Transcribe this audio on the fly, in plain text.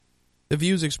The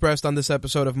views expressed on this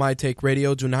episode of My Take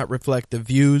Radio do not reflect the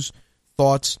views,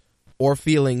 thoughts, or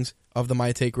feelings of the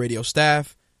My Take Radio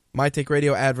staff, My Take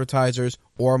Radio advertisers,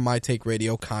 or My Take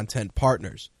Radio content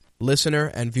partners. Listener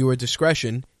and viewer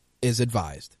discretion is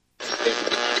advised.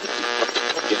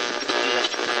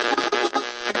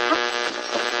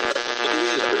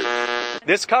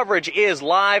 This coverage is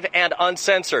live and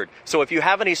uncensored, so if you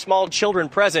have any small children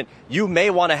present, you may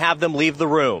want to have them leave the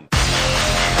room.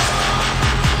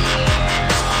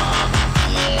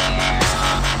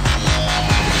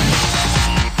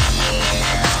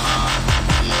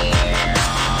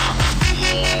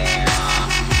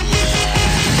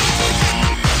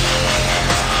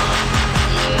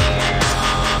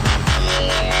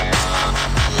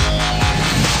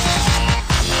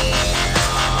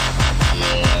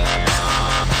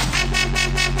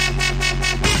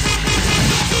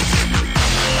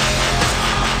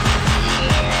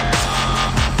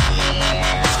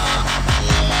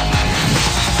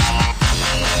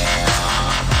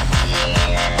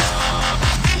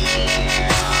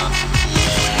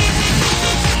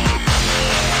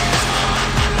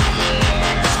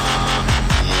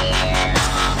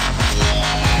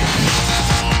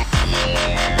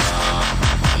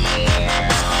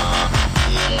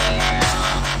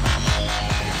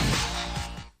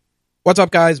 What's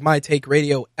up, guys? My Take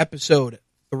Radio, episode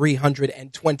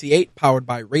 328, powered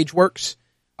by RageWorks.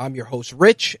 I'm your host,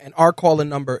 Rich, and our call-in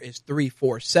number is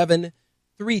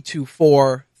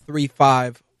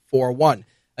 347-324-3541.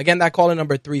 Again, that call-in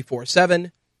number,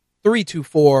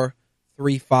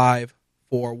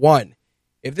 347-324-3541.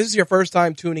 If this is your first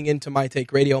time tuning into My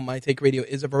Take Radio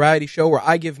is a variety show where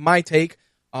I give my take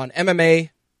on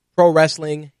MMA, pro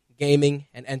wrestling, gaming,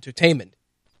 and entertainment.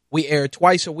 We air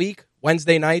twice a week.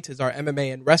 Wednesday night is our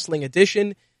MMA and wrestling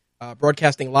edition,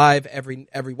 broadcasting live every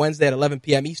Wednesday at 11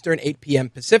 p.m. Eastern, 8 p.m.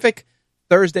 Pacific.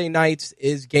 Thursday nights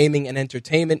is gaming and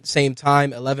entertainment, same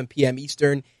time, 11 p.m.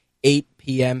 Eastern, 8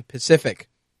 p.m. Pacific.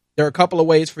 There are a couple of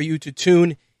ways for you to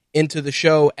tune into the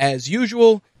show as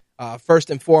usual.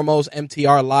 First and foremost,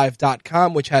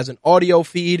 mtrlive.com, which has an audio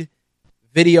feed,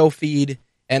 video feed,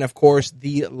 and, of course,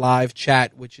 the live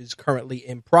chat, which is currently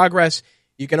in progress.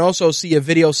 You can also see a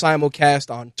video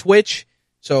simulcast on Twitch,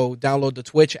 so download the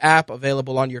Twitch app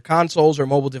available on your consoles or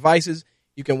mobile devices.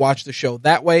 You can watch the show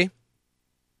that way.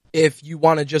 If you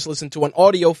want to just listen to an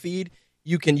audio feed,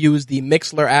 you can use the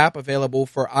Mixlr app available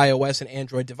for iOS and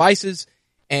Android devices,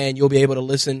 and you'll be able to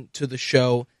listen to the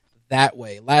show that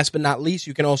way. Last but not least,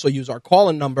 you can also use our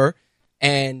call-in number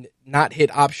and not hit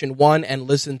option 1 and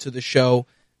listen to the show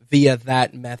via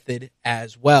that method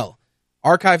as well.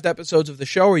 Archived episodes of the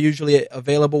show are usually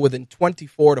available within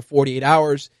 24 to 48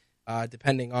 hours,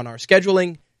 depending on our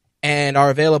scheduling, and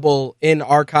are available in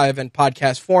archive and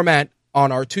podcast format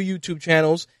on our two YouTube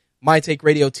channels, My Take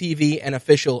Radio TV and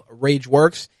official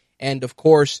RageWorks, and, of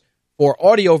course, for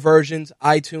audio versions,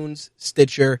 iTunes,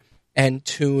 Stitcher, and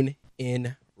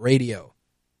TuneIn Radio.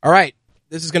 All right,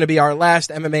 this is going to be our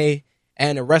last MMA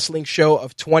and wrestling show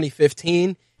of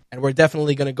 2015, and we're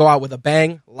definitely going to go out with a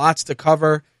bang. Lots to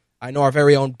cover. I know our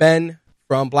very own Ben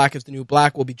from Black is the New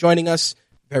Black will be joining us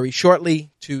very shortly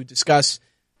to discuss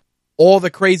all the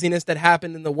craziness that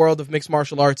happened in the world of mixed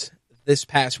martial arts this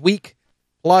past week.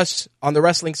 Plus, on the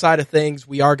wrestling side of things,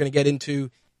 we are going to get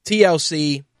into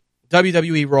TLC,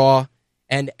 WWE Raw,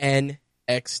 and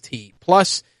NXT.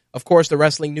 Plus, of course, the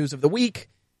wrestling news of the week.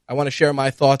 I want to share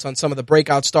my thoughts on some of the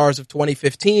breakout stars of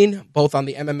 2015, both on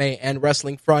the MMA and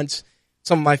wrestling fronts.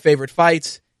 Some of my favorite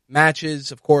fights,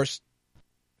 matches, of course.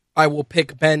 I will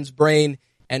pick Ben's brain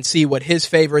and see what his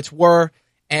favorites were.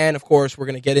 And, of course, we're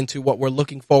going to get into what we're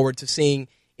looking forward to seeing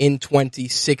in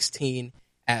 2016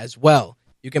 as well.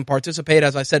 You can participate,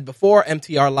 as I said before,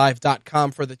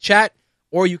 mtrlive.com for the chat,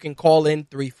 or you can call in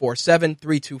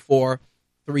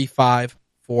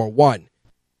 347-324-3541.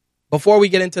 Before we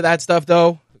get into that stuff,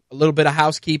 though, a little bit of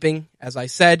housekeeping. As I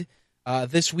said,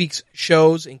 this week's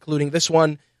shows, including this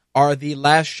one, are the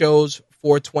last shows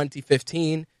for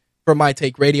 2015. For My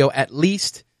Take Radio, at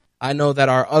least. I know that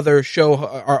our other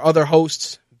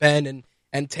hosts, Ben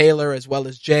and Taylor, as well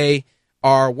as Jay,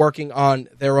 are working on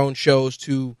their own shows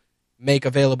to make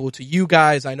available to you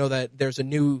guys. I know that there's a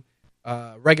new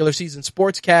regular season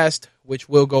sportscast, which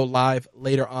will go live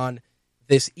later on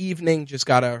this evening. Just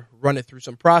got to run it through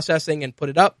some processing and put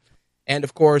it up. And,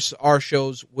 of course, our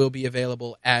shows will be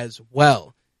available as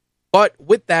well. But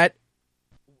with that,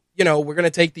 you know, we're going to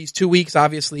take these 2 weeks,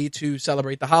 obviously, to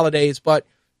celebrate the holidays, but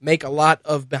make a lot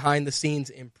of behind-the-scenes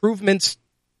improvements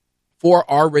for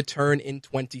our return in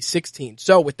 2016.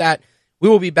 So with that, we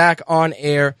will be back on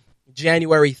air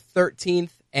January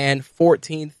 13th and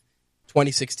 14th,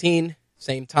 2016.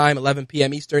 same time, 11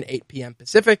 p.m. Eastern, 8 p.m.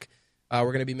 Pacific. We're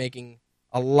going to be making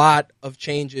a lot of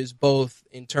changes, both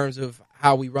in terms of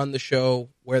how we run the show,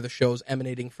 where the show's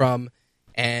emanating from,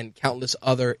 and countless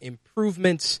other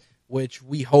improvements, which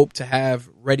we hope to have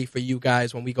ready for you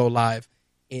guys when we go live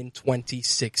in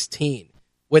 2016.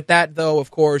 With that, though,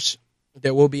 of course,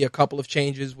 there will be a couple of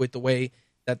changes with the way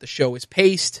that the show is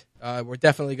paced. We're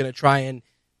definitely going to try and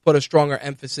put a stronger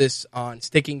emphasis on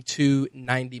sticking to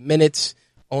 90 minutes,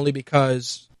 only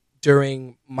because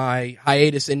during my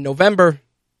hiatus in November,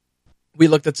 we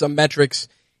looked at some metrics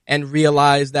and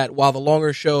realized that while the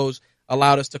longer shows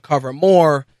allowed us to cover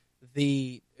more,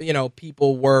 the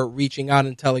people were reaching out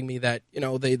and telling me that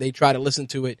they try to listen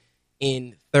to it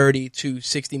in 30 to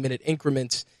 60 minute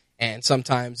increments, and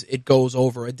sometimes it goes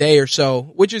over a day or so,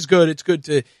 which is good. It's good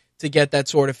to get that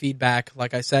sort of feedback.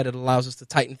 Like I said, it allows us to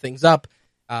tighten things up,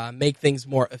 make things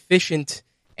more efficient,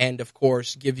 and of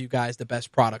course give you guys the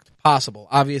best product possible.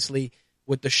 Obviously,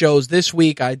 with the shows this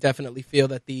week, I definitely feel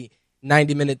that the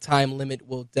 90-minute time limit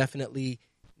will definitely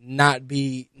not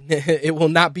be it will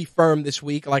not be firm this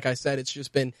week. Like I said, it's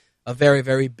just been a very,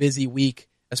 very busy week,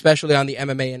 especially on the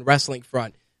MMA and wrestling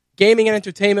front. Gaming and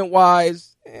entertainment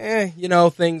wise,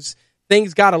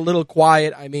 things got a little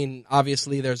quiet. I mean,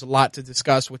 obviously there's a lot to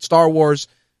discuss with Star Wars,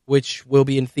 which will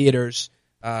be in theaters,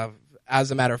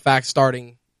 as a matter of fact,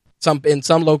 starting in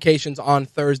some locations on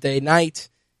Thursday night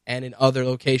and in other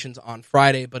locations on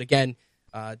Friday. But again,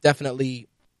 definitely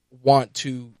want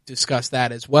to discuss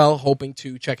that as well, hoping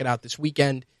to check it out this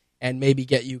weekend and maybe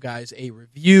get you guys a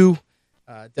review.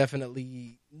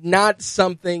 Definitely not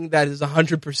something that is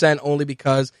 100% only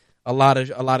because a lot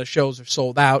of shows are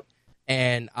sold out,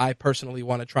 and I personally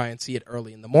want to try and see it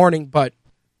early in the morning, but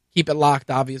keep it locked,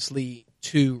 obviously,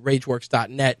 to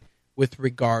RageWorks.net with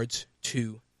regards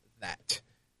to that.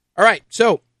 All right,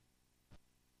 so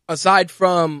aside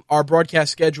from our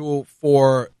broadcast schedule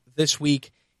for this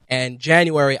week and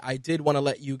January, I did want to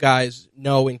let you guys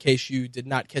know, in case you did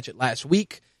not catch it last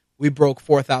week, we broke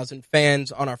 4,000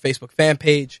 fans on our Facebook fan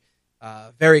page.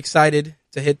 Very excited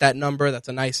to hit that number. That's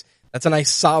a nice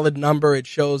solid number. It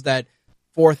shows that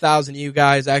 4,000 of you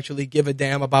guys actually give a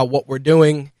damn about what we're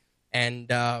doing.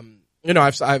 And,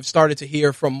 I've started to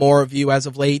hear from more of you as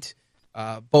of late,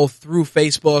 both through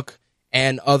Facebook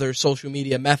and other social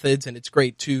media methods. And it's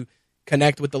great to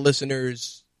connect with the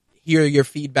listeners, hear your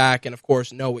feedback, and of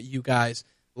course know what you guys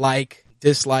like,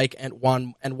 dislike, and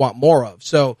want more of.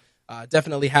 So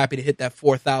definitely happy to hit that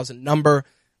 4,000 number.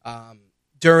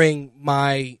 During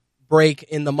my break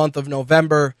in the month of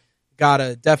November,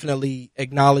 gotta definitely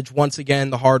acknowledge once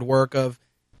again the hard work of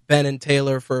Ben and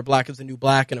Taylor for Black is the New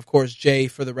Black, and of course Jay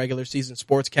for the regular season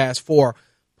sportscast for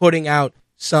putting out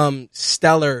some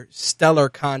stellar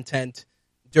content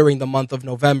during the month of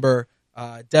November.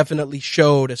 Definitely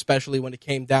showed, especially when it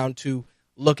came down to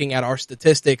looking at our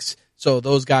statistics. So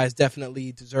those guys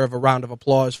definitely deserve a round of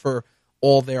applause for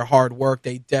all their hard work.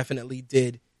 They definitely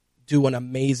did do an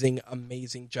amazing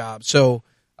job. So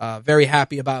very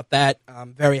happy about that.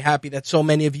 I'm very happy that so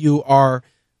many of you are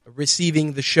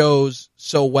receiving the shows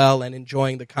so well and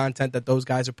enjoying the content that those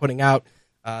guys are putting out.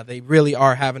 They really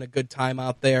are having a good time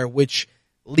out there, which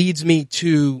leads me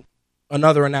to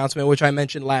another announcement, which I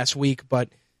mentioned last week, but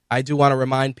I do want to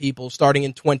remind people, starting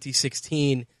in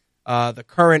 2016, the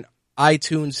current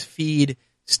iTunes feed,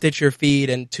 Stitcher feed,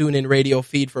 and TuneIn Radio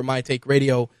feed for My Take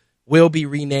Radio will be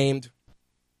renamed,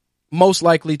 most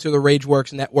likely to the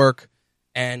RageWorks Network,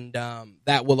 and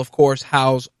that will, of course,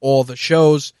 house all the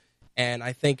shows, and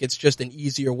I think it's just an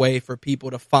easier way for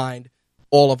people to find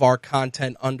all of our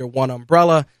content under one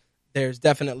umbrella. There's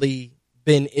definitely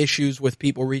been issues with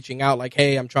people reaching out like,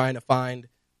 hey, I'm trying to find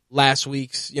last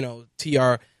week's,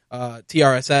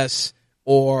 TRSS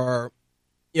or,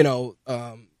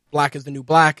 Black is the New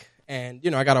Black. And,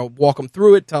 I got to walk them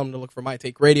through it, tell them to look for My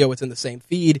Take Radio. It's in the same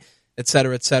feed, et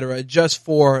cetera, just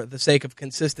for the sake of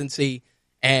consistency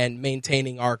and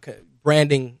maintaining our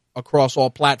branding across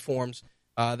all platforms.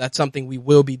 That's something we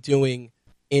will be doing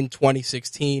in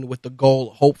 2016 with the goal,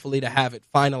 hopefully, to have it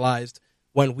finalized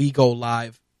when we go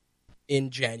live in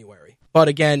January. But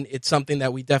again, it's something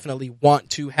that we definitely want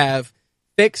to have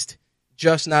fixed,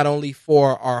 just not only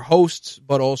for our hosts,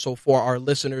 but also for our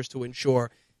listeners, to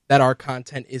ensure that our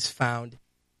content is found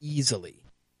easily.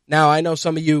 Now, I know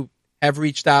some of you have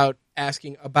reached out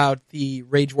asking about the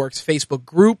RageWorks Facebook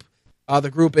group.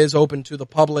 The group is open to the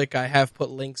public. I have put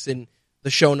links in the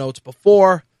show notes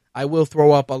before. I will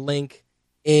throw up a link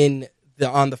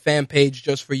on the fan page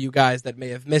just for you guys that may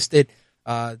have missed it.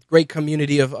 Great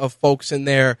community of folks in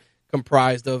there,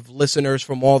 comprised of listeners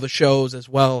from all the shows, as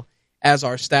well as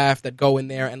our staff that go in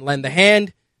there and lend a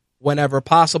hand whenever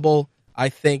possible. I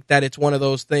think that it's one of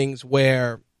those things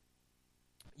where,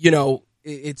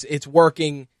 it's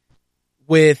working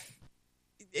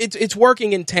it's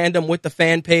working in tandem with the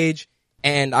fan page,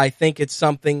 and I think it's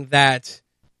something that,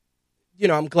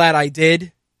 I'm glad I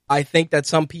did. I think that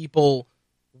some people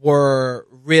were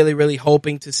really, really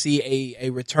hoping to see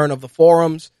a return of the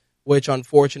forums, which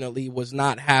unfortunately was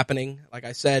not happening. Like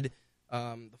I said,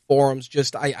 the forums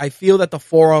I feel that the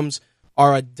forums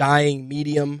are a dying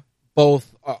medium,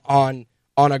 both on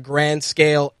a grand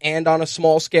scale and on a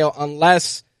small scale,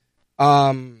 unless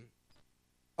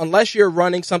you're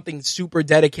running something super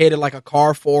dedicated like a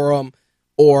car forum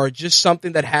or just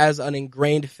something that has an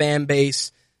ingrained fan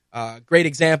base. Great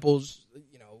examples,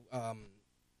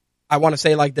 I want to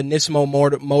say like the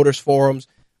Nismo Motors forums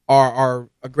are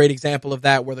a great example of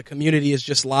that, where the community is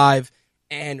just live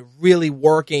and really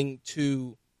working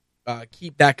to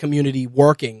keep that community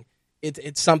working.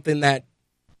 It's something that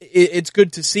it's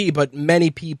good to see, but many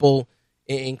people,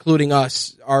 including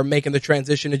us, are making the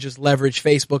transition to just leverage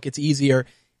Facebook. It's easier.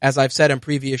 As I've said in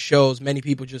previous shows, many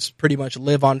people just pretty much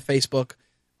live on Facebook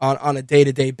on a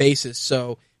day-to-day basis.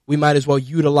 So we might as well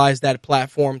utilize that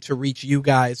platform to reach you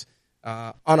guys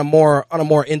on a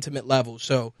more intimate level.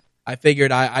 So I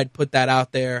figured I'd put that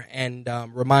out there and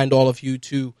remind all of you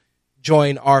to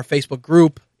join our Facebook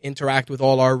group, interact with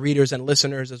all our readers and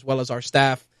listeners as well as our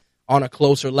staff on a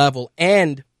closer level.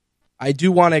 And I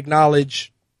do want to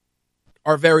acknowledge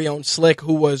our very own Slick,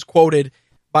 who was quoted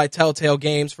by Telltale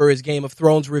Games for his Game of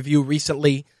Thrones review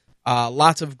recently.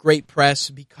 Lots of great press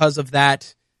because of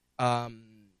that. A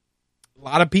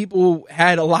lot of people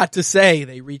had a lot to say.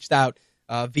 They reached out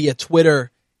via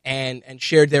Twitter and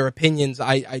shared their opinions.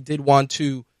 I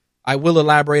will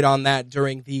elaborate on that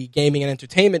during the gaming and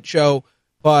entertainment show,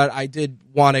 but I did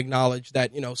want to acknowledge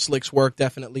that, Slick's work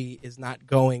definitely is not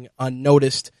going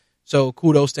unnoticed. So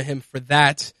kudos to him for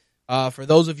that. For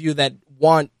those of you that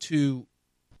want to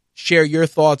share your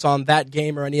thoughts on that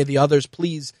game or any of the others,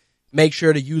 please make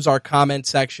sure to use our comment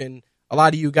section. A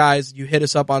lot of you guys, you hit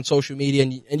us up on social media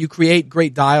and you create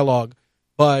great dialogue.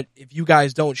 But if you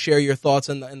guys don't share your thoughts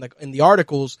in the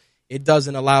articles, it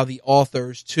doesn't allow the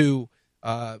authors to,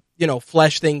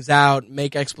 flesh things out,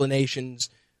 make explanations,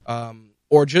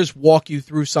 or just walk you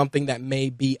through something that may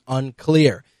be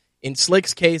unclear. In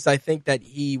Slick's case, I think that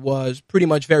he was pretty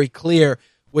much very clear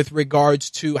with regards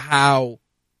to how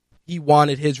he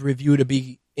wanted his review to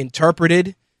be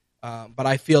interpreted, but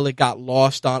I feel it got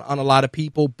lost on a lot of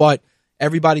people. But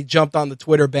everybody jumped on the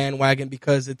Twitter bandwagon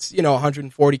because it's,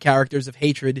 140 characters of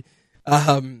hatred.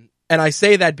 And I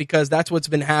say that because that's what's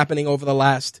been happening over the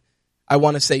last, I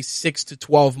want to say 6 to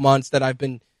 12 months that I've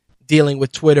been dealing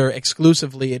with Twitter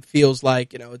exclusively. It feels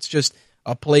like, it's just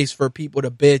a place for people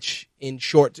to bitch in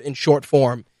short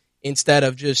form instead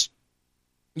of just,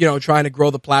 trying to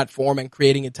grow the platform and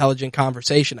creating intelligent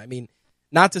conversation. I mean,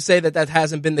 not to say that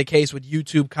hasn't been the case with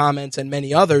YouTube comments and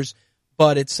many others,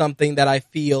 but it's something that I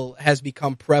feel has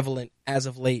become prevalent as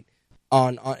of late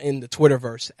in the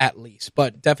Twitterverse, at least.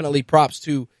 But definitely props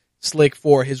to Slick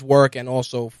for his work and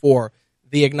also for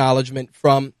the acknowledgement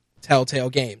from Telltale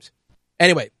Games.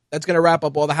 Anyway, that's going to wrap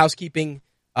up all the housekeeping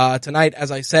tonight.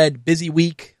 As I said, busy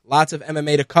week, lots of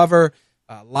MMA to cover,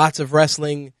 lots of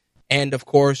wrestling, and of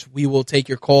course, we will take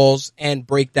your calls and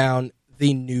break down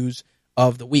the news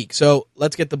of the week. So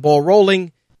let's get the ball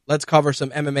rolling. Let's cover some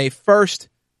MMA first.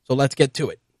 So let's get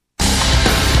to it.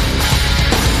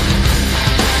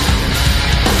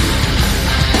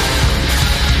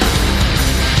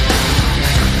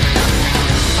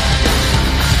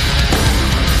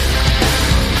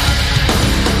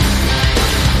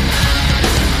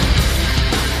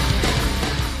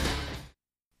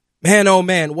 Man, oh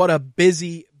man, what a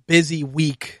busy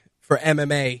week for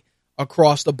MMA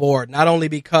across the board. Not only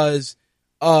because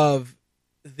of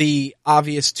the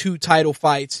obvious 2 title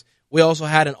fights, we also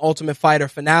had an Ultimate Fighter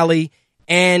finale,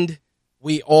 and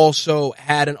we also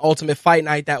had an Ultimate Fight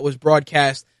Night that was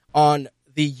broadcast on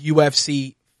the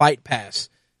UFC Fight Pass.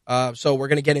 So we're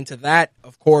going to get into that.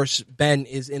 Of course, Ben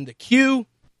is in the queue,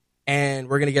 and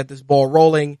we're going to get this ball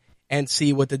rolling and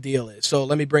see what the deal is. So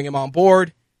let me bring him on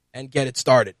board and get it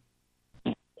started.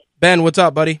 Ben, what's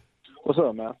up, buddy? What's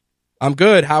up, man? I'm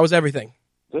good. How is everything?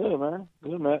 Good, man.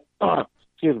 Good, man.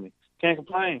 Excuse me. Can't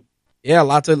complain. Yeah,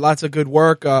 lots of good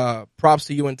work. Props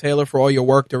to you and Taylor for all your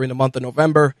work during the month of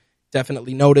November.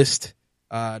 Definitely noticed.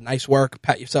 Nice work.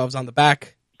 Pat yourselves on the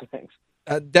back. Thanks.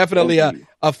 Definitely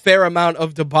a fair amount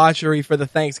of debauchery for the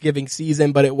Thanksgiving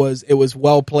season, but it was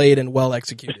well played and well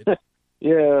executed.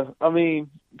 Yeah, I mean,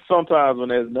 sometimes when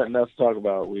there's nothing else to talk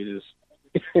about, we just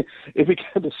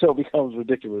the show becomes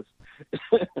ridiculous.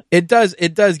 It does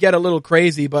get a little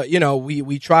crazy, but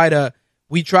we try to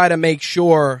we try to make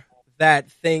sure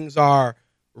that things are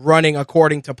running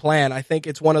according to plan. I think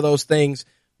it's one of those things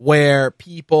where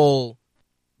people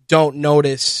don't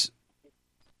notice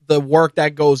the work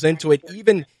that goes into it.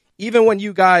 Even when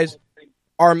you guys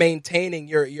are maintaining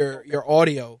your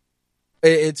audio,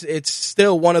 it's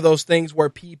still one of those things where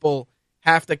people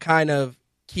have to kind of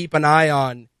keep an eye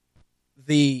on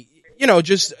the,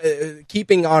 just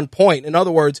keeping on point. In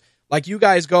other words, like you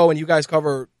guys go and you guys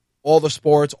cover all the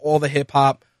sports, all the hip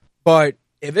hop, but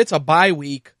if it's a bye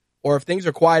week or if things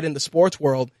are quiet in the sports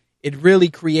world, it really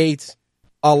creates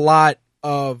a lot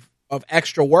of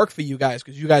extra work for you guys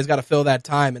because you guys got to fill that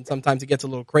time, and sometimes it gets a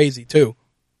little crazy too.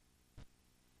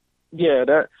 Yeah,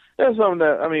 that's something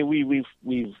that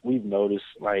we've noticed.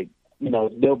 Like,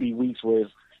 there'll be weeks where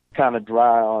it's kind of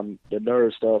dry on the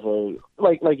nerd stuff, or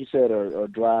like you said, or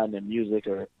dry in the music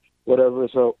or whatever.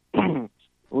 So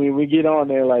we get on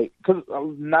there, like, because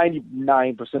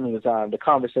 99% of the time the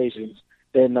conversations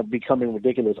that end up becoming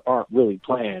ridiculous aren't really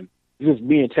planned. It's just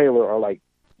me and Taylor are like,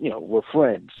 we're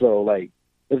friends. So like,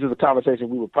 this is a conversation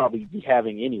we would probably be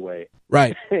having anyway.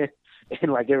 Right.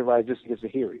 And like everybody just gets to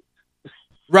hear it.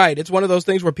 Right. It's one of those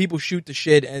things where people shoot the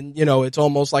shit and, it's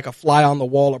almost like a fly on the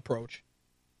wall approach.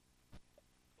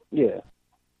 Yeah.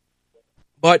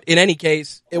 But in any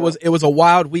case, it was a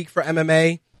wild week for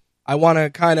MMA. I want to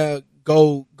kind of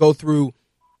go through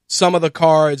some of the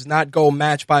cards, not go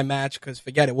match by match because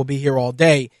forget it, we'll be here all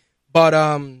day. But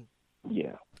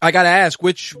yeah, I got to ask,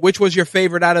 which was your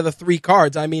favorite out of the 3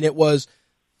 cards? I mean, it was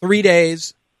 3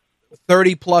 days,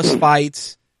 30 plus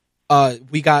fights.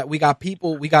 We got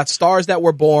stars that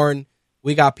were born.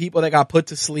 We got people that got put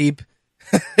to sleep.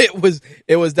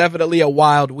 It was definitely a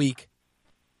wild week.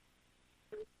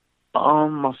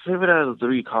 My favorite out of the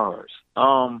 3 cards.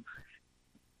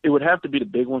 It would have to be the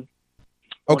big one.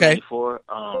 Okay. 194.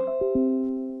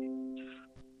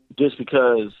 Just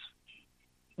because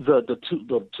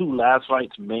the two last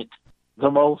fights meant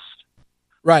the most.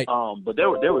 Right. But there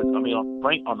was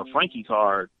on the Frankie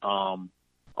card, on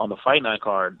the Fight Night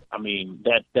card,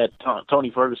 that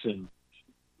Tony Ferguson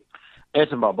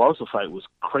Edson Barbosa fight was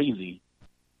crazy.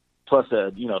 Plus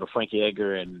the Frankie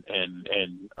Edgar and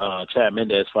Chad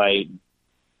Mendez fight.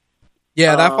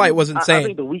 Yeah, that fight was insane. I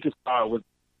think the weakest card was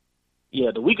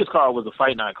the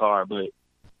Fight Night card, but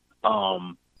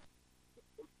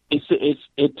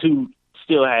it too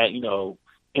still had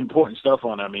important stuff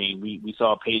on it. I mean, we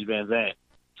saw Paige Van Zandt,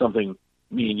 something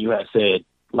me and you had said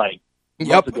like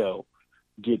months ago,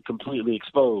 get completely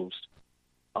exposed.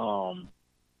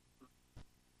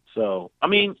 So I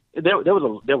mean, there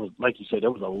was like you said,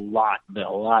 there was a lot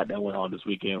that went on this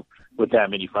weekend with that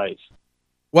many fights.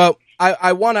 Well,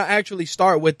 I want to actually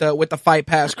start with the Fight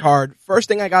Pass card. First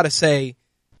thing I got to say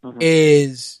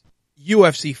is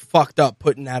UFC fucked up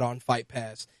putting that on Fight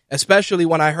Pass, especially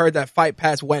when I heard that Fight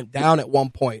Pass went down at one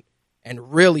point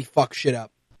and really fucked shit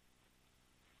up.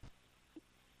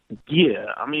 Yeah,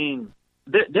 I mean,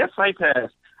 their Fight Pass,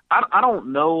 I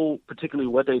don't know particularly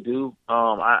what they do.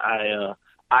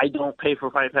 I don't pay for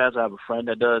Fight Pass. I have a friend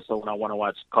that does, so when I want to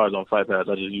watch cards on Fight Pass,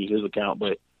 I just use his account.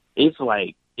 But it's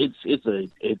like it's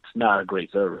not a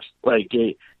great service. Like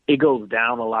it goes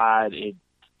down a lot.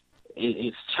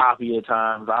 It's choppy at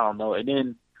times. I don't know. And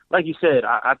then, like you said,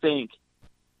 I think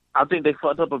they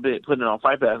fucked up a bit putting it on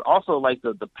Fight Pass. Also, like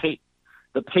the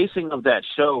pacing of that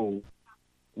show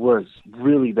was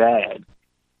really bad,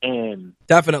 and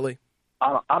definitely,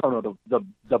 I don't know.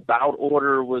 The bout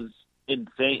order was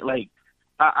insane. Like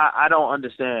I don't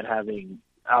understand having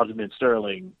Aljamain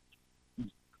Sterling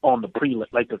on the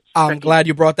like the. I'm glad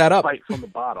you brought that up. Fight from the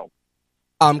bottom.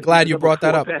 I'm glad you brought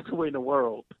that up. Best way in the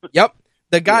world. Yep.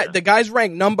 The guy's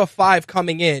ranked number 5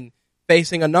 coming in,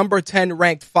 facing a number 10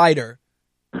 ranked fighter.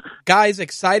 Guy's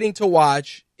exciting to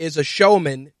watch, is a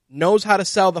showman, knows how to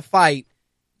sell the fight,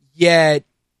 yet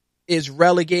is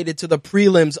relegated to the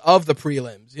prelims of the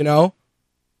prelims,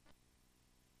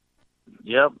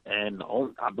 Yep, and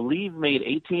I believe made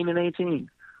 18-18,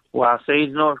 while Sage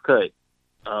Northcutt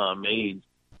made,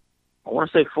 I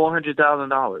want to say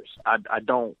 $400,000. I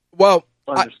don't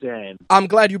understand. I'm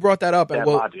glad you brought that up, and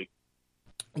logic.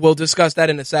 We'll discuss that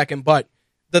in a second. But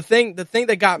the thing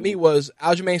that got me was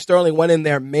Aljamain Sterling went in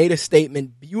there, made a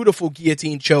statement, beautiful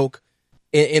guillotine choke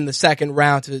in the second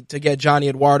round to get Johnny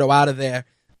Eduardo out of there.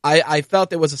 I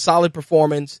felt it was a solid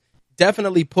performance.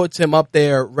 Definitely puts him up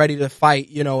there, ready to fight,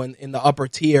 in the upper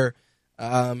tier.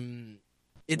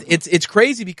 It's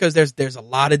crazy because there's a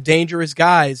lot of dangerous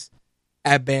guys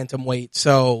at bantamweight.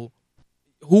 So,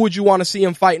 who would you want to see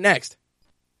him fight next?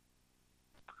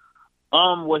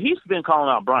 Well, he's been calling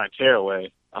out Brian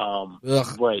Caraway.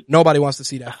 But nobody wants to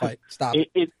see that fight. Stop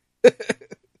it.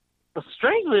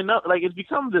 strangely enough, like it's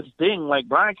become this thing. Like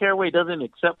Brian Caraway doesn't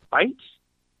accept fights.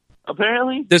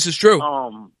 Apparently, This is true.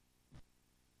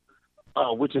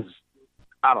 Which is,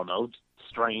 I don't know,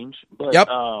 strange. But Yep.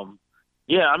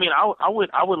 yeah, I mean, I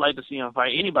would like to see him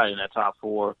fight anybody in that top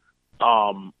four.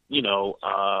 Brian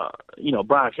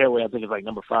Caraway, I think is like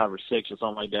number 5 or 6 or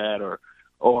something like that,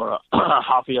 or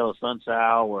Rafael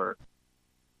Sunsao, or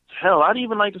hell, I'd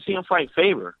even like to see him fight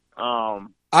Faber.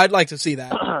 I'd like to see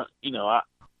that.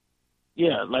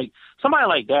 Like somebody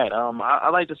like that. I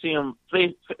like to see him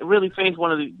really face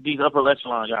one of these upper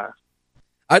echelon guys.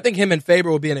 I think him and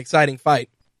Faber would be an exciting fight.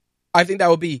 I think that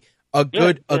would be a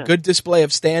good display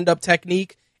of stand-up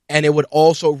technique, and it would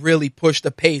also really push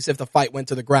the pace if the fight went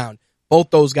to the ground. Both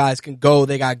those guys can go.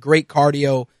 They got great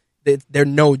cardio. They're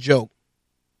no joke.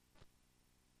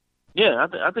 Yeah,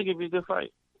 I think it'd be a good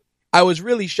fight. I was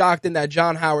really shocked in that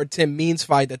John Howard-Tim Means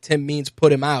fight that Tim Means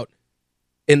put him out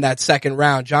in that second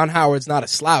round. John Howard's not a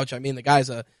slouch. I mean, the guy's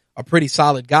a pretty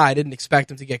solid guy. I didn't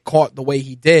expect him to get caught the way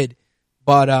he did,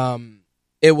 but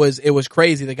it was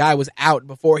crazy. The guy was out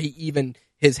before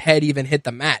his head even hit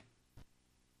the mat.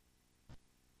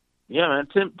 Yeah, man.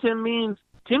 Tim Means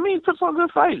puts on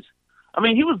good fights. I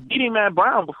mean, he was beating Matt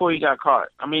Brown before he got caught.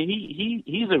 I mean,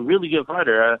 he's a really good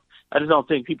fighter. I just don't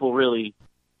think people really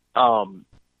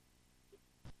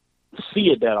see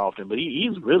it that often, but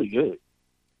he's really good.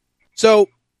 So,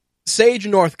 Sage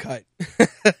Northcutt.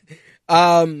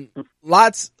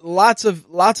 Lots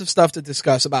of stuff to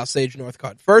discuss about Sage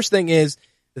Northcutt. First thing is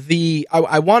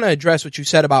I want to address what you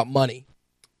said about money.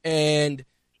 And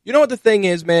you know what the thing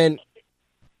is, man?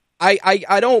 I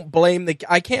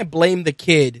can't blame the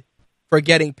kid for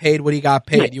getting paid what he got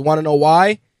paid. You want to know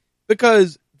why?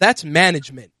 Because that's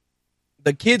management.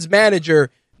 The kid's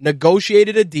manager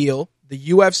negotiated a deal. The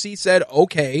UFC said,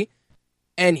 okay,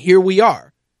 and here we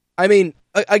are. I mean,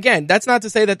 again, that's not to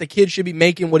say that the kid should be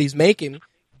making what he's making,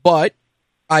 but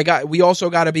we also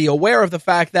got to be aware of the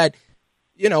fact that,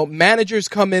 managers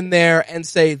come in there and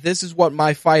say, this is what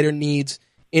my fighter needs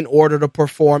in order to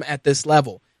perform at this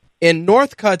level. In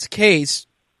Northcutt's case,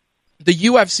 the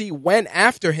UFC went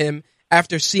after him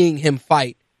after seeing him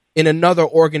fight in another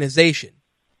organization.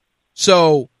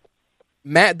 So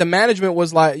the management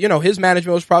was like, his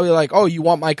management was probably like, oh, you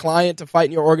want my client to fight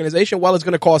in your organization? Well, it's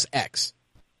going to cost X.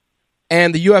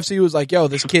 And the UFC was like, yo,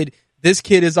 this kid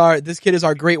is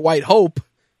our great white hope.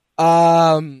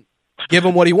 Give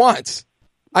him what he wants.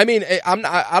 I mean,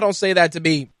 I don't say that to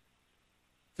be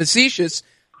facetious,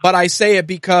 but I say it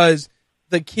because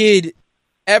the kid,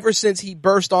 ever since he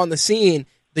burst on the scene,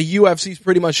 the UFC's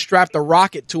pretty much strapped a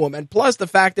rocket to him. And plus the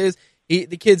fact is the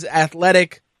kid's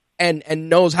athletic and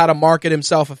knows how to market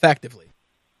himself effectively.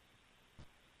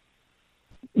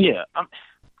 Yeah.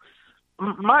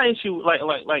 My issue,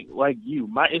 like you,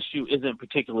 my issue isn't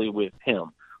particularly with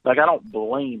him. Like, I don't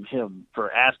blame him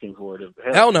for asking for it.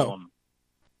 Hell no.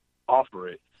 Offer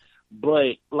it.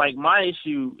 But, like, my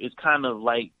issue is kind of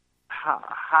like,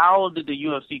 how did the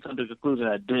UFC come to the conclusion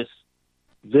that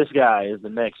this guy is the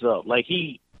next up? Like,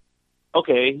 he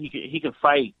can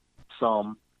fight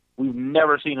some. We've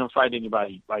never seen him fight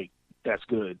anybody, like, that's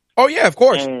good. Oh, yeah, of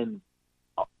course. And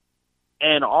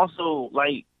also,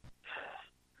 like,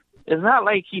 it's not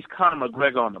like he's Conor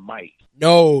McGregor on the mic.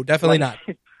 No, definitely not.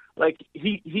 Like,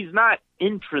 he's not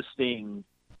interesting,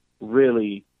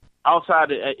 really,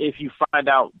 outside of, if you find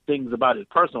out things about his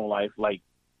personal life, like,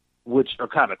 which are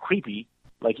kind of creepy.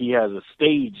 Like, he has a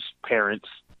stage parents.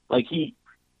 Like,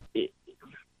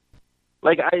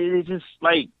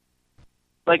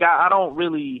 I don't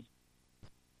really,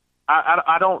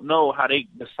 I don't know how they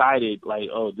decided, like,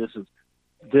 oh, this is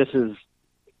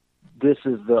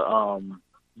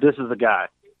the guy.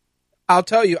 I'll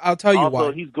tell you also, why.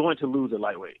 Also, he's going to lose at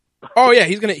lightweight. Oh yeah,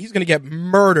 he's gonna get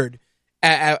murdered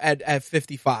at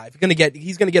 55.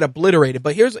 He's gonna get obliterated.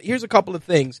 But here's a couple of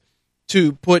things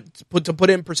to put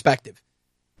in perspective.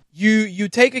 You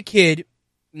take a kid,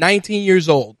 19 years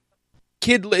old.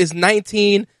 Kid is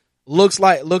 19, looks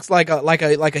like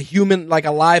a human, like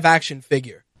a live action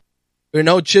figure.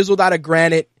 Chiseled out of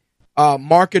granite,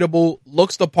 marketable,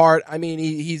 looks the part. I mean,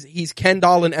 he's Ken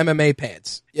Doll in MMA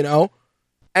pants,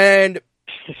 And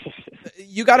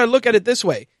you got to look at it this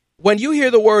way. When you hear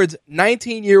the words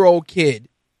 19-year-old kid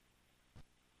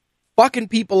fucking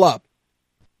people up,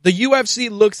 the UFC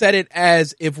looks at it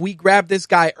as, if we grab this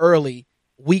guy early,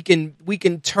 we can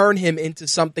turn him into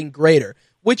something greater.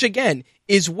 Which, again,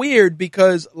 is weird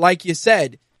because, like you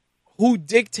said, who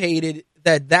dictated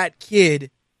that kid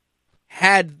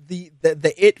had the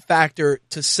it factor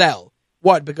to sell?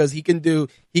 What? Because he can do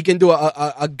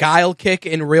a guile kick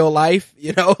in real life,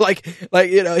 you know, like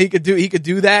you know, he could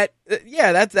do that.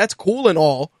 Yeah, that's cool and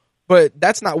all, but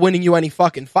that's not winning you any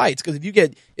fucking fights. Because if you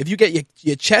get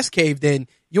your chest caved in,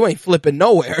 you ain't flipping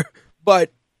nowhere.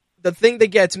 But the thing that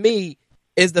gets me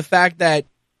is the fact that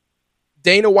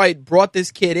Dana White brought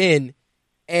this kid in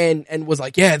and was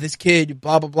like, yeah, this kid,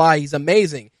 blah blah blah, he's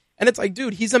amazing. And it's like,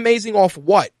 dude, he's amazing off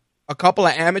what? A couple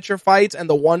of amateur fights and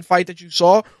the one fight that you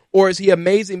saw? Or is he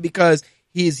amazing because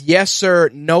he's yes sir,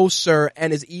 no sir,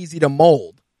 and is easy to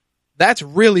mold? That's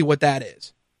really what that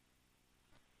is.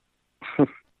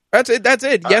 That's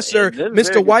it. Yes sir.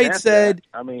 Mr. White said,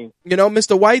 you know,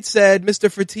 Mr. White said, Mr.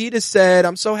 Fertitta said,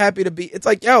 I'm so happy to be. It's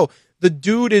like, yo, the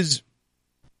dude is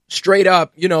straight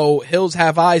up, you know, Hills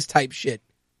Have Eyes type shit.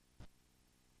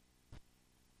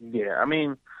 Yeah, I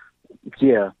mean,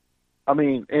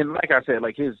 and like I said,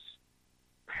 like his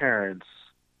parents,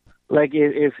 like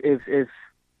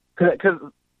because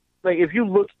like if you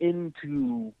look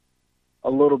into a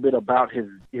little bit about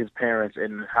his parents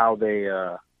and how they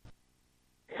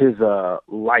his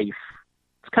life,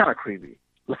 it's kind of creepy.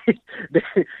 Like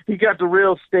he got the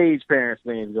real stage parents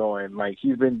thing going. Like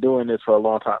he's been doing this for a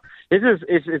long time.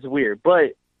 It's weird,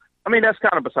 but I mean that's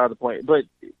kind of beside the point. But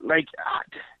like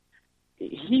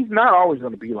he's not always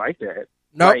going to be like that.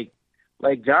 No. Nope.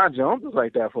 Like John Jones was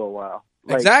like that for a while.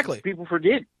 Like, exactly. People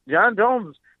forget John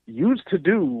Jones used to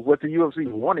do what the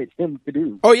UFC wanted him to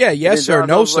do. Oh yeah, yes sir,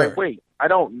 no sir. Like, wait, I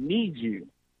don't need you.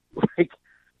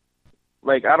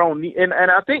 Like I don't need, and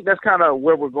I think that's kind of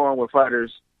where we're going with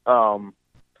fighters.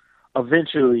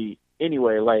 Eventually,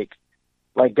 anyway, like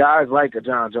guys like a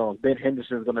John Jones, Ben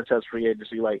Henderson's going to test free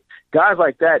agency. Like guys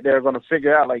like that, they're going to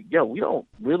figure out like, yo, we don't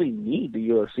really need the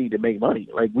UFC to make money.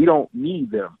 Like we don't need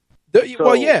them.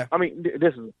 Well, yeah. I mean,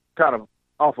 this is kind of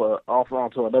off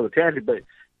onto another tangent, but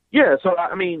yeah. So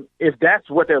I mean, if that's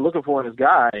what they're looking for in this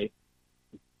guy,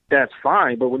 that's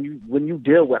fine. But when you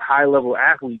deal with high level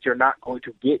athletes, you're not going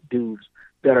to get dudes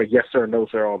that are yes sir, no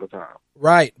sir all the time.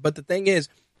 Right. But the thing is,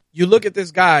 you look at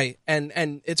this guy,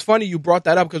 and it's funny you brought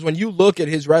that up because when you look at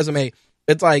his resume,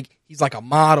 it's like he's like a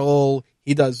model.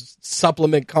 He does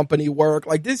supplement company work.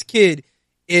 Like this kid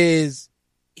he's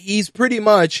pretty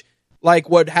much like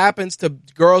what happens to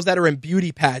girls that are in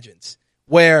beauty pageants,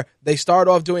 where they start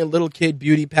off doing little kid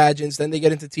beauty pageants, then they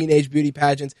get into teenage beauty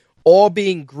pageants, all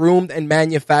being groomed and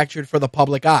manufactured for the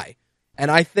public eye. And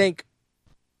I think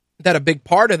that a big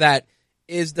part of that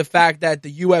is the fact that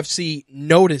the UFC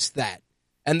noticed that.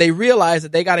 And they realized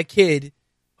that they got a kid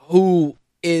who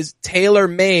is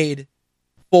tailor-made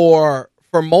for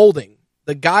molding.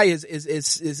 The guy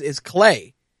is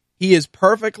clay. He is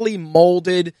perfectly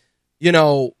molded, you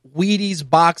know, Wheaties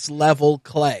box level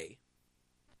clay.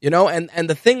 You know, and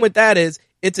the thing with that is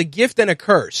it's a gift and a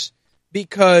curse,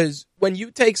 because when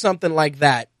you take something like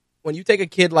that, when you take a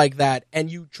kid like that and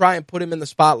you try and put him in the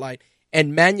spotlight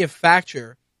and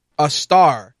manufacture a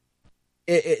star,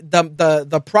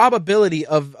 the probability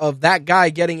of that guy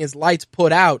getting his lights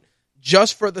put out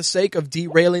just for the sake of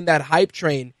derailing that hype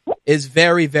train is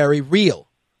very, very real.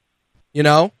 You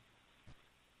know?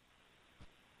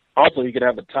 Also, you could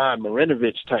have a Tom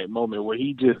Marinovich type moment where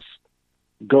he just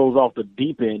goes off the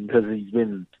deep end because he's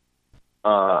been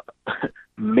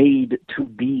made to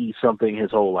be something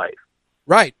his whole life.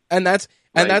 Right. And that's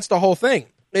the whole thing.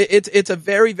 It's a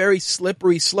very, very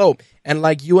slippery slope. And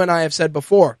like you and I have said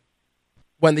before,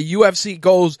 when the UFC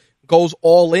goes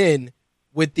all in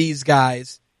with these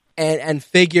guys and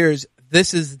figures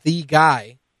this is the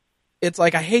guy, it's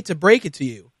like, I hate to break it to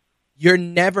you, you're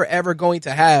never ever going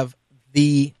to have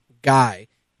the guy,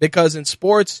 because in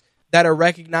sports that are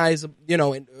recognized, you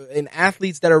know, in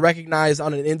athletes that are recognized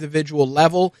on an individual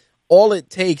level, all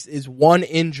it takes is one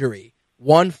injury,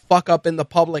 one fuck up in the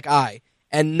public eye,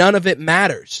 and none of it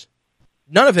matters.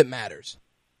 None of it matters.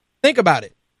 Think about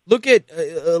it. Look at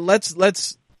let's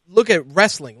look at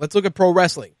wrestling. Let's look at pro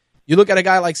wrestling. You look at a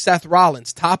guy like Seth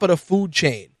Rollins, top of the food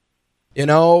chain. You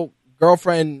know,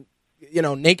 girlfriend, you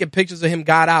know, naked pictures of him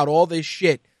got out, all this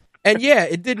shit. And yeah,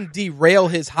 it didn't derail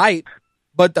his hype,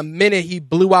 but the minute he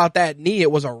blew out that knee,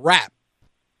 it was a wrap.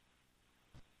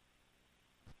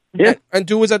 Yeah. And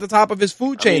dude was at the top of his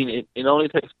food chain. I mean, it only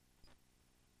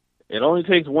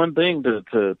takes one thing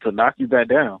to knock you back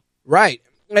down. Right.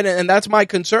 And that's my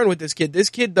concern with this kid. This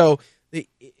kid, though,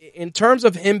 in terms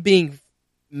of him being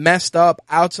messed up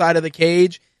outside of the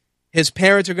cage, his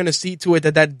parents are going to see to it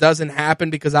that doesn't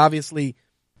happen, because obviously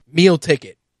meal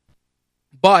ticket.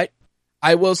 But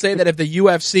I will say that if the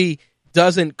UFC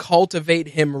doesn't cultivate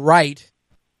him right,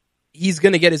 he's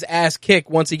going to get his ass kicked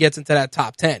once he gets into that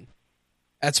top 10.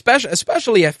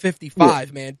 Especially at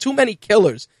 55, man. Too many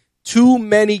killers. too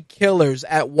many killers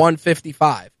at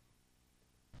 155.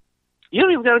 You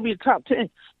don't even got to be the top 10.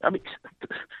 I mean,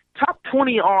 top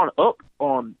 20 on up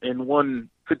on in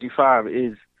 155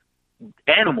 is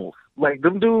animals. Like,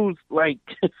 them dudes, like,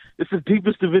 it's the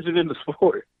deepest division in the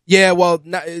sport. Yeah, well,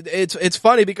 it's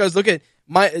funny because look at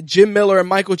Jim Miller and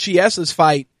Michael Chiesa's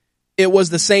fight. It was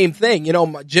the same thing. You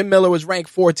know, Jim Miller was ranked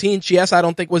 14. Chiesa, I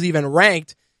don't think, was even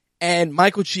ranked. And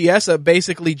Michael Chiesa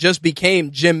basically just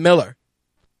became Jim Miller.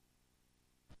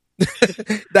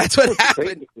 That's what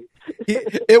happened.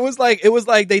 It was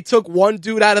like they took one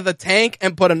dude out of the tank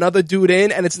and put another dude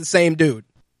in, and it's the same dude.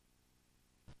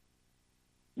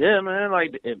 Yeah, man,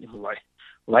 like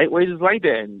lightweight is like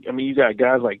that. And I mean, you got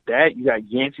guys like that. You got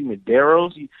Yancy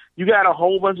Medeiros. You got a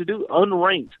whole bunch of dudes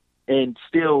unranked and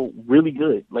still really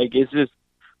good. Like, it's just,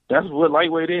 that's what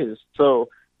lightweight is. So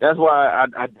that's why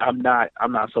I'm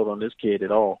not sold on this kid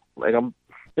at all. Like, I'm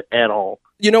at all.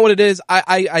 You know what it is?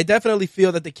 I definitely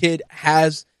feel that the kid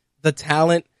has the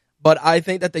talent, but I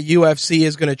think that the UFC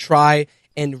is going to try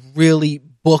and really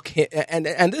book him. And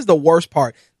this is the worst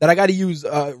part, that I got to use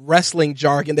wrestling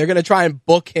jargon. They're going to try and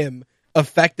book him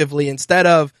effectively instead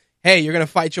of, hey, you're going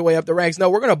to fight your way up the ranks. No,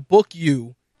 we're going to book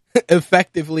you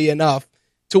effectively enough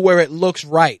to where it looks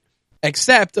right.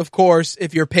 Except, of course,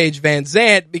 if you're Paige Van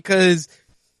Zandt, because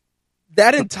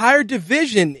that entire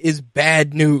division is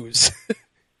bad news.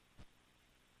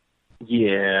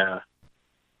 Yeah.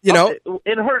 You know?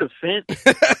 In her defense,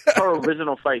 her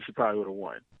original fight, she probably would have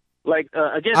won. Like,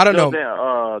 against I don't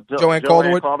know. Joanne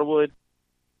Calderwood.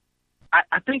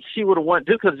 I think she would have won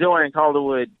just because Joanne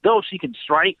Calderwood, though she can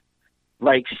strike,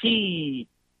 like, she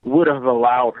would have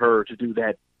allowed her to do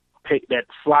that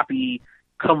floppy,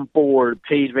 come forward,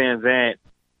 Paige Van Zandt,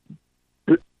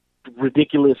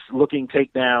 ridiculous looking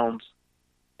takedowns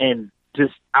and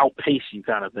just outpace you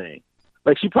kind of thing.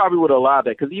 Like, she probably would have allowed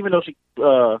that, because even though she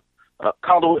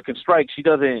Calderwood can strike, she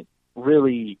doesn't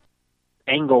really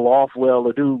angle off well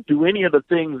or do any of the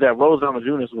things that Rose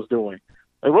Namajunas was doing.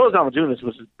 Like, Rose Namajunas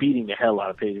was just beating the hell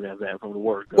out of Paige Van Zandt from the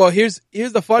word go. Well, here's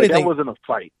the funny thing. That wasn't a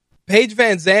fight. Paige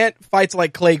Van Zandt fights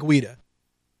like Clay Guida.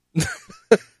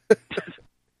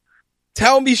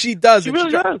 Tell me she doesn't. She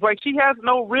really does. Like, she has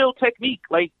no real technique.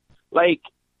 Like,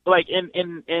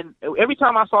 and every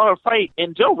time I saw her fight,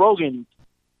 and Joe Rogan,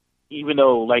 even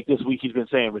though, like, this week he's been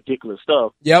saying ridiculous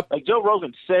stuff. Yep. Like, Joe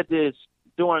Rogan said this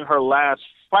during her last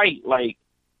fight. Like,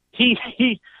 he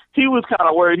was kind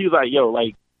of worried. He was like, yo,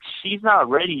 like, she's not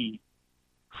ready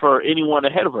for anyone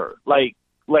ahead of her. Like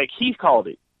he called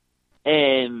it.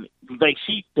 And, like,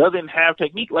 she doesn't have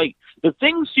technique. Like, the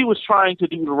things she was trying to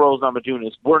do to Rose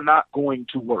Namajunas were not going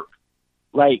to work.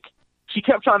 Like, she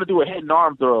kept trying to do a head and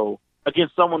arm throw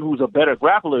against someone who's a better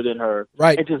grappler than her.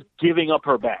 Right. And just giving up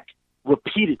her back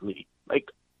repeatedly. Like,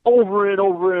 over and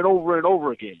over and over and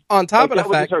over again. On top of the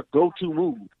fact, that was her go-to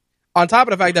move. On top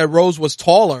of the fact that Rose was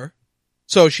taller,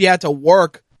 so she had to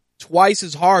work twice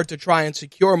as hard to try and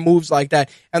secure moves like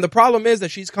that. And the problem is that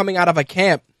she's coming out of a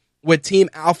camp with Team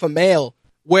Alpha Male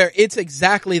where it's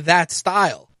exactly that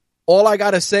style. All I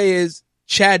gotta say is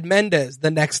Chad Mendes the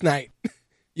next night.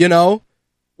 You know?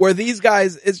 Where these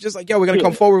guys, it's just like, yo, we're gonna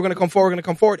come forward, we're gonna come forward, we're gonna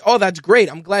come forward. Oh, that's great.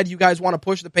 I'm glad you guys want to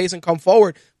push the pace and come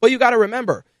forward. But you gotta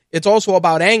remember, it's also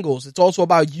about angles. It's also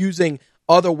about using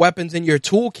other weapons in your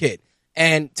toolkit.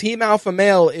 And Team Alpha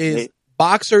Male is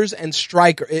boxers and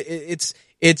striker. It's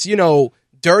you know,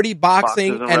 dirty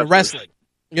boxing and wrestling.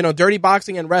 You know, dirty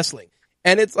boxing and wrestling.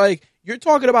 And it's like, you're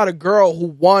talking about a girl who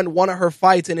won one of her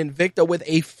fights in Invicta with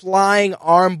a flying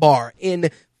armbar in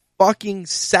fucking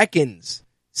seconds.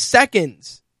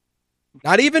 Seconds.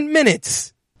 Not even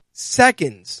minutes.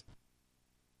 Seconds.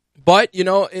 But, you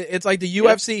know, it's like the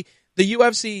UFC,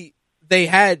 they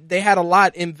had a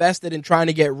lot invested in trying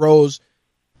to get Rose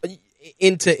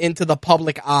into the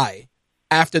public eye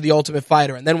after the Ultimate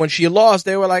Fighter. And then when she lost,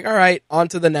 they were like, all right, on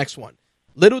to the next one.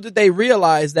 Little did they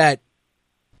realize that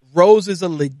Rose is a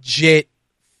legit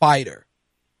fighter.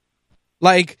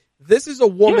 Like, this is a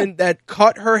woman that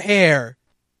cut her hair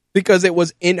because it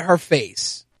was in her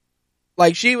face.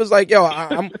 Like, she was like, yo,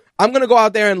 I'm going to go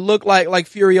out there and look like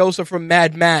Furiosa from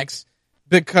Mad Max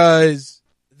because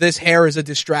this hair is a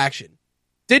distraction.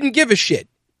 Didn't give a shit.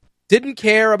 Didn't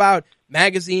care about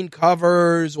magazine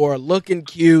covers or looking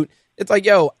cute. It's like,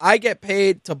 yo, I get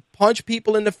paid to punch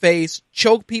people in the face,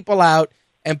 choke people out,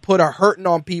 and put a hurting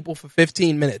on people for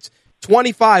 15 minutes.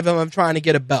 25 of them I'm trying to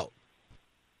get a belt.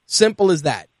 Simple as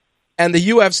that. And the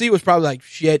UFC was probably like,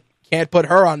 shit, can't put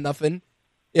her on nothing,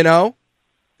 you know?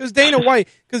 Because Dana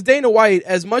White,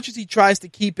 as much as he tries to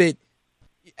keep it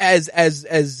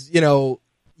as you know,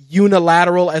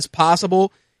 unilateral as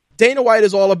possible, Dana White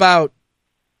is all about,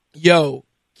 yo,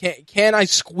 Can I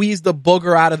squeeze the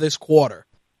booger out of this quarter?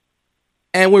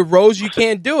 And with Rose, you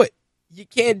can't do it. You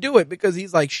can't do it because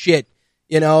he's like, shit,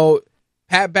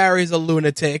 Pat Barry's a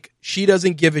lunatic. She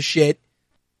doesn't give a shit.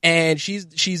 And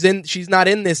she's not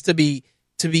in this to be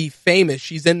famous.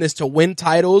 She's in this to win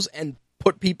titles and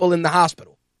put people in the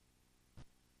hospital.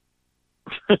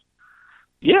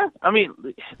 Yeah, I mean,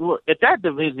 look, at that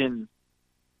division,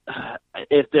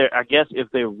 if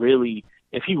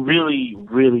he really,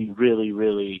 really, really,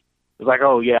 really is like,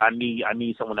 oh yeah, I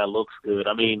need someone that looks good.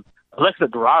 I mean, Alexa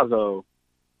Grasso,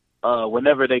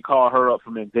 whenever they call her up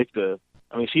from Invicta,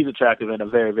 I mean, she's attractive and a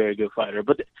very, very good fighter.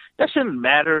 But that shouldn't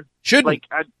matter. Shouldn't.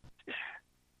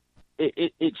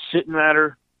 It shouldn't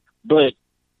matter. But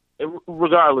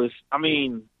regardless, I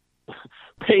mean,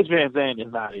 Paige Van Zandt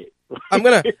is not it. I'm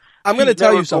gonna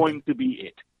tell you something. Going to be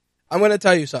it. I'm gonna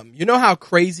tell you something. You know how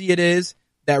crazy it is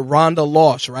that Ronda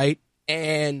lost, right?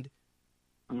 And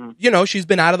she's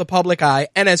been out of the public eye.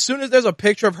 And as soon as there's a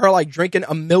picture of her like drinking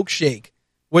a milkshake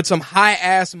with some high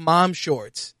ass mom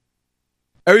shorts,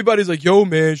 everybody's like, "Yo,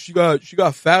 man, she got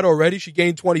fat already. She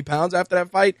gained 20 pounds after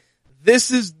that fight."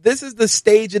 This is the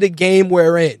stage of the game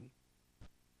we're in.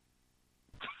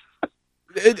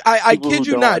 I kid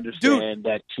you not, dude.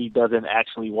 That she doesn't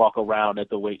actually walk around at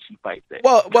the weight she fights at.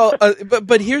 Well,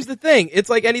 but here's the thing. It's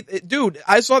like dude.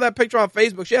 I saw that picture on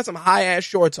Facebook. She had some high ass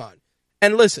shorts on.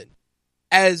 And listen,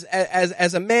 as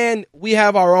a man, we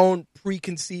have our own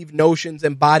preconceived notions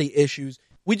and body issues.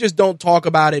 We just don't talk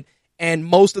about it. And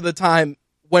most of the time,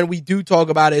 when we do talk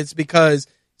about it, it's because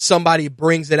somebody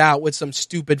brings it out with some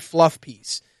stupid fluff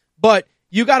piece. But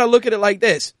you got to look at it like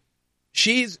this.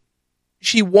 She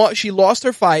lost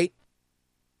her fight,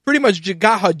 pretty much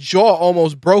got her jaw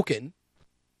almost broken.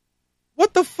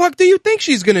 What the fuck do you think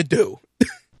she's going to do?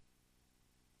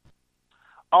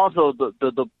 Also,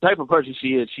 the type of person she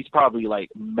is, she's probably like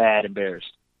mad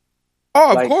embarrassed.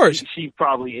 Oh, of course. She's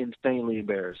probably insanely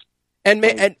embarrassed. And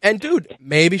dude,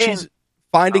 maybe she's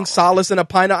finding solace in a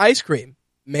pint of ice cream.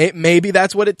 Maybe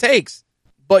that's what it takes.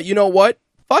 But you know what?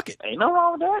 Fuck it. Ain't nothing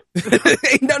wrong with that.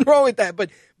 Ain't nothing wrong with that. But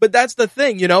that's the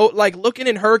thing, like looking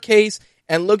in her case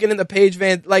and looking in the Paige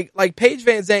Van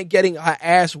Zandt getting her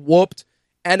ass whooped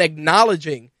and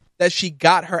acknowledging that she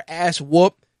got her ass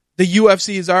whooped. The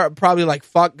UFCs are probably like,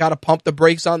 fuck, gotta pump the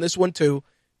brakes on this one too.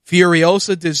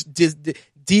 Furiosa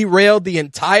derailed the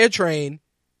entire train.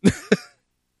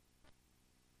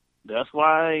 That's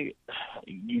why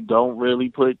you don't really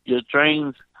put your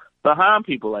trains behind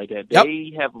people like that. Yep.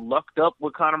 They have lucked up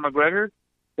with Conor McGregor.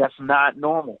 That's not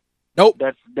normal. Nope.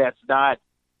 That's not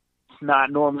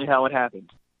normally how it happens.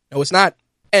 No, it's not.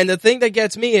 And the thing that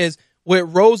gets me is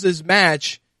with Rose's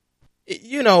match,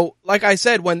 like I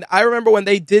said, I remember when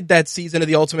they did that season of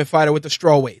The Ultimate Fighter with the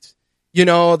strawweights,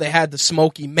 they had the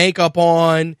smoky makeup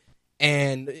on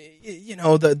and,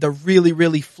 the really,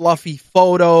 really fluffy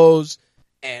photos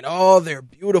and, oh, they're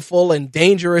beautiful and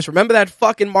dangerous. Remember that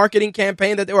fucking marketing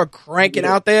campaign that they were cranking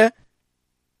out there?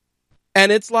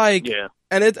 And it's like, yeah.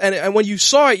 And when you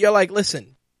saw it, you're like,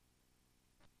 listen,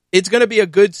 it's going to be a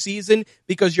good season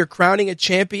because you're crowning a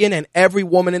champion and every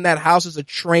woman in that house is a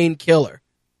trained killer.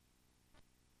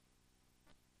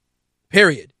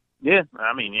 Period. Yeah,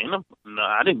 I mean, no,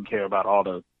 I didn't care about all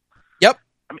the... Yep.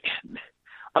 I mean,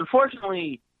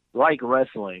 unfortunately, like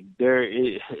wrestling,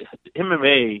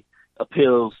 MMA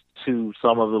appeals to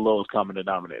some of the lowest common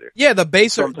denominator. Yeah, the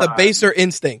baser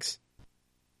instincts.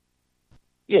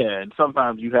 Yeah, and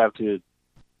sometimes you have to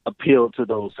appeal to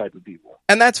those type of people.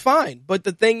 And that's fine. But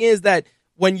the thing is that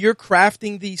when you're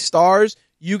crafting these stars,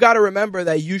 you got to remember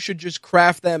that you should just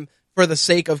craft them for the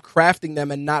sake of crafting them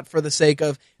and not for the sake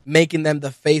of making them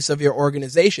the face of your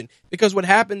organization. Because what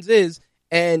happens is,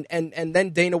 and then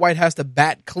Dana White has to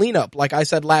bat cleanup. Like I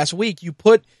said last week, you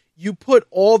put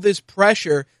all this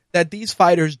pressure that these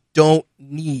fighters don't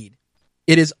need.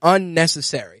 It is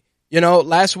unnecessary.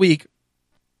 Last week,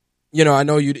 I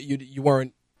know you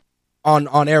weren't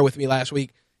on air with me last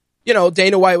week.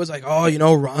 Dana White was like,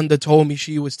 oh, Ronda told me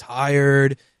she was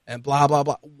tired and blah, blah,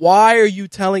 blah. why are you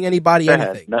telling anybody that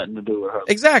anything? Has nothing to do with her.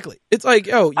 Exactly. It's like,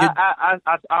 yo, I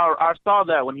saw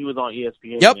that when he was on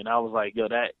ESPN, yep. And I was like, yo,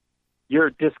 that you're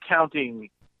discounting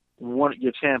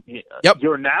your champion, yep.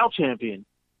 Your now champion,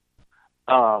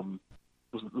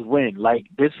 win. Like,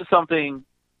 this is something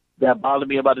that bothered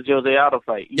me about the Jose Aldo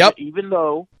fight. Yep. Even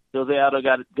though Jose Aldo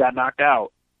got knocked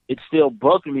out, it still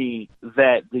bugged me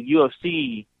that the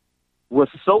UFC was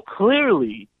so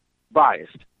clearly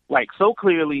biased. Like, so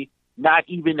clearly not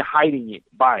even hiding it,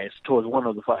 biased towards one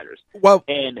of the fighters. Well,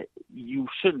 and you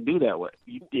shouldn't do that way.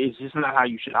 It's just not how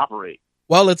you should operate.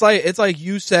 Well, it's like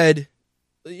you said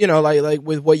like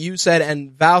with what you said,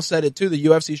 and Val said it too, the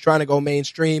UFC is trying to go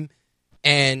mainstream,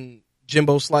 and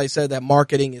Jimbo Slice said that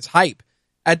marketing is hype.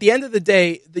 At the end of the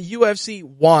day, the UFC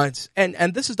wants, and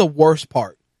this is the worst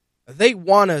part, they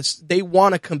want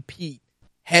to compete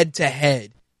head to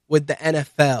head with the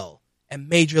NFL and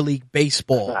Major League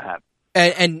Baseball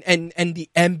and the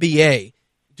NBA.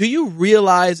 Do you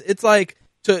realize it's like,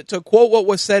 to quote what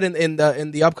was said in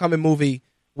the upcoming movie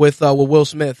with Will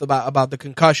Smith about the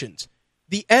concussions?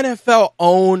 The NFL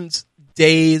owns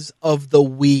days of the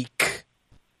week.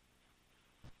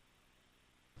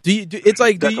 Do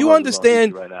you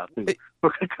understand? Right now,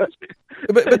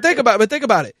 but think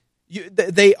about it.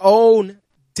 They own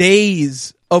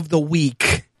days of the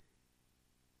week.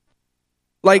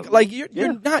 Like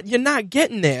you're not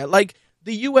getting there. Like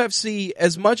the UFC,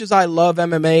 as much as I love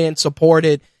MMA and support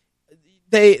it,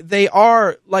 they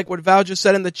are, like what Val just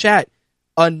said in the chat,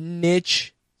 a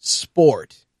niche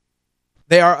sport.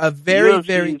 They are a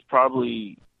very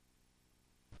probably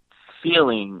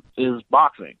feeling is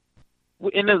boxing,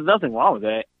 and there's nothing wrong with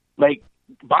that. Like,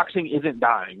 boxing isn't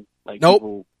dying, like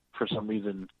people for some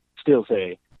reason still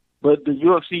say, but the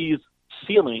UFC's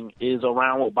ceiling is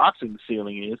around what boxing's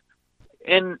ceiling is,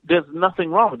 and there's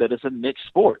nothing wrong with that. It's a niche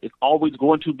sport. It's always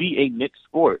going to be a niche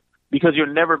sport because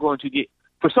you're never going to get,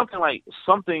 for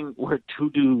something where two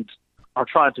dudes are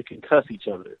trying to concuss each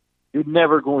other, you're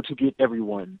never going to get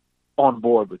everyone on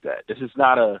board with that. This is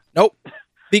not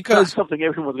because not something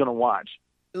everyone's going to watch.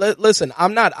 Listen,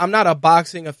 I'm not a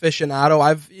boxing aficionado.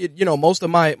 Most of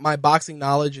my boxing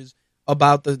knowledge is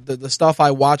about the stuff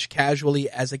I watched casually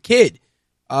as a kid.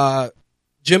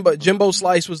 Jimbo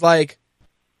Slice was like,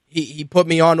 he put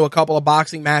me on to a couple of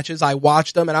boxing matches. I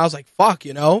watched them and I was like, fuck,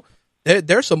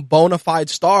 there's some bona fide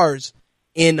stars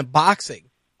in boxing.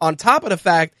 On top of the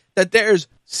fact that there's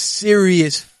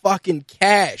serious fucking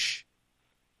cash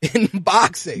in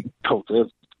boxing.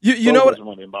 You know what?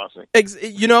 Money in boxing.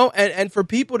 And for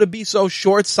people to be so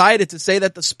short-sighted to say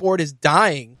that the sport is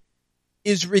dying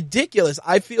is ridiculous.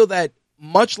 I feel that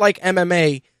much like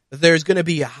MMA, there's going to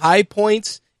be high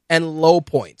points and low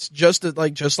points, just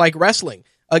like wrestling.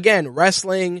 Again,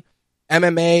 wrestling,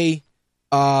 MMA,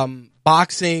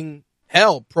 boxing,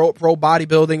 hell, pro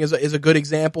bodybuilding is a good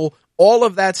example. All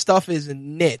of that stuff is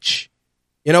niche.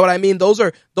 You know what I mean? Those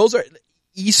are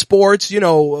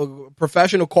esports,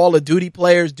 professional Call of Duty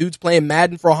players, dudes playing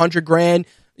Madden for $100,000.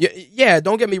 Yeah,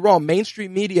 don't get me wrong.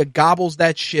 Mainstream media gobbles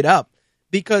that shit up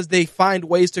because they find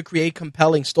ways to create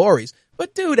compelling stories.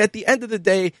 But dude, at the end of the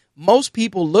day, most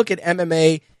people look at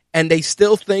MMA and they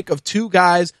still think of two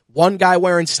guys, one guy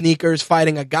wearing sneakers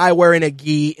fighting a guy wearing a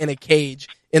gi in a cage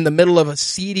in the middle of a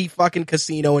seedy fucking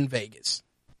casino in Vegas.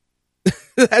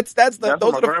 Those are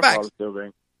the facts.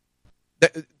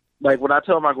 Like, when I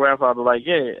tell my grandfather, like,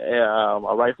 I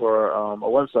write for a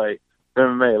website,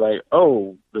 MMA, like,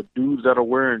 oh, the dudes that are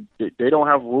wearing, they don't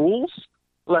have rules?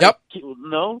 Like, yep.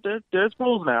 No, there's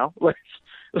rules now. Like,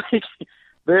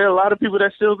 there are a lot of people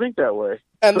that still think that way.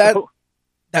 And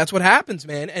that's what happens,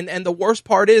 man. And the worst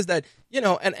part is that,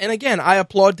 and again, I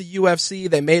applaud the UFC.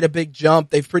 They made a big jump.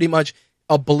 They've pretty much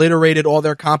obliterated all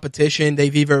their competition.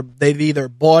 They've either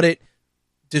bought it,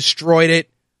 destroyed it,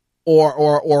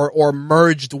 or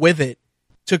merged with it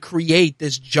to create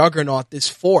this juggernaut, this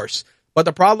force. But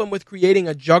the problem with creating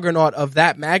a juggernaut of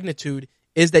that magnitude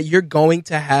is that you're going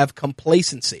to have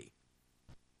complacency.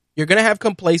 You're going to have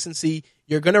complacency.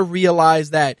 You're going to realize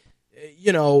that,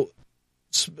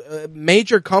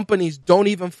 major companies don't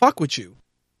even fuck with you.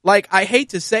 Like, I hate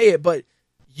to say it, but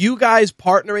you guys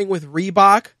partnering with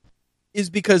Reebok is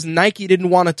because Nike didn't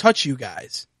want to touch you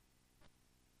guys.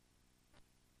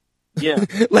 Yeah,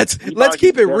 let's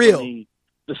keep it real.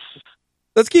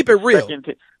 Let's keep it real.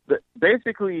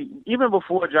 Basically, even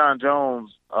before John Jones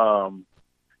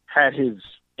had his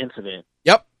incident,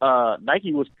 yep,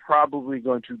 Nike was probably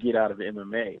going to get out of the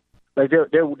MMA. Like,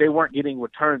 they weren't getting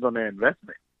returns on their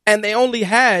investment, and they only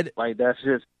had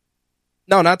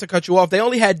no, not to cut you off. They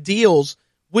only had deals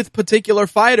with particular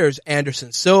fighters: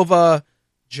 Anderson Silva,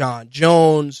 John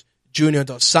Jones, Junior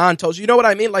Dos Santos. You know what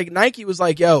I mean? Like, Nike was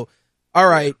like, "Yo, all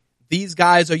right." These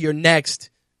guys are your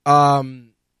next, your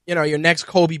next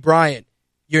Kobe Bryant,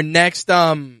 your next,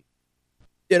 your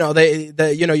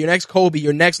next Kobe,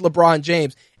 your next LeBron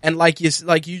James. And like you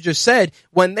just said,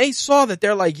 when they saw that,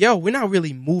 they're like, yo, we're not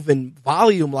really moving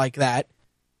volume like that.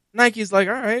 Nike's like,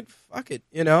 all right, fuck it.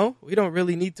 We don't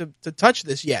really need to touch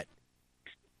this yet.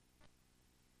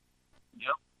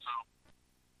 Yep. So,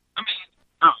 I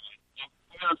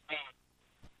mean,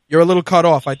 you're a little cut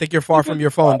off. I think you're far from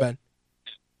your phone, Ben.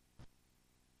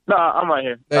 No, I'm right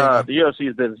here. The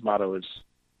UFC's business model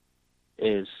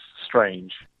is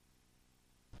strange.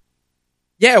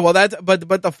 Yeah, well,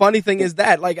 but the funny thing is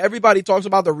that, like, everybody talks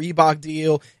about the Reebok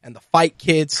deal and the fight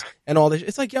kits and all this.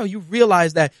 It's like, yo, you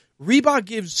realize that Reebok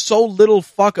gives so little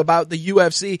fuck about the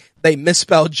UFC. They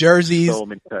misspell jerseys. So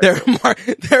many times.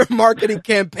 Their marketing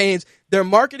campaigns. Their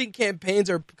marketing campaigns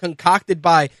are concocted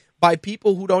by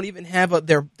people who don't even have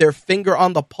their finger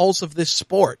on the pulse of this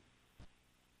sport.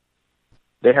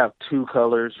 They have 2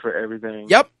 colors for everything.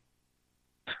 Yep.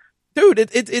 Dude,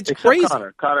 it's Except crazy.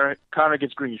 Connor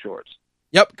gets green shorts.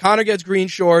 Yep, Connor gets green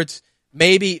shorts.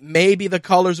 Maybe the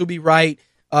colors will be right.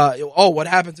 What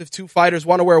happens if 2 fighters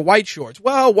want to wear white shorts?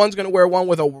 Well, one's going to wear one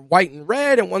with a white and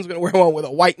red, and one's going to wear one with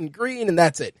a white and green, and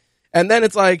that's it. And then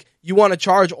it's like, you want to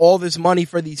charge all this money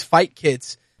for these fight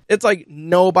kits. It's like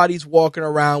nobody's walking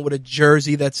around with a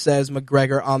jersey that says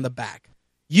McGregor on the back.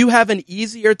 You have an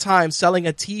easier time selling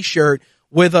a T-shirt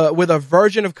with a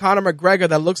version of Conor McGregor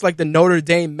that looks like the Notre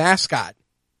Dame mascot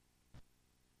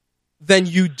than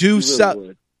you do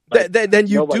selling that.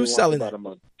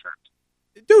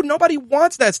 Dude, nobody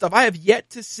wants that stuff. I have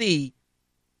yet to see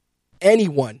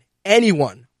anyone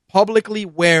publicly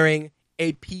wearing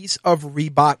a piece of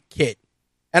Reebok kit.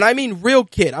 And I mean real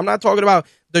kit. I'm not talking about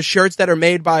the shirts that are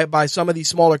made by some of these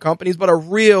smaller companies, but a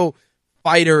real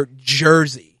fighter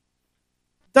jersey.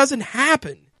 Doesn't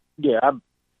happen. Yeah,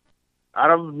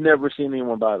 I've never seen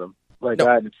anyone buy them. Like,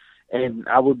 no.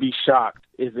 I would be shocked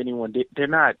if anyone did. They're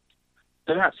not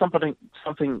something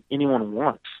anyone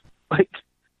wants. Like,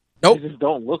 nope. They just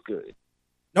don't look good.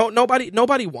 No,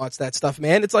 nobody wants that stuff,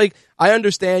 man. It's like, I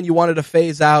understand you wanted to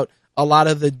phase out a lot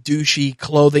of the douchey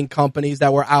clothing companies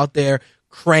that were out there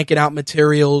cranking out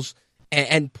materials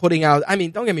and putting out. I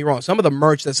mean, don't get me wrong. Some of the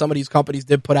merch that some of these companies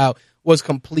did put out was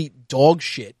complete dog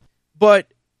shit. But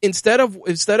instead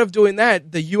of doing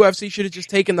that, the UFC should have just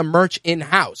taken the merch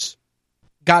in-house,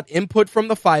 got input from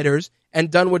the fighters,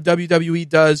 and done what WWE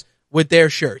does with their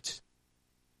shirts.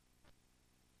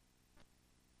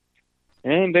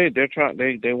 And they're trying.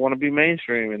 They want to be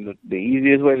mainstream, and the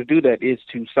easiest way to do that is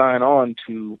to sign on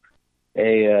to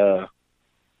a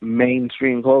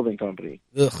mainstream clothing company.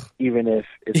 Ugh. Even if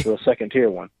it's a second tier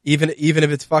one. Even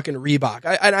if it's fucking Reebok.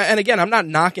 And again, I'm not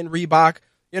knocking Reebok.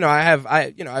 You know, I've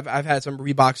had some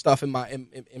Reebok stuff in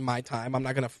my time. I'm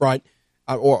not gonna front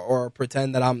or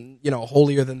pretend that I'm, you know,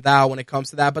 holier than thou when it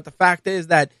comes to that. But the fact is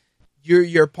that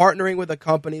you're partnering with a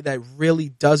company that really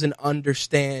doesn't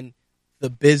understand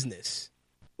the business.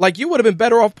 Like, you would have been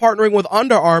better off partnering with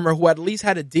Under Armour, who at least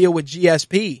had a deal with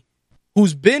GSP,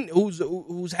 who's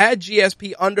had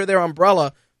GSP under their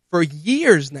umbrella for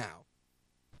years now.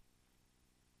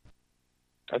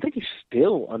 I think he's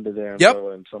still under their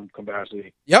umbrella in some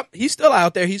capacity. Yep, he's still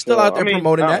out there. He's still out there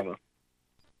promoting that.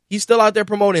 He's still out there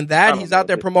promoting that. He's out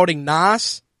there promoting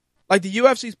NOS. Like, the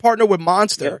UFC's partnered with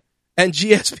Monster, and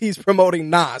GSP's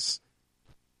promoting NOS.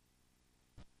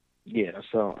 Yeah,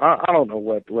 so I don't know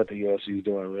what the UFC is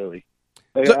doing, really.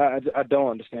 Like, I don't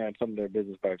understand some of their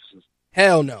business practices.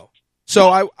 Hell no. So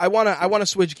I wanna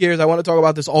switch gears. I want to talk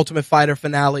about this Ultimate Fighter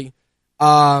finale.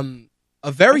 A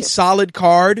very solid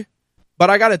card, but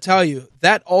I got to tell you,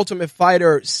 that Ultimate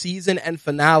Fighter season and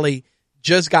finale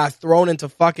just got thrown into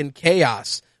fucking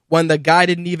chaos when the guy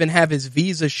didn't even have his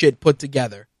visa shit put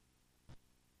together,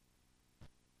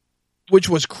 which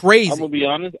was crazy. I'm gonna be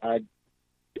honest.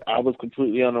 I was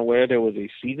completely unaware there was a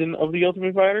season of The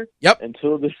Ultimate Fighter. Yep.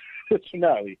 Until the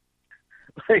finale.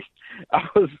 Like, I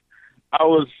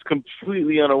was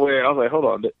completely unaware. I was like, hold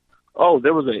on. Oh,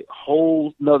 there was a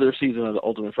whole another season of The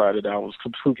Ultimate Fighter that I was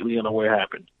completely unaware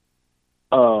happened.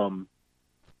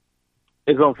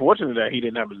 It's unfortunate that he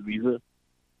didn't have his visa.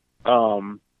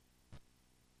 But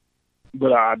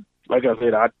I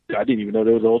didn't even know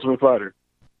there was an Ultimate Fighter.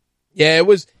 Yeah, it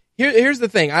was. Here's the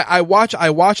thing. I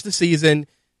watched the season.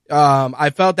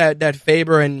 I felt that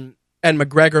Faber and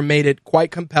McGregor made it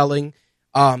quite compelling.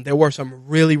 There were some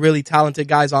really, really talented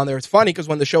guys on there. It's funny because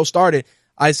when the show started,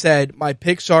 I said my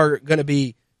picks are going to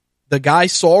be the guy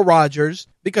Saul Rogers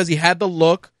because he had the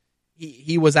look,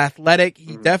 he was athletic,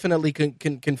 he definitely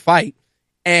can fight,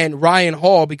 and Ryan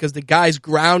Hall because the guy's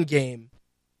ground game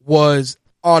was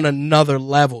on another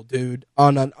level, dude,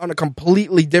 on a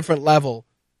completely different level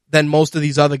than most of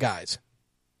these other guys.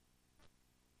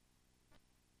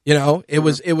 You know, it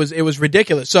was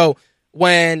ridiculous. So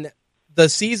when the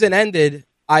season ended,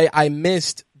 I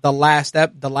missed the last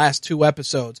 2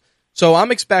 episodes. So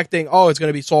I'm expecting, it's going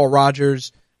to be Saul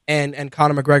Rogers and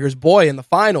Conor McGregor's boy in the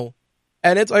final.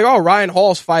 And it's like, Ryan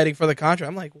Hall's fighting for the contract.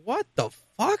 I'm like, what the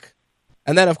fuck?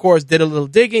 And then, of course, did a little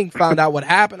digging, found out what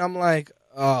happened. I'm like,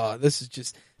 this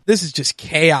is just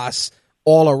chaos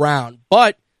all around.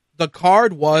 But the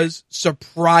card was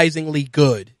surprisingly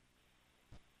good.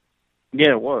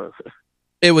 Yeah, it was.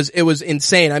 It was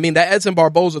insane. I mean, that Edson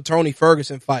Barboza Tony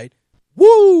Ferguson fight,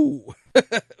 woo,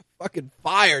 fucking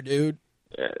fire, dude.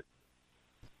 Yeah.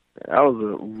 That was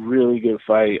a really good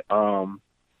fight.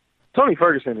 Tony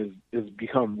Ferguson has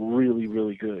become really,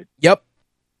 really good. Yep.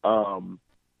 And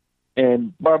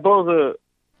Barboza,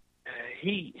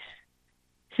 he's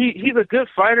a good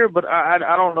fighter, but I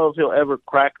don't know if he'll ever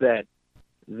crack that.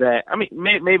 I mean,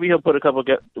 maybe he'll put a couple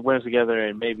wins together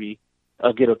and maybe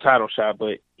get a title shot,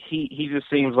 but he just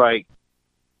seems like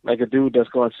a dude that's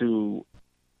going to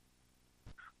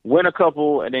win a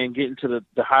couple and then get into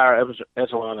the higher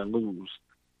echelon and lose.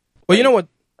 Well, you know what?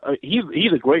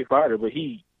 He's a great fighter, but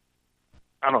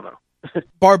I don't know.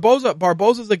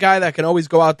 Barboza's the guy that can always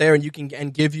go out there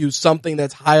and give you something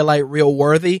that's highlight reel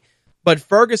worthy. But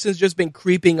Ferguson's just been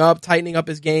creeping up, tightening up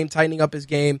his game. And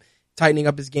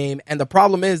the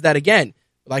problem is that, again,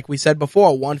 like we said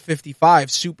before,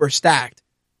 155, super stacked,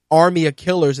 army of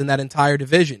killers in that entire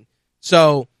division.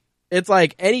 So it's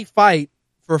like any fight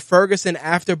for Ferguson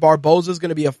after Barboza is going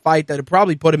to be a fight that would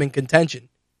probably put him in contention.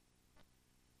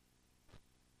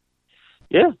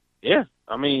 Yeah.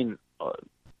 I mean,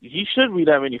 he shouldn't be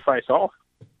that many fights off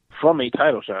from a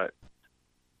title shot.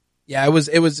 Yeah, it was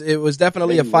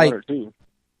definitely Maybe a fight. one or two.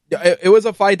 It was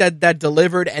a fight that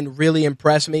delivered and really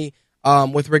impressed me.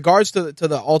 With regards to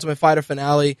the Ultimate Fighter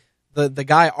finale, the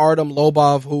guy Artem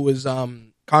Lobov, who was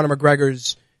Conor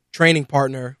McGregor's training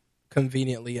partner,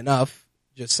 conveniently enough,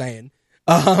 just saying,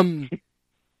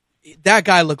 that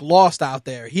guy looked lost out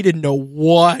there. He didn't know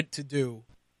what to do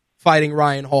fighting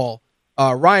Ryan Hall.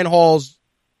 Ryan Hall's,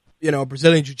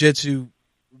 Brazilian Jiu-Jitsu,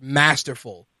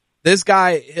 masterful. This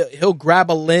guy, he'll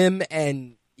grab a limb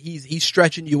and he's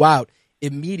stretching you out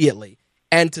immediately.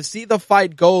 And to see the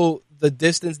fight go the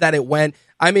distance that it went,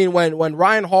 I mean, when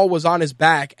Ryan Hall was on his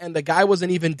back and the guy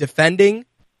wasn't even defending,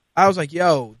 I was like,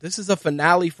 yo, this is a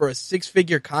finale for a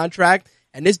 6-figure contract,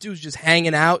 and this dude's just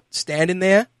hanging out, standing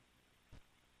there,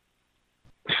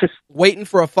 waiting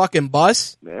for a fucking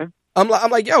bus. Yeah. I'm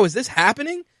like, yo, is this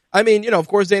happening? I mean, of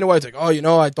course Dana White's like,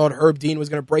 I thought Herb Dean was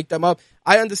going to break them up.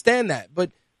 I understand that,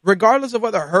 but regardless of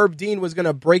whether Herb Dean was going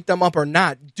to break them up or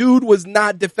not, dude was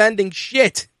not defending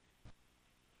shit.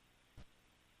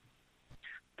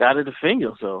 Got to defend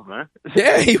yourself, man.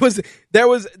 Yeah, he was. There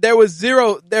was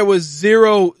zero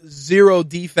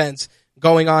defense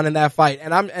going on in that fight,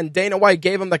 and Dana White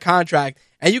gave him the contract,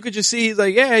 and you could just see he's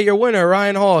like, yeah, your winner,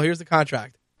 Ryan Hall. Here's the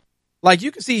contract. Like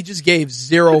you could see, he just gave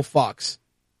zero fucks.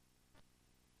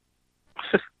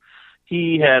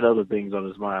 He had other things on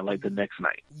his mind, like the next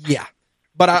night. Yeah,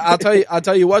 but I'll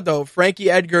tell you what though, Frankie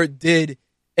Edgar did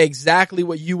exactly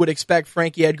what you would expect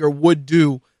Frankie Edgar would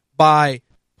do by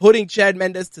putting Chad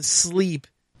Mendes to sleep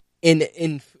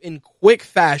in quick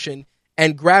fashion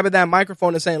and grabbing that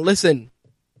microphone and saying, listen,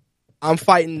 I'm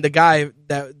fighting the guy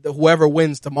that whoever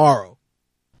wins tomorrow.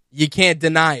 You can't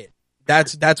deny it.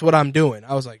 That's what I'm doing.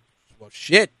 I was like, well,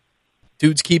 shit,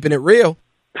 dude's keeping it real.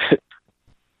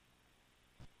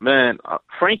 Man,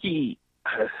 Frankie,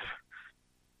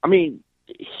 I mean,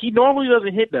 he normally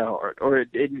doesn't hit that hard, or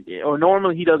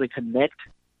normally he doesn't connect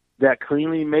that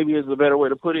cleanly, maybe is a better way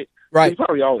to put it. Right. He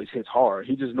probably always hits hard.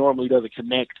 He just normally doesn't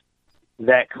connect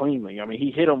that cleanly. I mean,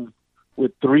 he hit him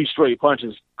with 3 straight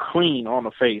punches clean on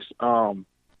the face. I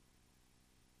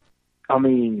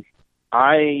mean,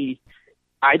 I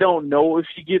don't know if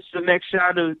he gets the next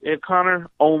shot at Conor,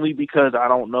 only because I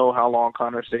don't know how long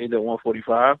Conor stays at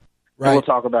 145. Right. We'll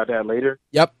talk about that later.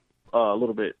 Yep. A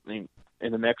little bit in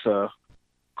the next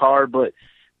card, but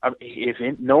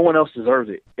if no one else deserves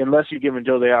it, unless you're giving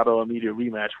Jose Aldo an immediate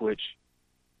rematch, which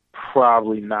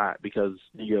probably not, because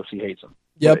the UFC hates him.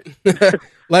 Yep.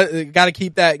 Gotta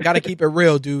keep it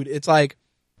real, dude. It's like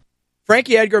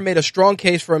Frankie Edgar made a strong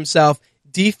case for himself,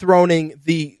 dethroning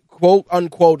the quote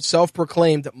unquote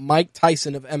self-proclaimed Mike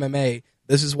Tyson of MMA.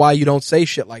 This is why you don't say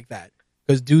shit like that,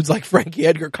 because dudes like Frankie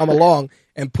Edgar come along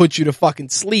and put you to fucking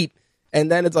sleep,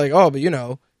 and then it's like, oh, but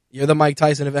you're the Mike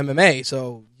Tyson of MMA,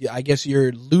 so I guess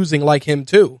you're losing like him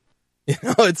too.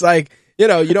 It's like, you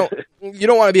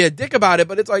don't want to be a dick about it,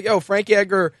 but it's like, yo, Frankie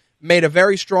Edgar made a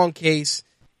very strong case,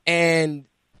 and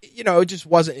it just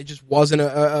wasn't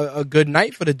a good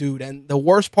night for the dude. And the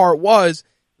worst part was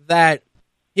that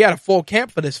he had a full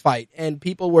camp for this fight, and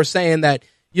people were saying that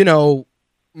McGregor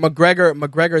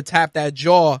tapped that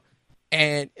jaw.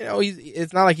 And,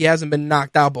 it's not like he hasn't been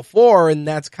knocked out before, and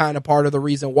that's kind of part of the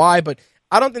reason why. But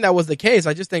I don't think that was the case.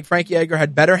 I just think Frankie Edgar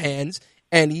had better hands,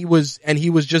 and he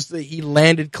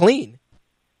landed clean.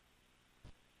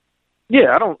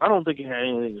 Yeah, I don't think it had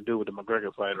anything to do with the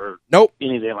McGregor fight or nope,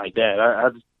 anything like that. I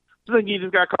just think he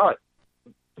just got caught.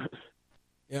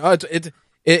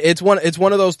 It's one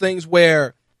of those things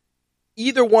where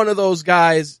either one of those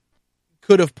guys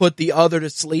could have put the other to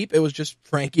sleep. It was just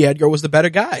Frankie Edgar was the better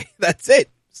guy. That's it.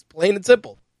 It's plain and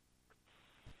simple.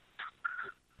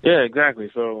 Yeah, exactly.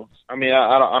 So, I mean,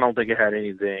 I don't think it had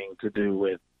anything to do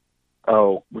with,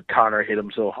 Conor hit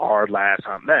him so hard last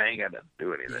time. That ain't got nothing to do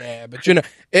with anything. Yeah, but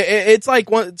it's like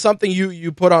something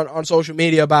you put on social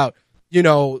media about,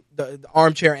 the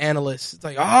armchair analysts. It's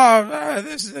like,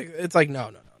 it's like,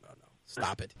 no.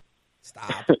 Stop it.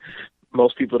 Stop.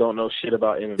 Most people don't know shit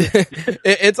about MMA.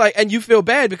 It's like, and you feel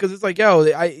bad because it's like,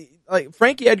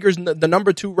 Frankie Edgar's the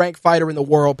number 2 ranked fighter in the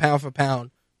world, pound for pound,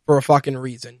 for a fucking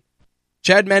reason.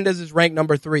 Chad Mendes is ranked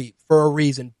number 3 for a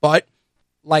reason. But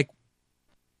like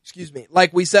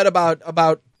we said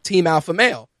about Team Alpha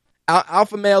Male,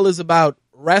 Alpha Male is about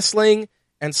wrestling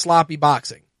and sloppy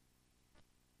boxing.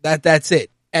 That's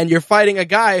it. And you're fighting a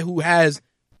guy who has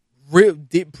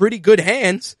pretty good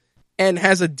hands and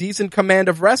has a decent command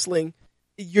of wrestling.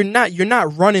 You're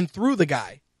not running through the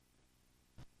guy.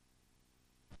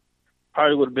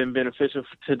 Probably would have been beneficial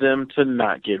to them to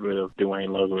not get rid of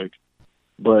Duane Ludwig,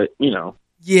 but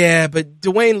Yeah, but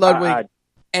Duane Ludwig,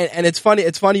 and it's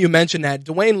funny you mentioned that.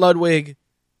 Duane Ludwig,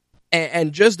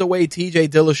 and just the way T.J.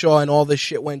 Dillashaw and all this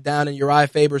shit went down, and Uriah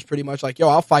Faber's pretty much like,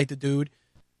 I'll fight the dude.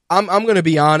 I'm gonna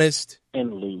be honest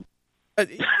and lose.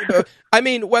 I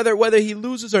mean, whether he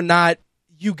loses or not,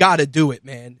 you got to do it,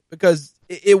 man, because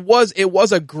it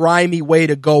was a grimy way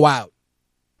to go out.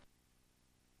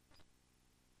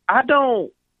 I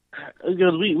don't,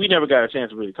 because we never got a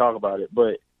chance to really talk about it,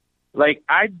 but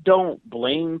I don't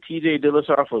blame TJ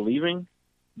Dillashaw for leaving,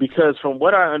 because from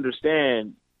what I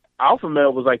understand, Alpha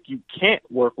Male was like, you can't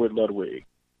work with Ludwig,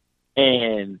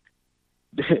 and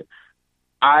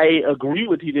I agree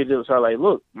with TJ Dillashaw. Like,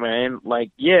 look, man,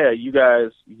 yeah, you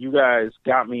guys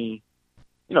got me,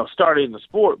 started in the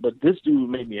sport, but this dude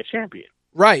made me a champion.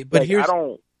 Right, but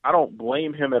I don't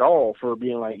blame him at all for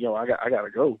being like, I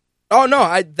gotta go. Oh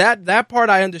no, that part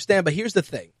I understand, but here's the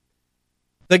thing.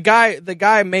 The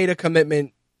guy made a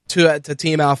commitment to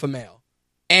Team Alpha Male.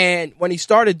 And when he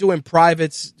started doing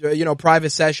private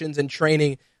sessions and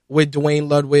training with Duane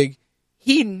Ludwig,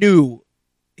 he knew,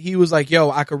 he was like,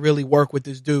 I could really work with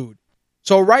this dude.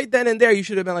 So right then and there, you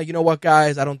should have been like, you know what,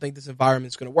 guys, I don't think this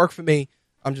environment's going to work for me.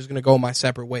 I'm just going to go my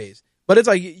separate ways. But it's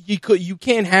like, you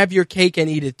can't have your cake and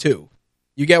eat it too.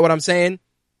 You get what I'm saying?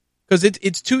 Because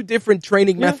it's 2 different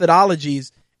training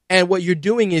methodologies. And what you're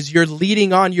doing is you're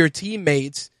leading on your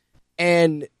teammates,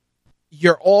 and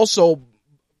you're also,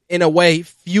 in a way,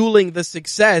 fueling the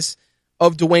success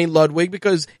of Duane Ludwig,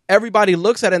 because everybody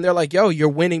looks at it and they're like, you're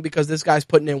winning because this guy's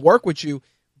putting in work with you,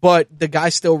 but the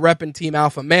guy's still repping Team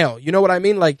Alpha Male. You know what I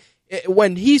mean? Like,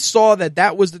 when he saw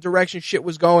that was the direction shit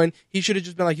was going, he should have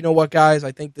just been like, you know what, guys,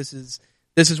 I think this is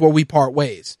where we part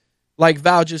ways. Like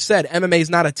Val just said, MMA is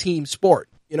not a team sport.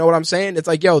 You know what I'm saying? It's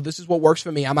like, this is what works for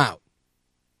me. I'm out.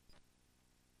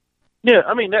 Yeah,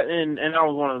 I mean, that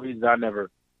was one of the reasons I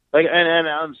never, and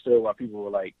I understood why people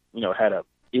were like, had a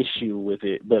issue with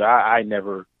it, but I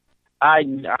never, I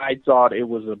thought it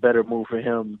was a better move for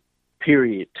him,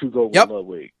 period, to go with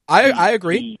Ludwig. I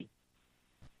agree.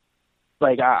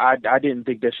 I didn't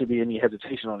think there should be any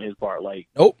hesitation on his part.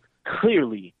 Nope.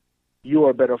 Clearly, you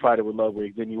are a better fighter with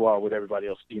Ludwig than you are with everybody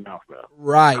else in Team Alpha.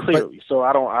 Right. Clearly. So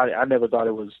I never thought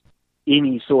it was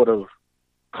any sort of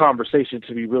conversation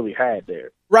to be really had there.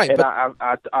 Right. And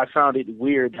I found it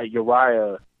weird that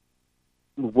Uriah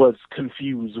was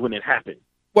confused when it happened.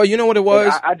 Well, you know what it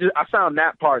was? I found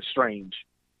that part strange.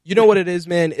 You know what it is,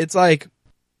 man? It's like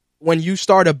when you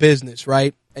start a business,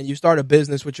 right? And you start a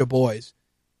business with your boys,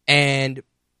 and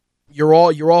you're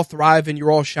all thriving,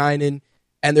 you're all shining,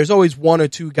 and there's always 1 or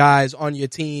 2 guys on your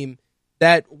team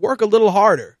that work a little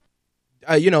harder.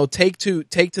 Take to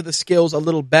the skills a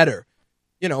little better.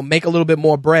 Make a little bit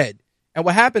more bread. And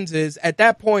what happens is, at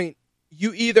that point,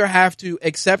 you either have to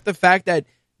accept the fact that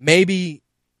maybe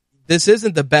this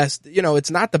isn't the best,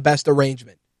 it's not the best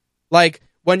arrangement. Like,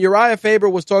 when Uriah Faber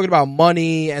was talking about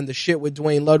money and the shit with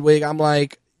Duane Ludwig, I'm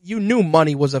like, you knew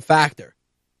money was a factor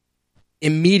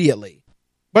immediately.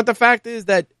 But the fact is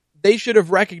that they should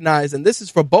have recognized, and this is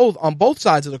for on both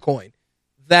sides of the coin,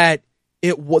 that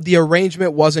the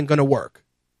arrangement wasn't going to work.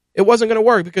 It wasn't going to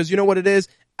work because you know what it is?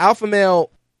 Alpha Male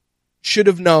should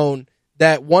have known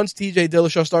that once TJ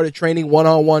Dillashaw started training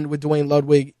one-on-one with Duane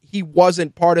Ludwig, he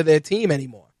wasn't part of their team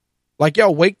anymore. Like,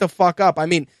 wake the fuck up. I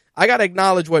mean, I got to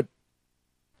acknowledge what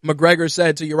McGregor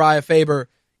said to Uriah Faber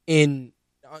in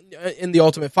The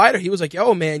Ultimate Fighter. He was like,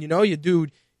 man,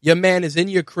 your man is in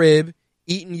your crib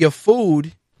eating your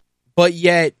food, but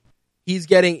yet he's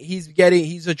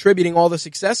attributing all the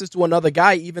successes to another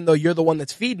guy, even though you're the one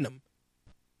that's feeding him.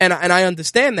 And I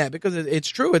understand that because it's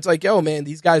true. It's like, yo, man,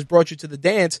 these guys brought you to the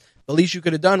dance. The least you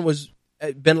could have done was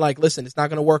been like, listen, it's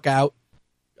not going to work out.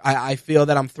 I feel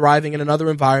that I'm thriving in another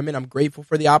environment. I'm grateful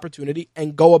for the opportunity,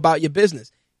 and go about your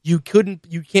business. You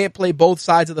can't play both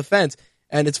sides of the fence.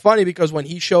 And it's funny because when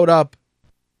he showed up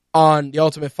on The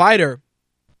Ultimate Fighter,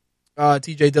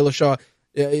 TJ Dillashaw,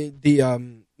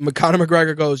 Conor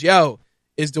McGregor goes, yo,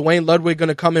 is Dwayne Ludwig going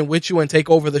to come in with you and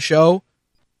take over the show?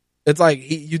 It's like,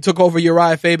 you took over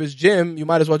Uriah Faber's gym. You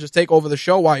might as well just take over the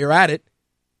show while you're at it.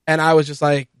 And I was just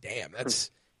like, damn, that's,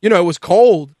 it was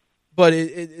cold, but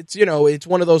it's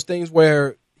one of those things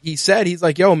where he's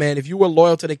like, yo, man, if you were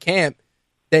loyal to the camp,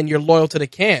 then you're loyal to the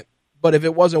camp. But if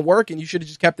it wasn't working, you should have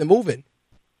just kept it moving.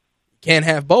 You can't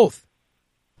have both.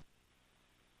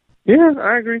 Yeah,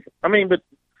 I agree. I mean, but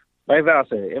like Val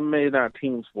said, MMA is not a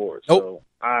team sport. Nope. So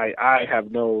I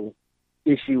have no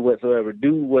issue whatsoever.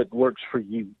 Do what works for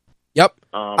you. Yep,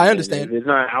 I understand. If it's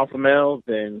not alpha male,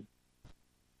 then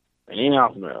it ain't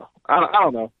alpha male. I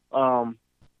don't know.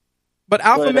 But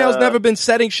alpha male's never been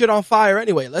setting shit on fire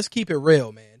anyway. Let's keep it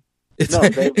real, man.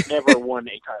 They've never won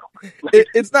a title fight.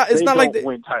 It's not like they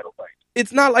win title fights.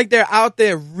 It's not like they're out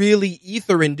there really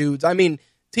ethering dudes. I mean,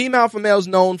 Team Alpha Male's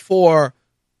known for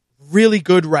really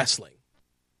good wrestling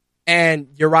and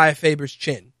Uriah Faber's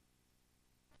chin.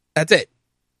 That's it.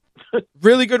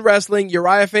 Really good wrestling,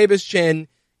 Uriah Faber's chin,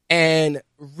 and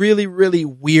really, really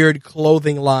weird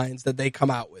clothing lines that they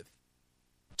come out with.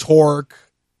 Torque,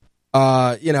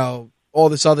 all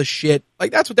this other shit.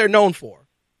 Like, that's what they're known for.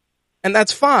 And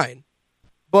that's fine.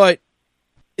 But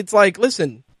it's like,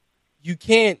 listen, you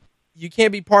can't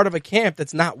be part of a camp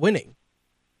that's not winning.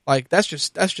 Like, that's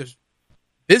just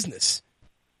business.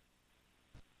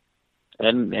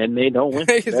 And they don't win.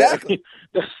 Exactly.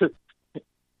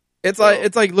 It's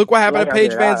like look what happened to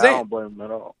Paige Van Zandt. I don't blame them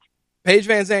at all. Paige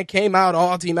Van Zandt came out,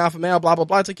 all Team Alpha Male, blah, blah,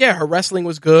 blah. It's like, yeah, her wrestling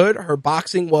was good. Her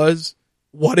boxing was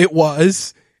what it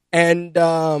was. And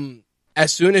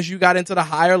as soon as you got into the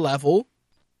higher level,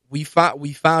 we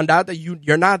found out that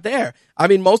you're not there. I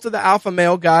mean, most of the Alpha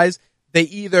Male guys,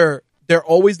 they're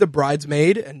always the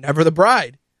bridesmaid and never the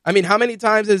bride. I mean, how many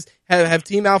times have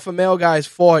Team Alpha Male guys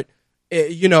fought,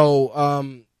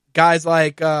 guys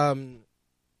like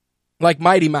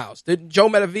Mighty Mouse? Did Joe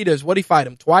Benavidez, what did he fight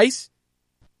him? Twice,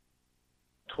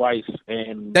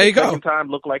 and there you go. Second time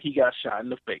looked like he got shot in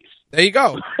the face. There you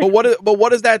go. But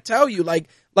what does that tell you? Like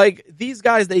these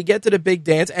guys, they get to the big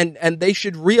dance and they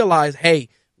should realize, hey,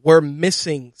 we're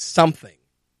missing something.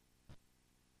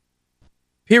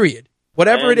 Period.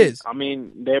 Whatever it is. I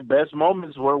mean, their best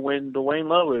moments were when Dwayne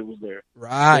Ludwig was there.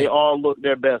 Right. They all looked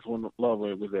their best when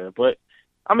Ludwig was there. But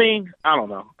I mean, I don't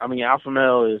know. I mean, Alpha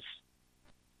Male is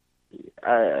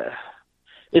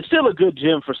it's still a good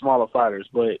gym for smaller fighters,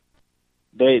 but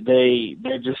there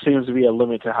just seems to be a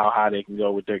limit to how high they can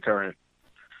go with their current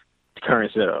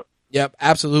setup. Yep,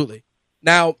 absolutely.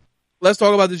 Now, let's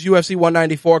talk about this UFC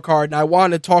 194 card. And I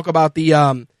want to talk about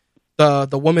the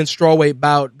women's strawweight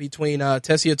bout between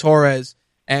Tessia Torres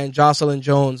and Jocelyn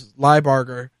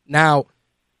Jones-Lybarger. Now,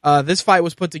 this fight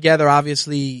was put together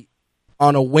obviously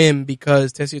on a whim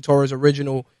because Tessia Torres'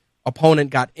 original opponent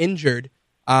got injured.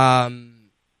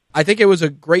 I think it was a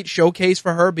great showcase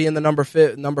for her, being the number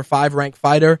 5 ranked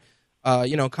fighter,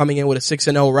 coming in with a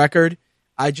 6-0 record.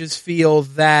 I just feel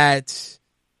that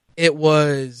it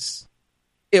was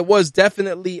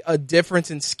definitely a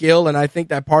difference in skill, and I think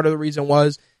that part of the reason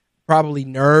was probably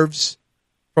nerves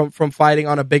from fighting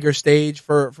on a bigger stage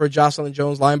for Jocelyn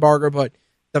Jones-Lybarger. But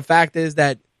the fact is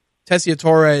that Tessia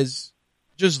Torres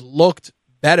just looked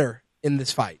better in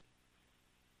this fight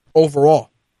overall.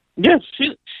 Yes,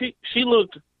 she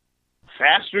looked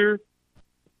faster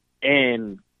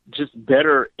and just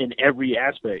better in every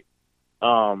aspect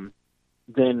than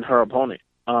her opponent.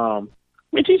 I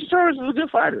mean, Tessia Torres is a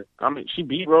good fighter. I mean, she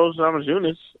beat Rose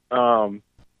Namajunas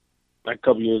like a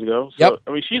couple years ago. So, yep.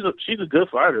 I mean, she's a good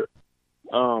fighter.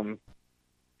 I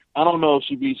don't know if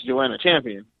she beats Joanna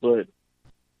Champion, but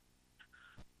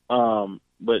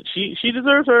she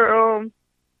deserves her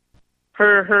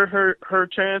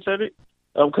chance at it.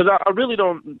 Because I really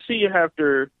don't see it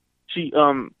after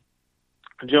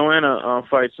Joanna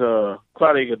fights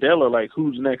Claudia Gadelha, like,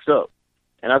 who's next up.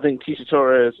 And I think Tessia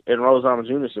Torres and Rose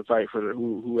Namajunas should fight for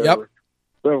whoever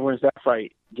wins that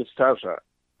fight gets the title shot.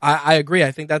 I agree.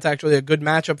 I think that's actually a good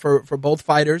matchup for both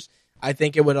fighters. I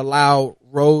think it would allow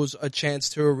Rose a chance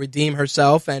to redeem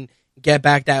herself and get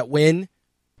back that win,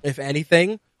 if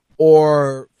anything,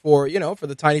 or for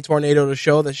the Tiny Tornado to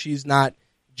show that she's not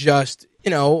just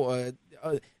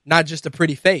not just a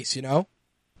pretty face.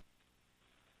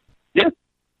 Yeah.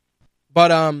 But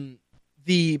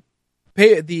the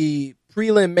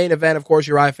prelim main event, of course,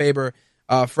 Uriah Faber,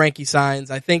 Frankie Saenz.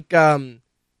 I think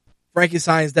Frankie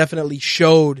Saenz definitely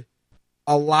showed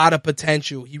a lot of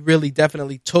potential. He really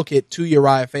definitely took it to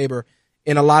Uriah Faber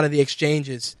in a lot of the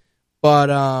exchanges. But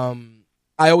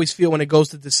I always feel when it goes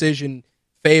to decision,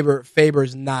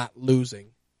 Faber's not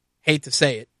losing. Hate to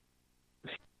say it.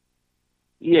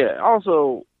 Yeah.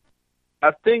 Also,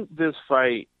 I think this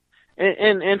fight,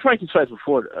 and Frankie's fights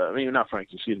before, not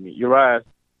Frankie, excuse me, Uriah's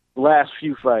last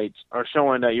few fights are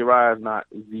showing that Uriah's not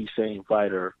the same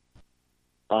fighter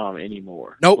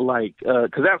anymore. Nope. Like,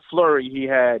 because that flurry he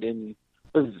had in,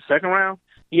 was it the second round?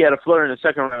 He had a flurry in the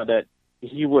second round that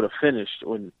he would have finished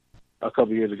a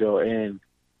couple years ago, and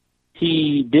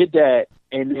he did that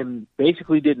and then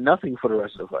basically did nothing for the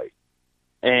rest of the fight.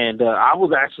 And I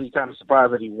was actually kind of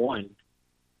surprised that he won,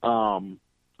 to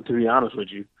be honest with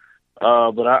you.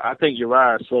 But I think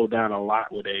Uriah slowed down a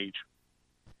lot with age.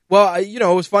 Well,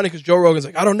 it was funny because Joe Rogan's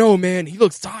like, I don't know, man. He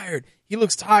looks tired.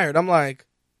 I'm like,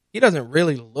 he doesn't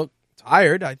really look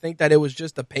tired. I think that it was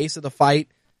just the pace of the fight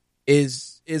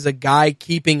is a guy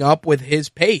keeping up with his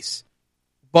pace.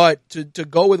 But to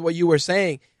go with what you were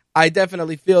saying, I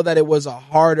definitely feel that it was a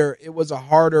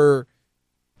harder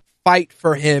fight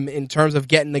for him in terms of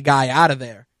getting the guy out of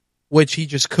there, which he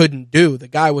just couldn't do. The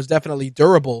guy was definitely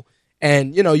durable,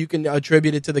 and you can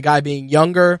attribute it to the guy being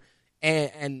younger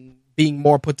and being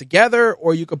more put together,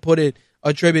 or you could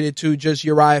attribute it to just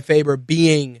Uriah Faber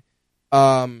being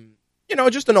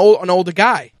just an older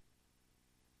guy.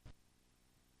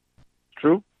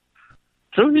 True.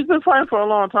 He's been fighting for a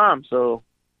long time, so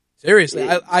seriously,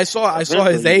 I saw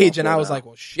his age and I was like,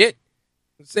 well, shit,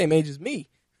 the same age as me.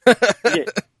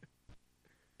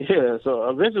 Yeah, so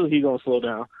eventually he's gonna slow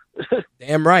down.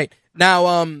 Damn right.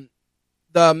 Now,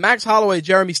 the Max Holloway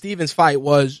Jeremy Stephens fight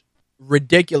was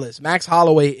ridiculous. Max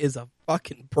Holloway is a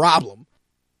fucking problem.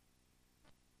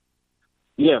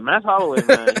 Yeah, Max Holloway,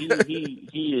 man,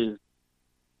 he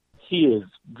is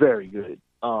very good.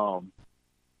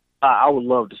 I would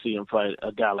love to see him fight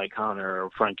a guy like Conor or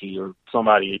Frankie or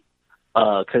somebody,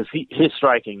 because his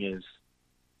striking is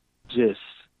just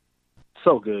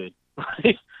so good.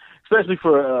 Especially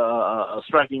for a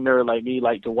striking nerd like me,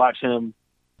 like to watch him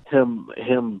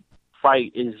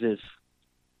fight is just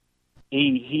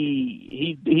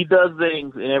he does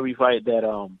things in every fight that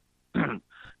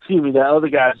that other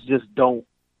guys just don't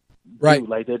do.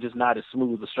 Like, they're just not as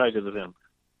smooth as strikers as him.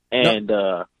 And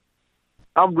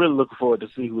I'm really looking forward to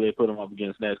see who they put him up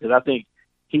against next, because I think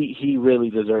he really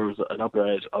deserves an upper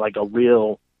edge, like a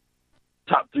real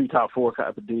top 3, top 4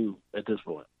 type of dude at this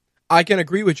point. I can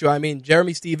agree with you. I mean,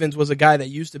 Jeremy Stephens was a guy that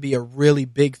used to be a really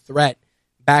big threat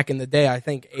back in the day. I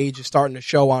think age is starting to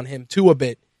show on him too a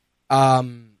bit.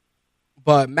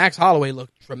 But Max Holloway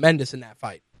looked tremendous in that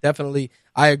fight. Definitely,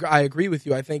 I agree with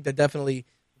you. I think that definitely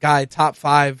guy top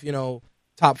 5,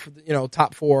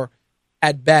 top 4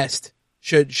 at best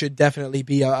should definitely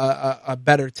be a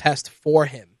better test for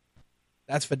him.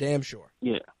 That's for damn sure.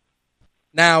 Yeah.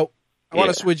 Now, I want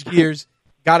to switch gears.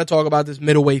 Got to talk about this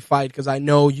middleweight fight because I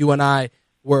know you and I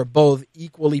were both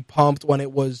equally pumped when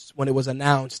it was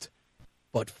announced,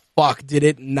 but fuck, did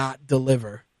it not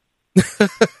deliver?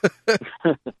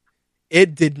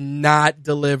 It did not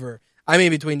deliver. I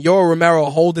mean, between Yoel Romero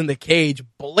holding the cage,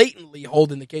 blatantly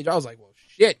holding the cage, I was like, well,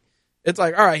 shit. It's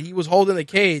like, all right, he was holding the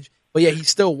cage, but yeah, he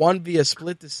still won via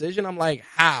split decision. I'm like,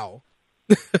 how?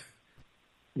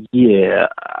 Yeah,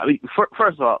 I mean,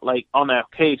 first of all, like on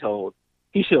that cage hold,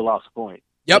 he should have lost a point.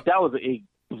 Yep, like, that was a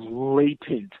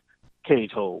blatant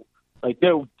cage hold. Like,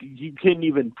 you couldn't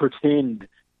even pretend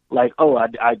like, oh, I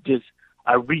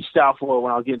reached out for it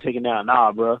when I was getting taken down.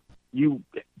 Nah, bro, you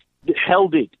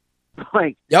held it.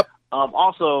 Like, yep.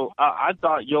 Also, I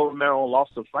thought Yoel Romero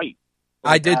lost the fight.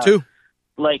 I did too.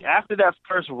 Like, after that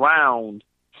first round,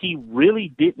 he really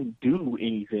didn't do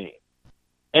anything.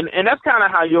 And that's kind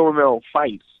of how Yoel Romero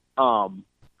fights.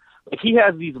 Like, he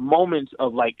has these moments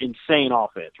of, like, insane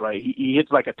offense, right? He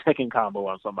hits, like, a Tekken combo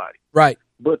on somebody. Right.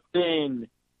 But then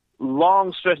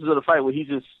long stretches of the fight where he's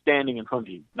just standing and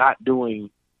punching, not doing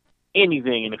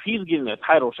anything. And if he's getting a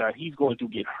title shot, he's going to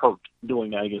get hurt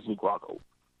doing that against Luke Rockhold.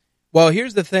 Well,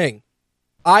 here's the thing.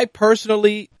 I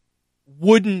personally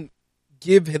wouldn't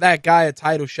give that guy a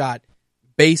title shot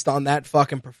based on that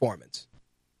fucking performance.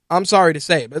 I'm sorry to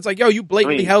say it, but it's like, yo, you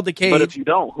blatantly held the cage. But if you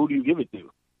don't, who do you give it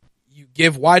to? You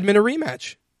give Weidman a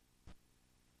rematch.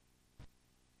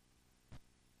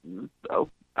 Oh,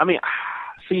 I mean,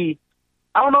 see,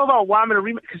 I don't know about Weidman a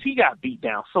rematch because he got beat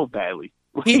down so badly.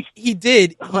 He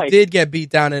did get beat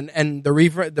down, and the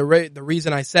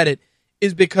reason I said it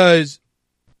is because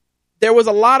there was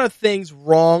a lot of things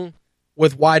wrong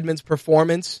with Weidman's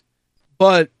performance,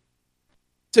 but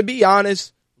to be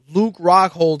honest, Luke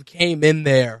Rockhold came in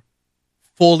there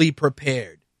fully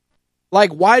prepared.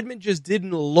 Like, Weidman just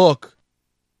didn't look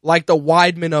like the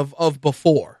Weidman of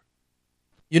before.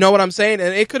 You know what I'm saying?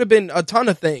 And it could have been a ton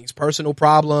of things, personal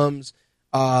problems,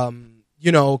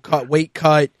 weight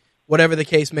cut, whatever the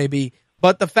case may be.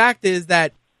 But the fact is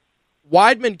that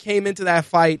Weidman came into that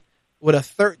fight with a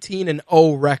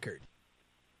 13-0 record.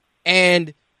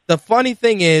 And the funny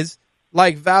thing is,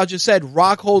 like Val just said,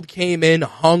 Rockhold came in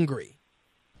hungry.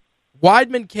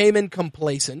 Weidman came in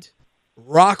complacent.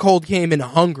 Rockhold came in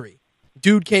hungry.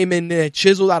 Dude came in there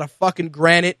chiseled out of fucking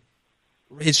granite.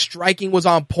 His striking was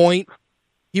on point.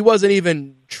 He wasn't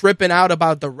even tripping out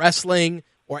about the wrestling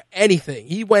or anything.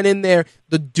 He went in there.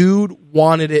 The dude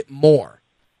wanted it more.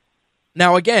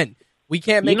 Now, again, we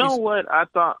can't make... You know what I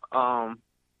thought...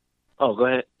 Oh, go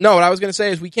ahead. No, what I was going to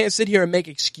say is we can't sit here and make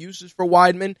excuses for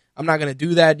Weidman. I'm not going to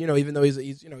do that, even though he's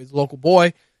a local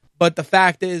boy. But the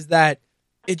fact is that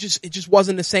it just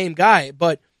wasn't the same guy.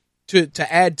 But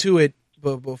to add to it,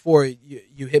 before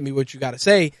you hit me what you got to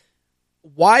say,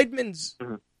 Weidman's,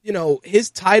 his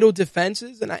title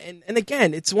defenses, and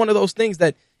again, it's one of those things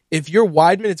that if you're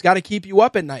Weidman, it's got to keep you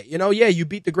up at night. Yeah, you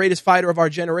beat the greatest fighter of our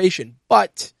generation,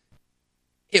 but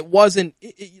it wasn't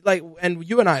and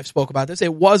you and I have spoke about this.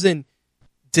 It wasn't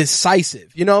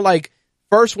decisive.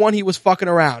 First one he was fucking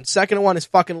around. Second one his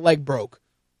fucking leg broke.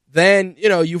 Then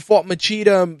you fought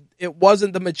Machida. It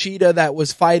wasn't the Machida that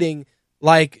was fighting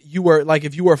like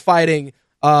if you were fighting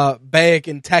Bayek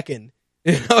and Tekken.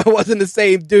 It wasn't the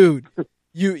same dude.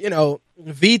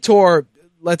 Vitor.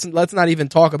 Let's not even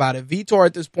talk about it. Vitor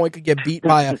at this point could get beat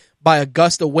by a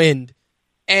gust of wind.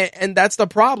 And that's the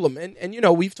problem.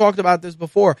 And we've talked about this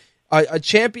before. A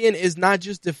champion is not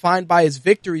just defined by his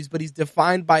victories, but he's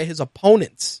defined by his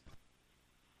opponents.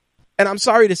 And I'm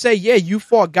sorry to say, you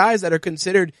fought guys that are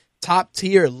considered top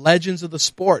tier legends of the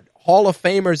sport, Hall of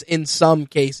Famers in some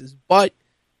cases, but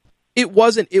it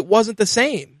wasn't the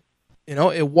same.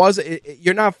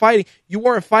 You're not fighting. You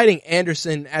weren't fighting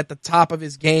Anderson at the top of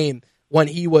his game when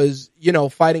he was,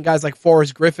 fighting guys like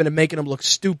Forrest Griffin and making him look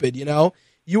stupid.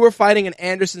 You were fighting an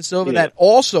Anderson Silva that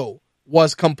also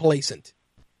was complacent.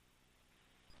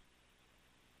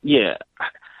 Yeah.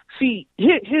 See,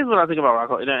 here's what I think about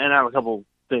Rockhold, and I have a couple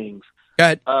things. Go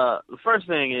ahead. The first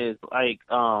thing is,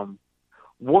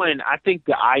 one, I think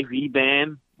the IV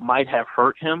ban might have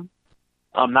hurt him,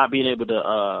 not being able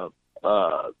to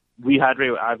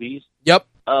rehydrate with IVs. Yep.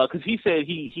 Because he said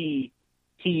he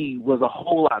was a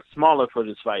whole lot smaller for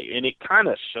this fight, and it kind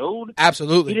of showed.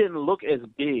 Absolutely. He didn't look as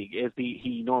big as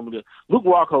he normally does. Luke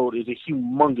Rockhold is a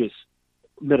humongous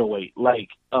middleweight.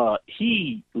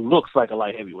 He looks like a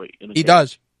light heavyweight. He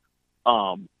does.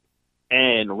 And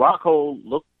Rockhold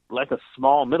looked like a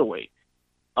small middleweight.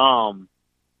 I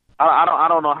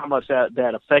don't know how much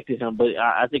that affected him, but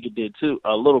I think it did too,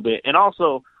 a little bit. And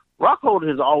also, Rockhold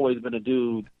has always been a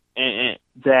dude and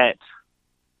that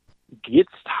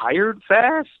gets tired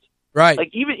fast. Right.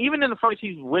 Even in the fights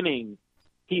he's winning,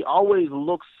 he always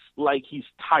looks like he's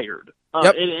tired.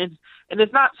 Yep. And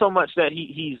it's not so much that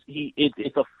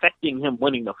it's affecting him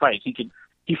winning the fight.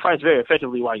 He fights very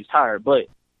effectively while he's tired, but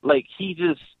he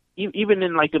just, even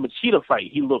in the Machida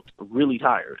fight, he looked really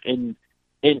tired. And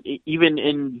even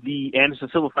in the Anderson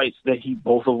Silva fights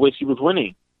both of which he was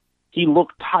winning, he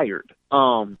looked tired.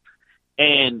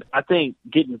 And I think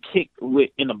getting kicked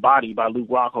in the body by Luke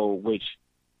Rockhold, which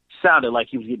sounded like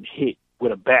he was getting hit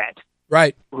with a bat,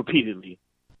 right, repeatedly,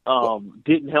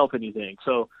 didn't help anything.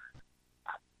 So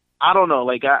I don't know.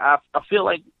 I feel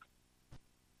like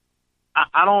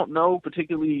I don't know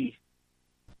particularly.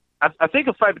 I think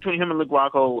a fight between him and Luke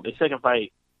Rockhold, the second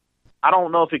fight, I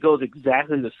don't know if it goes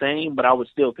exactly the same, but I would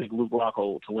still pick Luke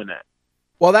Rockhold to win that.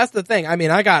 Well, that's the thing. I mean,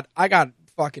 I got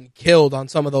fucking killed on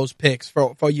some of those picks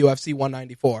for UFC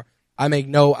 194. I make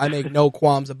no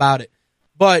qualms about it.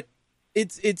 But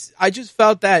it's I just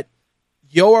felt that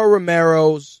Yoel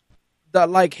Romero's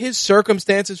his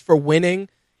circumstances for winning,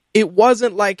 it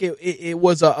wasn't like it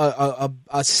was a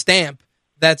stamp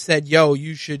that said, yo,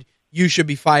 you should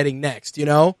be fighting next,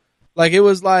 It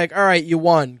was like, all right, you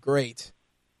won, great.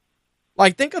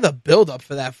 Think of the build up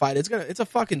for that fight. It's a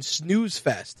fucking snooze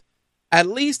fest. At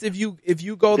least if you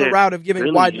go the route of giving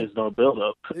Weidman, is no build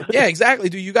up. Yeah, exactly,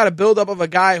 dude. You got a build up of a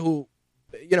guy who,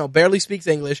 barely speaks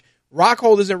English.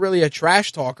 Rockhold isn't really a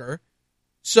trash talker.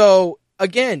 So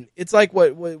again, it's like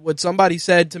what somebody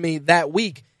said to me that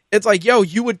week. It's like, yo,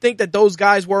 you would think that those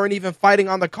guys weren't even fighting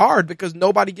on the card because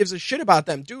nobody gives a shit about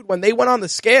them. Dude, when they went on the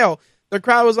scale, the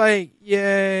crowd was like,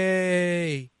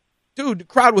 yay. Dude, the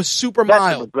crowd was super That's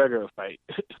mild. the McGregor fight.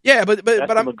 Yeah, but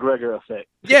That's I'm the McGregor effect.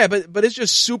 yeah, but it's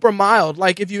just super mild.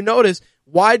 Like if you notice,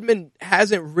 Weidman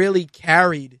hasn't really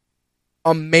carried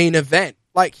a main event.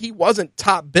 Like he wasn't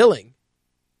top billing.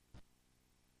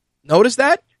 Notice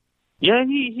that? Yeah,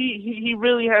 he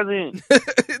really hasn't.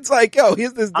 It's like, yo,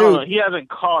 here's this I don't know, dude. he hasn't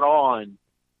caught on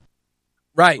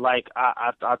Right. like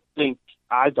I think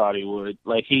I thought he would.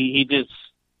 Like he just.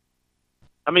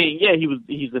 I mean, yeah,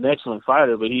 he's an excellent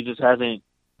fighter, but he just hasn't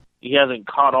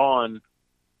caught on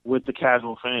with the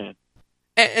casual fan.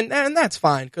 And that's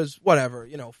fine, because whatever,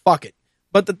 fuck it.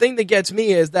 But the thing that gets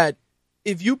me is that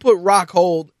if you put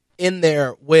Rockhold in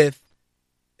there with,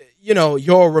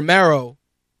 your Romero,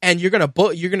 and you're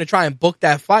gonna try and book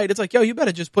that fight, it's like, yo, you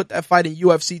better just put that fight in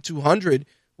UFC 200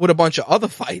 with a bunch of other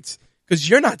fights, because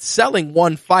you're not selling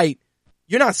one fight.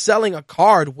 You're not selling a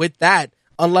card with that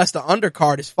unless the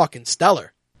undercard is fucking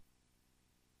stellar.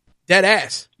 Dead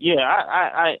ass. Yeah,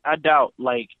 I doubt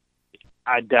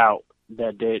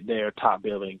that they're top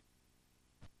billing.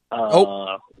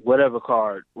 Whatever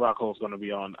card Rockhold's going to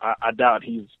be on, I doubt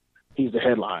he's the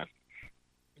headline.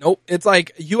 Nope. It's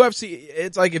like UFC.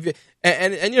 It's like if you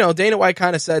and Dana White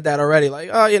kind of said that already.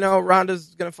 Like,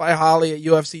 Ronda's gonna fight Holly at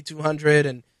UFC 200,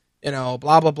 and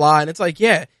blah blah blah. And it's like,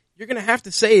 yeah, you're gonna have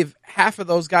to save half of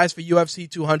those guys for UFC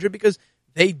 200 because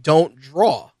they don't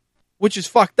draw, which is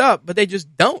fucked up. But they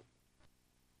just don't.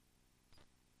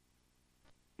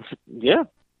 Yeah.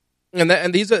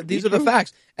 And these are the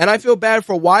facts. And I feel bad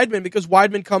for Weidman because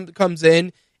Weidman comes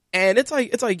in, and it's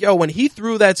like, yo, when he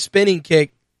threw that spinning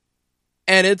kick,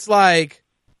 and it's like,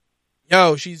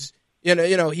 yo, he's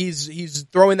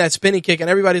throwing that spinning kick, and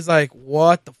everybody's like,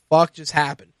 what the fuck just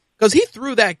happened? Because he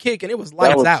threw that kick, and it was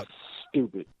lights out.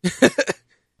 Stupid.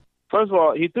 First of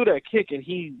all, he threw that kick, and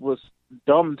he was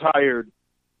dumb tired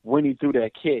when he threw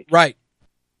that kick. Right.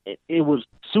 It was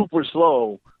super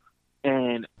slow,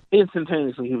 and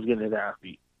instantaneously he was getting his ass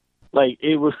beat. Like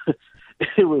it was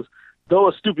throw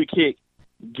a stupid kick,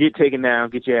 get taken down,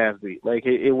 get your ass beat. Like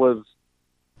it was.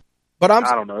 But I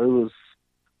don't know.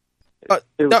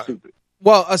 It was stupid.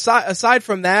 Well, aside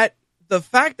from that, the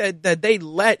fact that they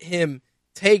let him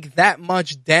take that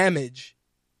much damage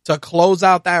to close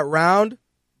out that round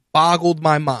boggled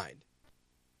my mind.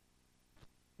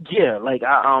 Yeah, like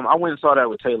I went and saw that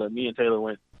with Taylor. Me and Taylor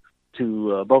went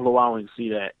to Buffalo Wild Wings to see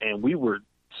that, and we were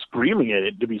screaming at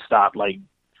it to be stopped. Like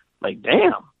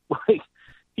damn, like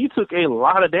he took a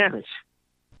lot of damage.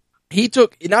 He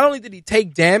took, not only did he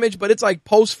take damage, but it's like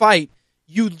post fight,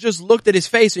 you just looked at his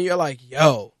face and you're like,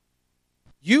 yo,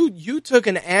 you took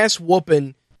an ass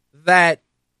whooping that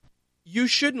you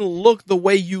shouldn't look the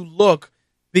way you look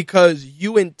because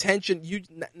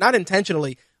not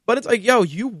intentionally, but it's like, yo,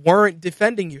 you weren't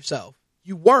defending yourself.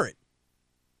 You weren't.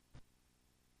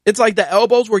 It's like the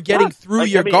elbows were getting through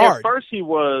your guard. At first he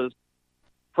was,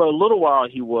 for a little while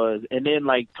he was, and then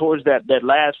like towards that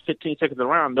last 15 seconds of the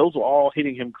round, those were all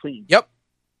hitting him clean. Yep.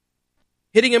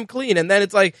 Hitting him clean. And then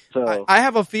it's like, so, I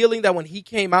have a feeling that when he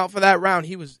came out for that round,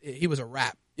 he was a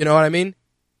wrap. You know what I mean?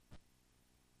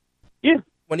 Yeah.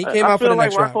 When he came out for the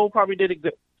next round. Rockhold probably did it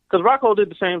good. Because Rockhold did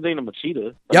the same thing to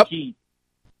Machida. Like yep.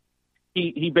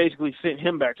 He basically sent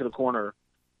him back to the corner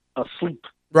asleep.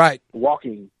 Right.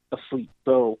 Walking asleep.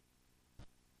 So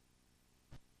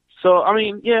I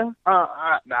mean, yeah,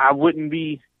 I wouldn't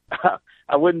be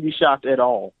shocked at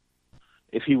all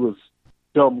if he was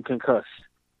dumb concussed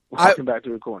walking back to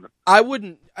the corner. I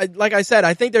wouldn't. Like I said,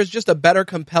 I think there's just a better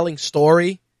compelling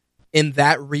story in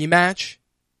that rematch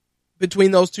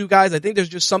between those two guys. I think there's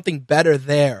just something better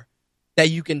there that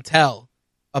you can tell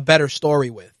a better story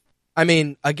with. I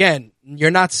mean, again, you're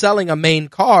not selling a main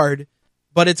card,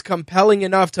 but it's compelling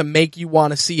enough to make you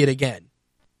want to see it again.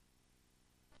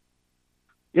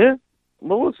 Yeah,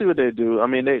 well, we'll see what they do. I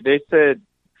mean, they said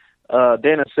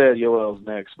Dana said Yoel's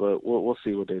next, but we'll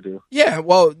see what they do. Yeah,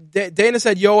 well, Dana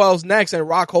said Yoel's next, and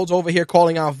Rockhold's over here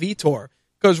calling out Vitor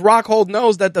because Rockhold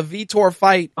knows that the Vitor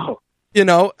fight. Oh.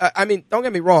 I mean, don't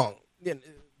get me wrong.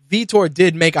 Vitor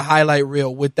did make a highlight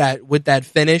reel with that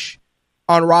finish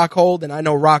on Rockhold, and I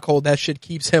know Rockhold, that shit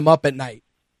keeps him up at night.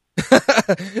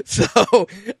 So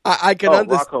I can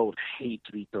understand. Rockhold hates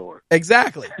Vitor.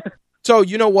 Exactly. So,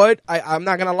 you know what? I'm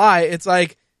not going to lie. It's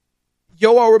like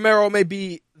Yoel Romero may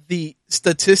be the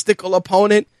statistical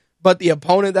opponent, but the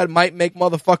opponent that might make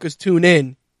motherfuckers tune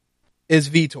in is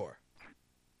Vitor.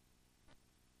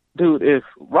 Dude, if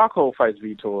Rockhold fights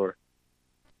Vitor,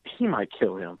 he might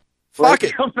kill him. Fuck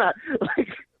it. I'm not,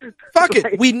 fuck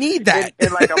it. We need that.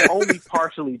 And I'm only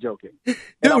partially joking.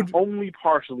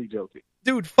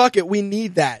 Dude, fuck it. We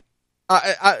need that.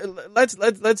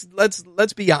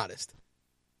 Let's be honest.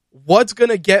 what's going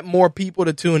to get more people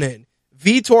to tune in?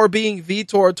 Vitor being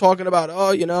Vitor, talking about,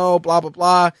 oh, blah, blah,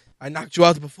 blah. I knocked you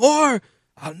out before.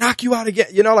 I'll knock you out again.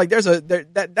 Like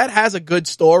that has a good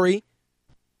story.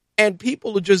 And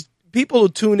people who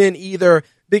tune in either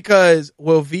because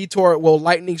will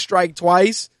Lightning strike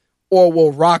twice, or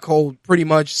will Rockhold pretty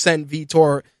much send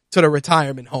Vitor to the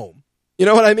retirement home? You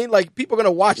know what I mean? Like, people are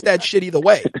going to watch that shit either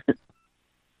way.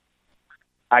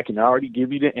 I can already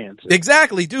give you the answer.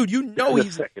 Exactly, dude. He's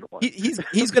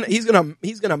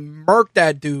gonna murk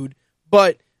that dude.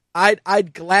 But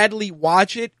I'd gladly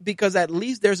watch it because at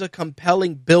least there's a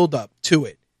compelling buildup to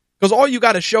it. Because all you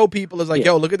got to show people is like,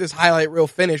 yo, look at this highlight reel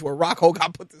finish where Rockhold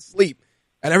got put to sleep,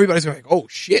 and everybody's like, oh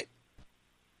shit.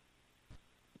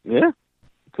 Yeah.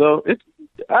 So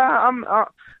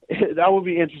I would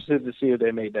be interested to see if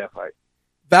they made that fight.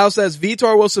 Val says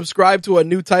Vitor will subscribe to a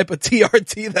new type of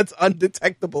TRT that's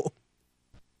undetectable.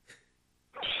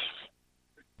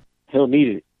 He'll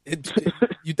need it.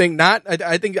 You think not?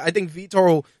 I think Vitor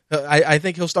will. I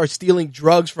think he'll start stealing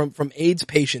drugs from AIDS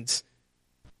patients.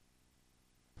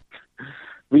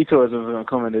 Vitor is going to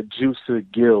come in to juice to the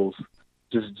gills,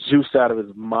 just juiced out of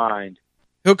his mind.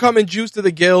 He'll come in juice to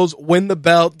the gills, win the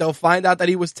belt. They'll find out that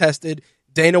he was tested.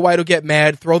 Dana White will get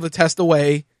mad, throw the test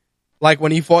away. Like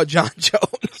when he fought John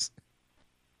Jones.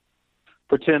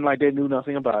 Pretend like they knew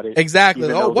nothing about it.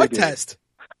 Exactly. Oh, what test?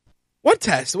 What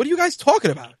test? What are you guys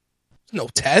talking about? There's no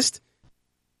test.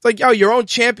 It's like, yo, your own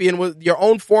champion, your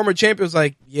own former champion was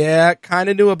like, yeah, kind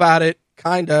of knew about it.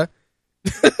 Kind of.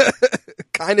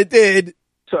 Kind of did.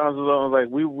 Sounds like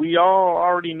we all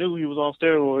already knew he was on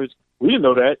steroids. We didn't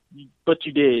know that, but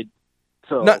you did.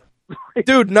 So,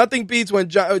 dude, nothing beats when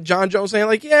John Jones saying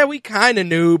like, yeah, we kind of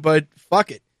knew, but fuck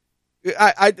it.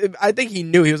 I think he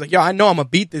knew. He was like, yo, I know I'm going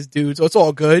to beat this dude, so it's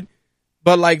all good.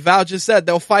 But like Val just said,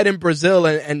 they'll fight in Brazil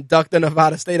and duck the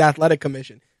Nevada State Athletic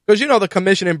Commission. Because, the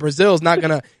commission in Brazil is not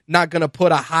gonna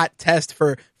put a hot test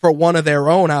for one of their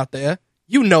own out there.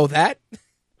 You know that.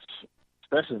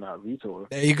 Especially not Vitor.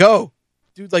 There you go.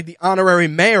 Dude's like the honorary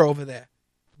mayor over there.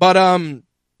 But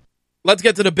let's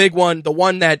get to the big one, the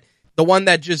one that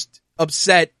just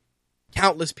upset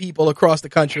countless people across the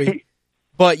country.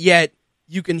 But yet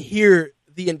you can hear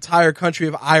the entire country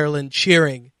of Ireland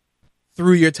cheering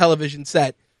through your television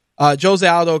set. Jose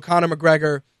Aldo, Conor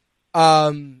McGregor,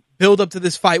 build up to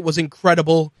this fight was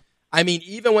incredible. I mean,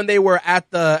 even when they were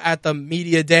at the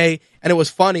media day, and it was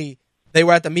funny, they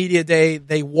were at the media day,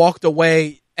 they walked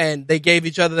away and they gave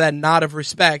each other that nod of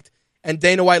respect, and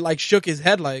Dana White like shook his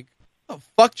head like, what the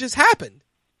fuck just happened?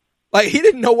 Like, he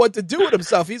didn't know what to do with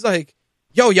himself. He's like,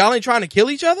 yo, y'all ain't trying to kill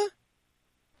each other?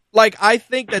 Like, I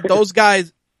think that those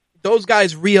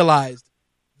guys realized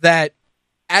that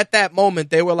at that moment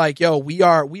they were like, yo, we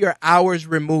are hours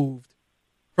removed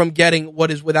from getting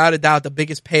what is without a doubt the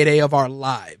biggest payday of our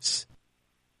lives.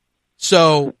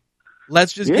 So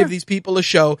let's just give these people a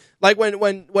show. Like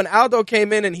when Aldo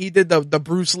came in and he did the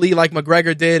Bruce Lee like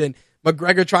McGregor did, and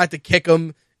McGregor tried to kick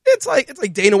him. It's like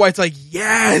Dana White's like,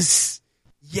 yes.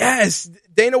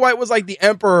 Dana White was like the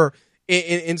emperor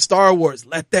in Star Wars.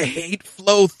 Let the hate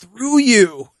flow through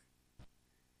you.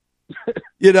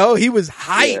 He was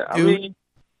hyped, dude. I mean,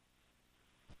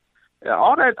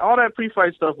 all that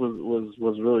pre-fight stuff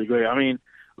was really great. I mean,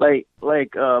 like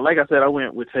I said, I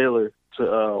went with Taylor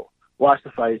to watch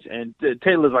the fights, and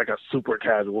Taylor's like a super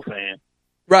casual fan,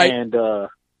 right? And the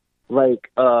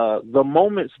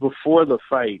moments before the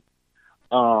fight,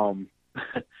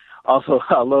 also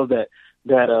I love that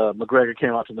McGregor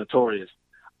came out to Notorious,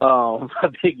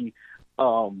 Biggie,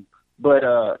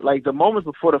 but like the moments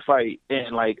before the fight,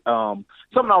 and like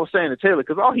something I was saying to Taylor,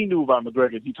 because all he knew about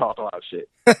McGregor is he talked a lot of shit,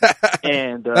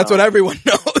 and that's what everyone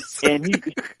knows.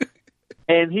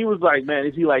 and he was like, man,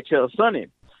 is he like Chael Sonnen?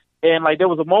 And like there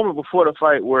was a moment before the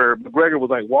fight where McGregor was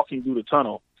like walking through the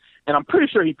tunnel, and I'm pretty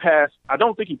sure he passed. I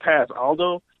don't think he passed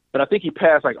Aldo, but I think he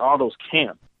passed like Aldo's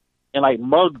camp and like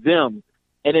mugged them.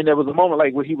 And then there was a moment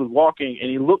like where he was walking and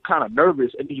he looked kind of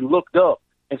nervous, and he looked up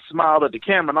and smiled at the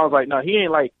camera, and I was like, no, he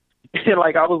ain't like. And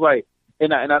like I was like,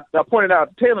 and I pointed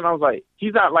out to Taylor, and I was like,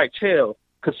 he's not like Chael,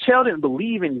 because Chael didn't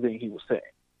believe anything he was saying.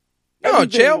 No,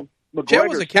 Chael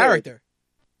was a character.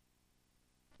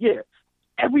 Yeah,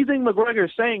 everything McGregor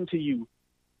is saying to you,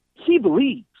 he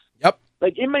believes. Yep.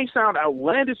 Like, it may sound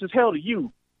outlandish as hell to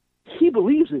you, he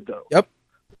believes it though. Yep.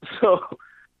 So,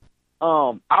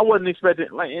 I wasn't expecting,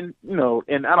 like, and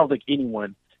I don't think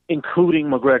anyone, including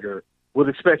McGregor, was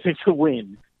expecting to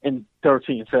win in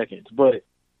 13 seconds, but.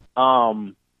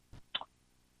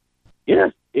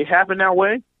 Yeah, it happened that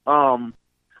way.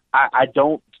 I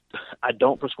don't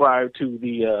prescribe to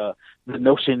the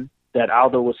notion that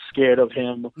Aldo was scared of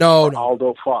him. No.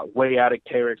 Aldo fought way out of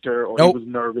character, or Nope. he was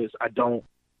nervous. I don't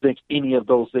think any of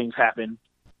those things happened.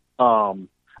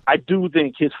 I do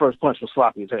think his first punch was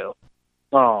sloppy as hell.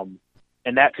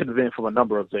 And that could have been from a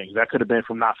number of things. That could have been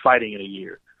from not fighting in a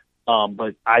year.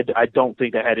 But I don't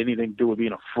think that had anything to do with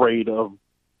being afraid of,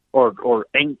 or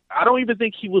I don't even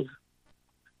think he was.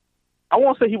 I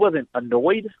won't say he wasn't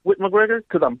annoyed with McGregor,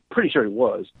 because I'm pretty sure he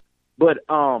was. But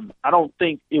I don't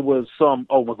think it was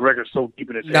McGregor's so deep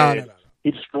in his head. No.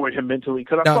 He destroyed him mentally,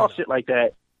 because I saw shit like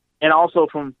that. And also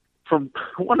from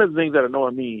one of the things that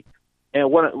annoyed me, and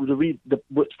what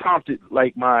prompted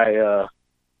like my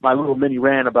little mini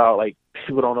rant about like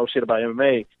people don't know shit about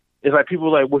MMA, is like people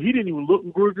are like, well, he didn't even look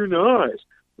McGregor in the eyes.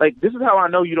 Like, this is how I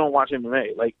know you don't watch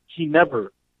MMA. Like, he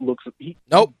never looks.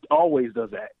 Nope. He always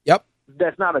does that. Yep.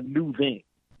 That's not a new thing.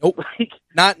 Nope. Like,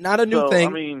 Not a new thing.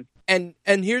 I mean,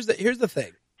 and here's the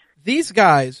thing. These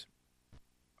guys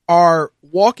are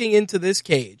walking into this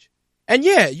cage, and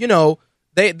yeah, you know,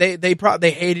 they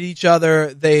hated each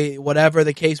other, they whatever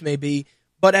the case may be.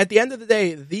 But at the end of the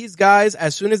day, these guys,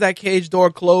 as soon as that cage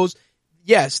door closed,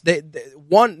 yes, they're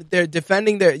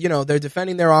defending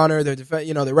their honor,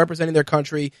 they're representing their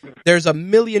country. There's a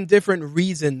million different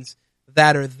reasons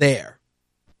that are there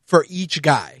for each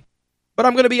guy. But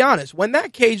I'm going to be honest, when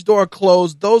that cage door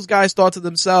closed, those guys thought to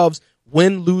themselves,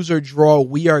 win, lose, or draw,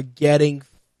 we are getting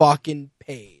fucking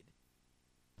paid.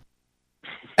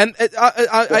 And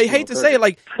I hate to say it,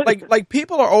 like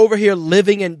people are over here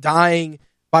living and dying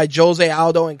by Jose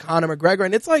Aldo and Conor McGregor,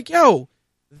 and it's like, yo,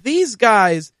 these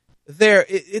guys,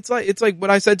 it's like what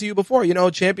I said to you before, you know,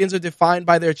 champions are defined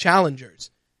by their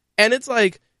challengers. And it's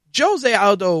like, Jose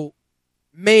Aldo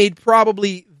made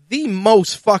probably the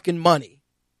most fucking money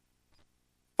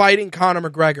fighting Conor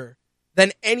McGregor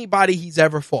than anybody he's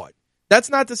ever fought. That's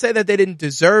not to say that they didn't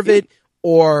deserve it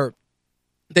or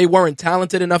they weren't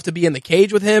talented enough to be in the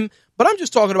cage with him, but I'm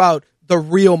just talking about the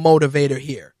real motivator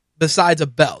here, besides a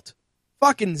belt.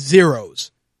 Fucking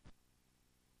zeros.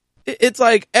 It's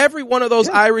like every one of those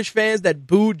Irish fans that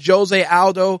booed Jose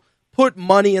Aldo put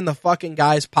money in the fucking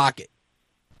guy's pocket.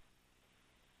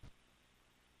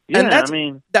 Yeah,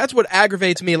 and that's what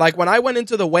aggravates me. Like when I went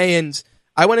into the weigh-ins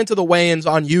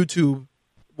on YouTube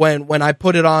when I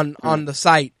put it on the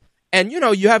site, and you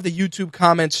know, you have the YouTube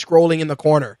comments scrolling in the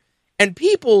corner, and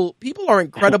people are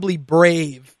incredibly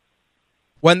brave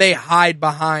when they hide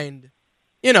behind,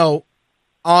 you know,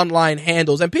 online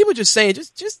handles, and people just saying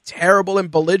just terrible and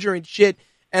belligerent shit,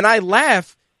 and I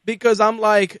laugh because I'm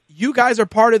like, you guys are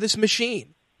part of this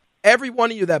machine. Every one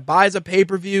of you that buys a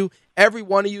pay-per-view, every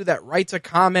one of you that writes a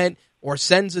comment or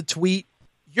sends a tweet,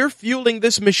 you're fueling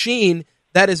this machine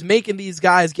that is making these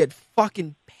guys get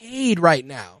fucking paid right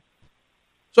now.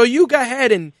 So you go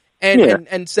ahead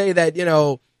and say that, you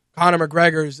know, Conor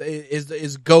McGregor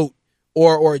is GOAT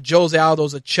or Jose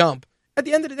Aldo's a chump. At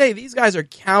the end of the day, these guys are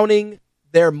counting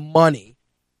their money,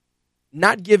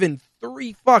 not giving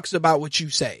 3 fucks about what you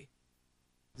say.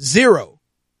 Zero.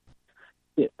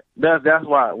 Yeah, that's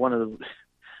why one of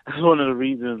the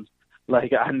reasons,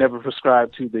 like, I never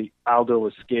prescribed to the Aldo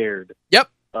was scared. Yep.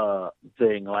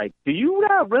 Thing. Like, do you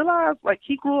not realize, like,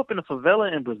 he grew up in a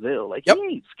favela in Brazil? Like, Yep. He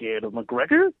ain't scared of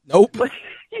McGregor. Nope. Like,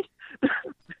 he's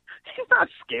not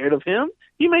scared of him.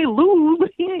 He may lose,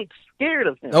 but he ain't scared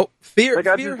of him. Nope. Fear Like,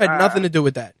 had nothing to do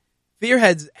with that. Fear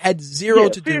had zero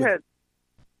to do with it.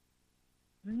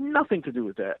 Nothing to do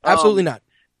with that. Absolutely not.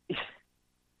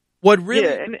 What really?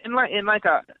 Yeah,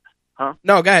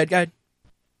 No, go ahead.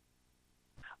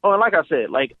 Oh, and like I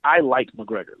said, like, I like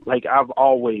McGregor. Like, I've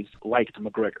always liked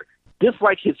McGregor.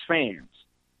 Dislike his fans,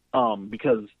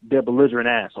 because they're belligerent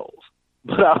assholes.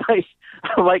 But I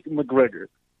like McGregor.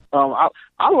 I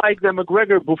like that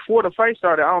McGregor, before the fight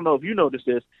started, I don't know if you noticed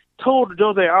this, told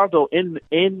Jose Aldo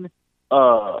in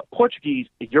Portuguese,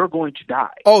 "You're going to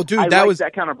die." Oh, dude, that was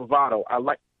that kind of bravado. I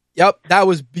like. Yep, that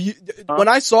was when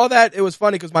I saw that, it was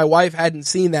funny because my wife hadn't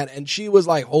seen that, and she was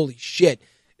like, "Holy shit!"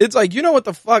 It's like, you know what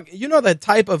the fuck? You know the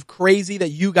type of crazy that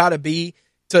you gotta be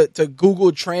to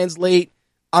Google Translate,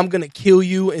 "I'm gonna kill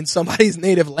you" in somebody's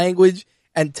native language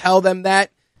and tell them that.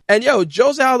 And yo,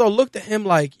 Jose Aldo looked at him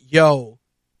like, "Yo,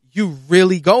 you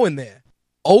really going there?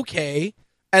 Okay."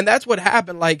 And that's what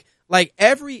happened. Like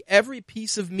every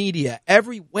piece of media,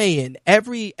 every weigh-in,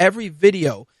 every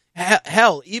video.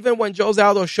 Hell, even when Jose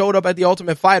Aldo showed up at the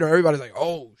Ultimate Fighter, everybody's like,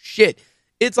 "Oh shit!"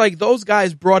 It's like those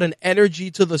guys brought an energy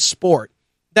to the sport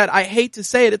that, I hate to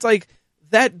say it, it's like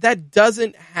that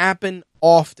doesn't happen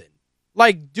often.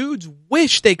 Like, dudes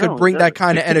wish they could bring that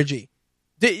kind of energy.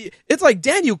 It's like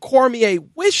Daniel Cormier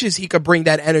wishes he could bring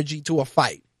that energy to a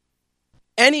fight.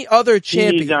 Any other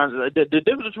champion? The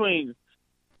difference between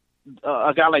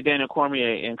a guy like Daniel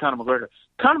Cormier and Conor McGregor.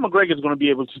 Conor McGregor is going to be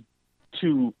able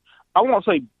to I won't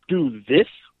say do this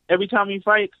every time he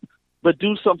fights, but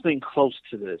do something close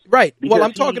to this. Right. Well,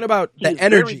 I'm talking about the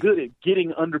energy. He's very good at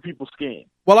getting under people's skin.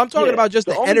 Well, I'm talking about just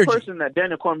the energy. The only person that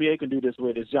Daniel Cormier can do this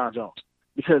with is John Jones.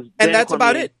 Because and that's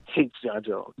about it. Hates John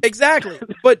Jones. Exactly.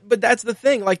 but that's the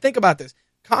thing. Like, think about this.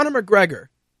 Conor McGregor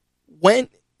went,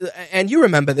 and you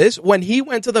remember this, when he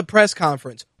went to the press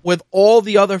conference with all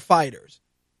the other fighters,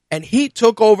 and he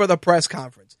took over the press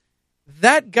conference.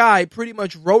 That guy pretty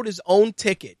much wrote his own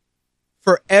ticket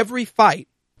for every fight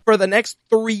for the next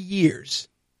 3 years.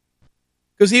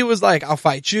 Because he was like, I'll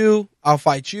fight you,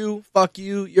 fuck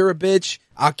you, you're a bitch,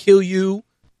 I'll kill you,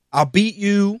 I'll beat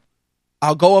you,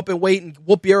 I'll go up and wait and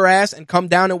whoop your ass and come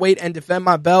down and wait and defend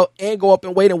my belt and go up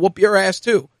and wait and whoop your ass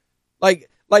too. Like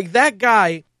that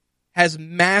guy has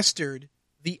mastered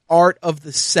the art of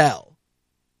the sell.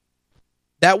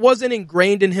 That wasn't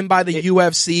ingrained in him by the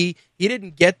UFC. He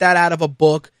didn't get that out of a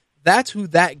book. That's who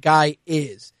that guy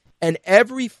is. And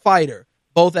every fighter,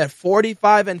 both at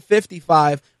 45 and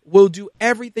 55, will do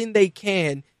everything they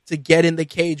can to get in the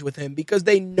cage with him because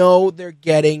they know they're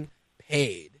getting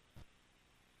paid.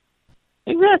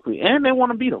 Exactly, and they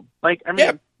want to beat him. Like, I mean,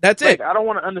 yeah, that's it. I don't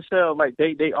want to undersell. Like,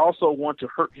 they also want to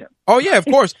hurt him. Oh yeah, of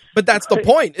course, but that's the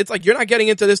point. It's like you're not getting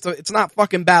into this. It's not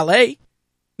fucking ballet.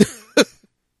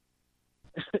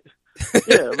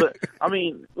 Yeah, look. I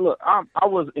mean, look. I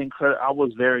was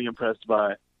very impressed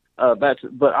by I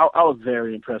was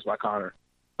very impressed by Conor.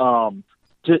 The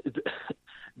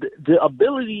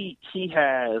ability he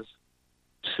has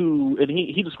to, and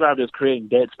he described it as creating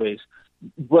dead space.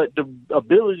 But the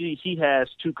ability he has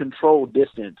to control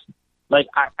distance, like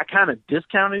I kind of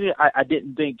discounted it. I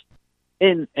didn't think,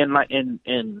 and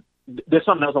there's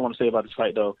something else I want to say about this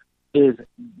fight though, is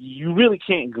you really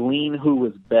can't glean who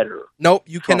is better. Nope,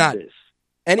 you cannot. This.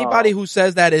 Anybody who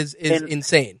says that is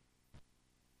insane.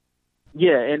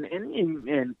 Yeah, and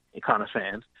kind of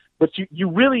fans, but you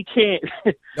really can't.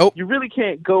 Nope. You really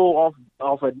can't go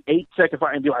off an 8-second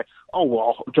fight and be like, oh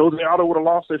well, Jose Aldo would have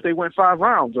lost if they went 5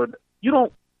 rounds or. You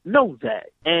don't know that.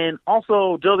 And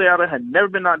also, Jose Aldo had never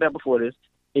been knocked out before this.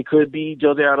 It could be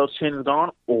Jose Aldo's chin is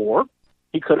gone, or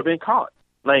he could have been caught.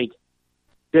 Like,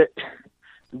 that,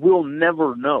 we'll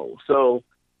never know. So,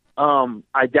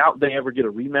 I doubt they ever get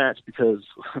a rematch because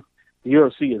the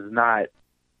UFC is not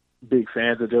big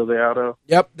fans of Jose Aldo.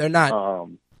 Yep, they're not.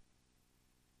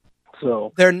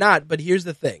 So they're not, but here's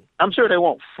the thing. I'm sure they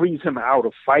won't freeze him out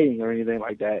of fighting or anything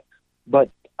like that, but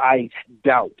I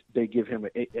doubt they give him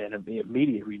an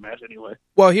immediate rematch anyway.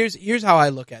 Well, here's how I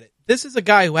look at it. This is a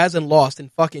guy who hasn't lost in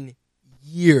fucking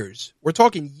years. We're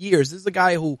talking years. This is a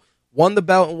guy who won the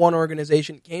belt in one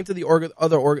organization, came to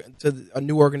a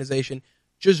new organization,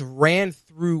 just ran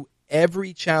through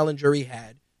every challenger he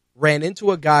had, ran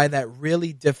into a guy that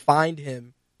really defined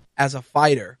him as a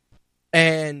fighter.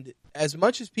 And as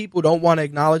much as people don't want to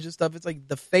acknowledge this stuff, it's like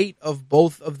the fate of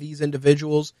both of these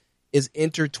individuals is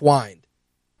intertwined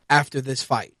after this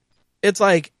fight. It's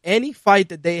like any fight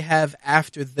that they have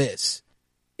after this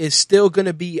is still going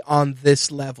to be on this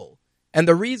level. And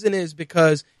the reason is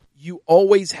because you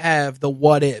always have the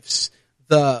what ifs,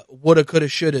 the woulda, coulda,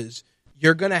 shouldas.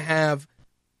 You're going to have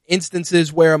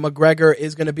instances where McGregor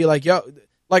is going to be like, yo,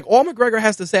 like all McGregor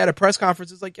has to say at a press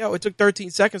conference is like, yo, it took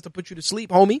 13 seconds to put you to sleep,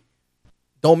 homie.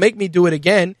 Don't make me do it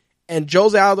again. And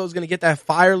Jose Aldo is going to get that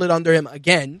fire lit under him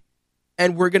again.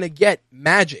 And we're going to get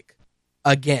magic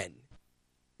again.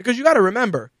 Because you got to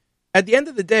remember, at the end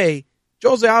of the day,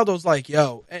 Jose Aldo's like,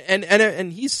 yo,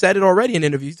 and he said it already in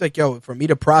interviews. He's like, yo, for me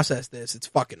to process this, it's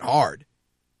fucking hard.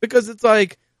 Because it's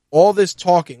like all this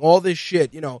talking, all this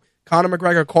shit, you know, Conor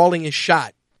McGregor calling his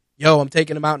shot. Yo, I'm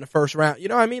taking him out in the first round. You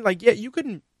know what I mean? Like, yeah, you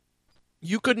couldn't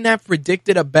have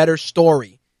predicted a better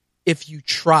story if you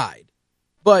tried.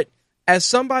 But as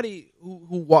somebody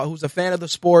who's a fan of the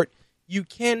sport, you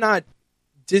cannot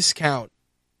discount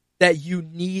that you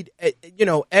need, you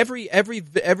know, every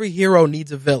hero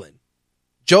needs a villain.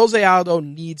 Jose Aldo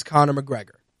needs Conor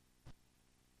McGregor.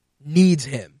 Needs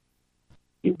him.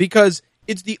 Because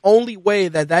it's the only way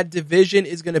that division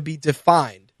is going to be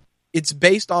defined. It's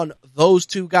based on those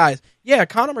two guys. Yeah,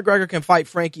 Conor McGregor can fight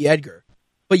Frankie Edgar,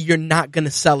 but you're not going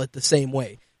to sell it the same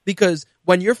way. Because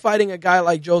when you're fighting a guy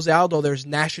like Jose Aldo, there's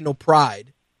national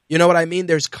pride. You know what I mean?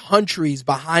 There's countries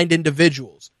behind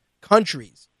individuals.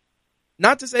 Countries.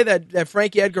 Not to say that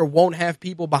Frankie Edgar won't have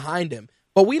people behind him,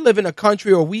 but we live in a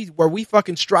country where we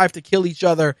fucking strive to kill each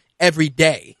other every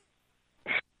day.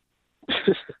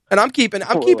 And I'm keeping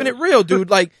it real, dude.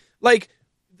 Like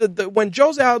when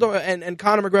Jose Aldo and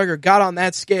Conor McGregor got on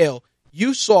that scale,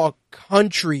 you saw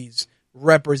countries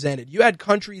represented. You had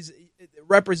countries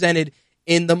represented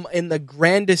in the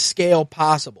grandest scale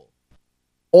possible.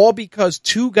 All because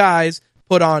two guys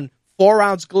put on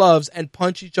 4-ounce gloves and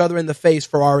punch each other in the face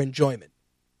for our enjoyment.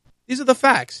 These are the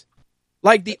facts.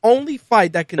 Like, the only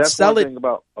fight that can sell it...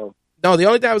 No, the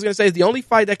only thing I was going to say is the only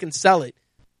fight that can sell it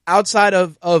outside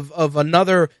of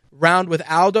another round with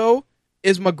Aldo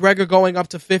is McGregor going up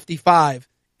to 55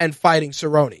 and fighting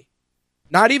Cerrone.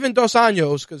 Not even Dos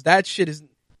Anjos, because that shit is...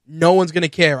 No one's going to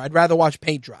care. I'd rather watch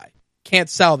paint dry. Can't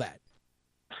sell that.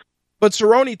 But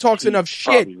Cerrone talks enough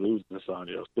shit. Probably lose Dos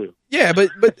Anjos, too. Yeah, but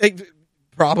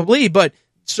probably. But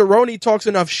Cerrone talks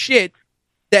enough shit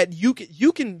that you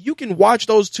can watch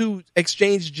those two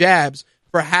exchange jabs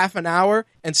for half an hour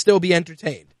and still be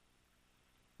entertained.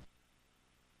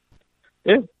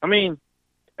 Yeah, I mean,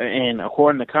 and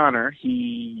according to Conor,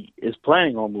 he is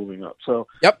planning on moving up. So,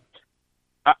 yep.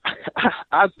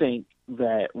 I think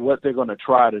that what they're going to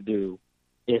try to do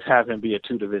is have him be a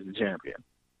 2-division champion.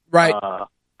 Right.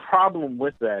 Problem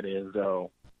with that is,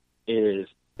 though, is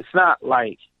it's not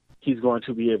like he's going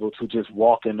to be able to just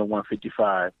walk into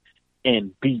 155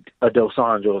 and beat a Dos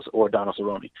Anjos or Donald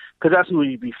Cerrone, because that's who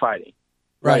he'd be fighting.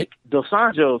 Right. Like, Dos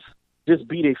Anjos just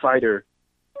beat a fighter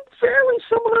fairly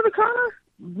similar to Conor.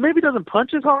 Maybe doesn't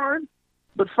punch as hard,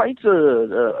 but fights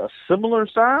a similar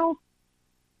style.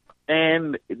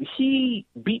 And he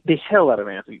beat the hell out of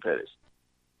Anthony Pettis.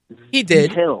 He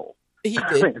did. Hell. He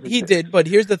did. He did. But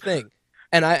here's the thing,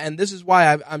 and this is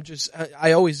why I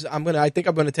think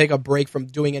I'm gonna take a break from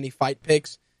doing any fight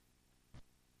picks,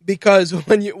 because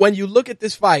when you look at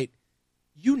this fight,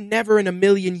 you never in a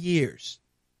million years,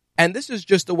 and this is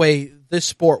just the way this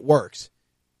sport works,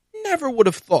 never would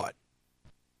have thought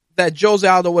that Jose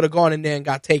Aldo would have gone in there and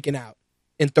got taken out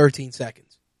in 13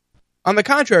 seconds. On the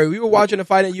contrary, we were watching a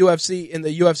fight in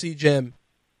the UFC gym,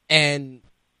 and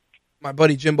my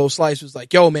buddy Jimbo Slice was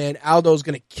like, "Yo, man, Aldo's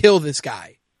gonna kill this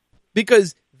guy,"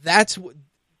 because that's what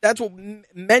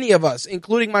many of us,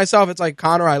 including myself, it's like,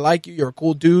 Conor, I like you, you're a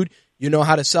cool dude, you know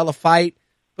how to sell a fight,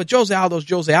 but Jose Aldo's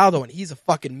Jose Aldo, and he's a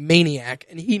fucking maniac,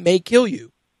 and he may kill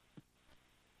you.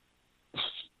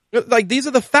 Like, these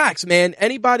are the facts, man.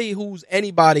 Anybody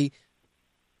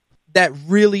that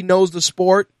really knows the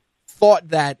sport thought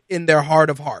that in their heart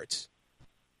of hearts.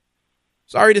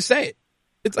 Sorry to say it.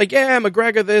 It's like, yeah,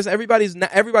 McGregor this. Everybody's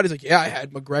like, yeah, I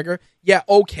had McGregor. Yeah,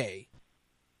 okay.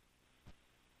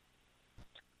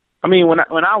 I mean, when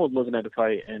I was looking at the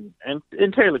fight, and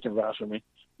Taylor can vouch for me,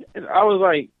 I was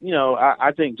like,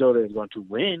 I think Jose is going to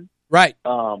win. Right.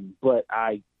 But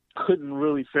I couldn't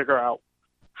really figure out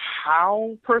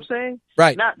how, per se.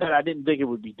 Right. Not that I didn't think it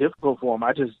would be difficult for him.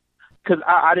 Because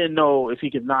I didn't know if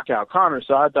he could knock out Conor,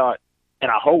 so I thought, and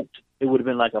I hoped, it would have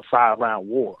been like a 5-round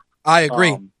war. I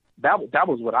agree. That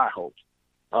was what I hoped.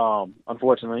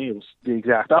 Unfortunately, it was the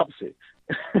exact opposite.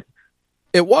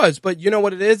 It was, but you know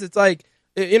what it is? It's like,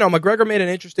 McGregor made an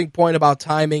interesting point about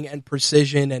timing and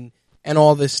precision and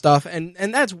all this stuff, and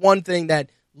that's one thing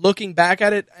that, looking back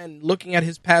at it and looking at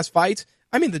his past fights,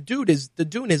 I mean, the dude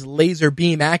is laser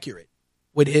beam accurate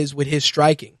with his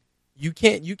striking. You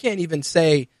can't even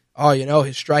say, oh,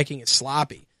 his striking is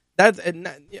sloppy. That's,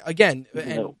 again,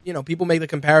 and people make the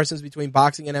comparisons between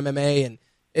boxing and MMA, and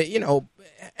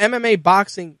MMA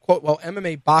boxing,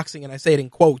 MMA boxing, and I say it in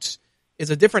quotes, is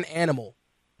a different animal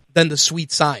than the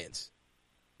sweet science.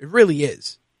 It really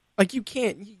is. Like, you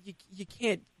can't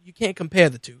compare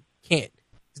the two. Can't.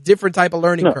 It's a different type of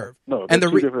learning curve. No, and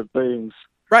two different things.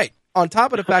 Right. On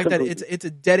top of the fact that it's a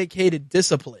dedicated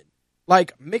discipline.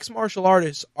 Like, mixed martial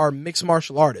artists are mixed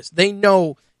martial artists. They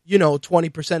know,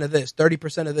 20% of this,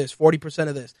 30% of this, 40%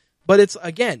 of this. But it's,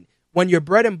 again, when your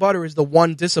bread and butter is the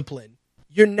one discipline,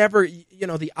 you're never,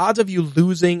 the odds of you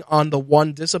losing on the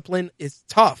one discipline is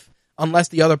tough unless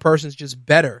the other person's just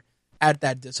better at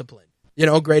that discipline.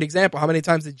 Great example. How many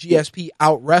times did GSP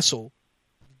out wrestle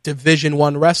Division I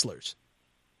wrestlers?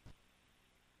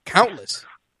 Countless.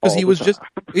 Because he was just,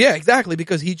 yeah, exactly.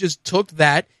 Because he just took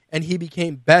that and he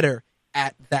became better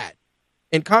at that.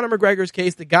 In Conor McGregor's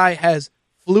case, the guy has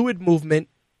fluid movement,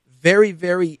 very,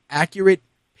 very accurate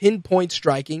pinpoint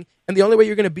striking, and the only way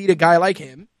you're going to beat a guy like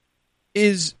him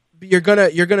is you're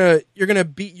gonna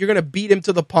beat him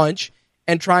to the punch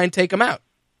and try and take him out.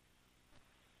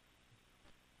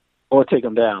 Or take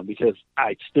him down, because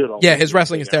I still don't. Yeah, his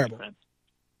wrestling is terrible.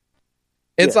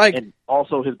 It's like, and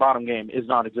also his bottom game is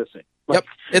non-existent. Yep,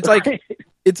 it's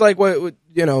like what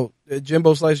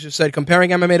Jimbo Slice just said.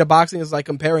 Comparing MMA to boxing is like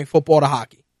comparing football to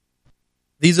hockey.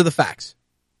 These are the facts.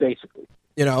 Basically,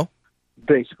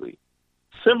 basically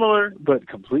similar but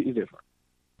completely different.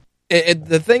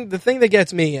 The thing that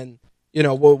gets me, and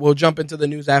we'll jump into the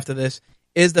news after this,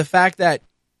 is the fact that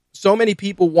so many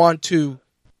people want to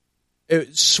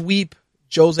sweep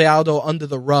Jose Aldo under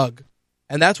the rug.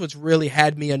 And that's what's really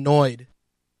had me annoyed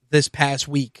this past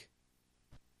week.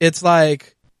 It's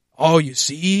like, oh, you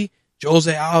see,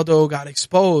 Jose Aldo got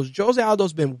exposed. Jose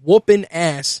Aldo's been whooping the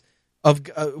ass of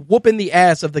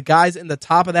the guys in the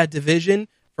top of that division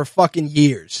for fucking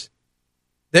years.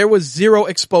 There was zero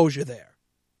exposure there.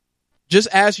 Just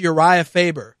ask Uriah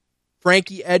Faber,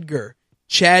 Frankie Edgar,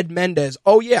 Chad Mendez.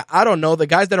 Oh yeah, I don't know, the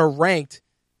guys that are ranked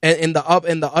in the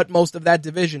utmost of that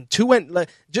division.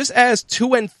 Just as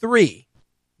 2 and 3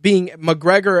 being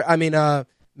McGregor,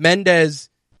 Mendez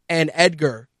and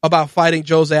Edgar about fighting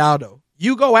Jose Aldo.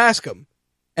 You go ask them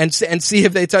and see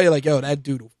if they tell you like, yo, that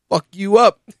dude will fuck you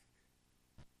up.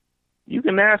 You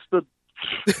can ask the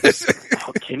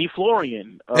Kenny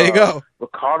Florian. There you go.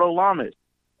 Ricardo Lamas.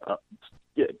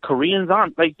 Korean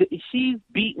Zon. Like, he's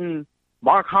beaten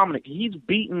Mark Hominick. He's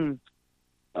beaten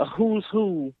a who's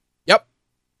who. Yep.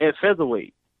 At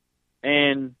featherweight.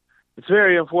 And it's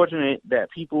very unfortunate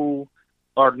that people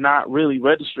are not really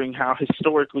registering how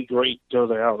historically great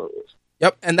Jose Aldo is.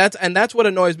 Yep, and that's what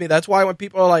annoys me. That's why when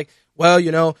people are like, well,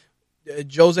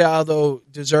 Jose Aldo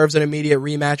deserves an immediate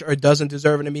rematch or doesn't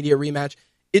deserve an immediate rematch,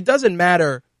 it doesn't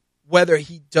matter whether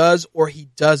he does or he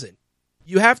doesn't.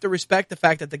 You have to respect the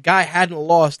fact that the guy hadn't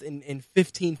lost in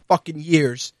 15 fucking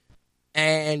years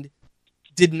and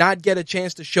did not get a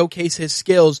chance to showcase his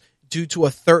skills due to a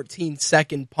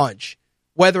 13-second punch.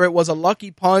 Whether it was a lucky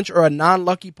punch or a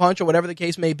non-lucky punch or whatever the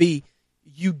case may be,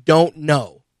 you don't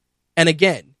know. And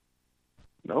again,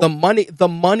 nope. the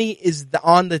money is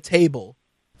on the table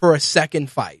for a second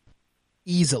fight.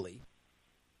 Easily.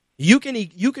 You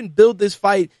can build this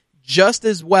fight just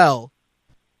as well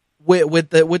with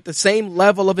the same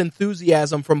level of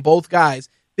enthusiasm from both guys,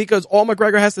 because all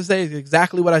McGregor has to say is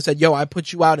exactly what I said. Yo, I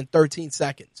put you out in 13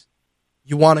 seconds.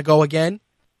 You want to go again?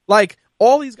 Like,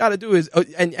 all he's got to do is,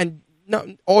 and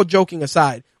no, all joking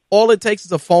aside, all it takes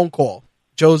is a phone call.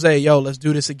 Jose, yo, let's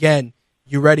do this again.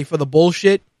 You ready for the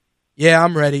bullshit? Yeah,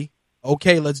 I'm ready.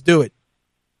 Okay, let's do it.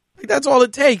 Like, that's all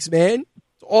it takes, man.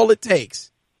 That's all it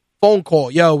takes. Phone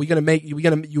call. Yo, you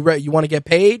want to get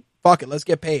paid? Fuck it, let's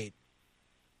get paid.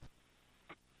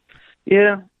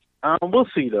 Yeah, we'll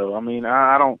see though. I mean,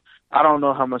 I don't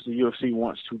know how much the UFC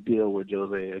wants to deal with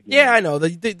Jose again. Yeah, I know,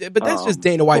 but that's just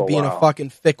Dana White being a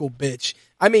fucking fickle bitch.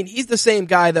 I mean, he's the same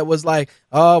guy that was like,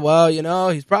 oh well,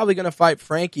 he's probably gonna fight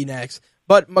Frankie next.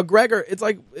 But McGregor, it's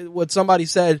like what somebody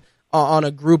said on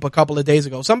a group a couple of days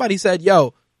ago. Somebody said,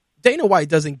 yo, Dana White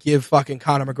doesn't give fucking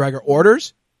Conor McGregor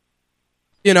orders.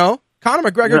 Conor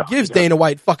McGregor gives Dana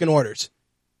White fucking orders.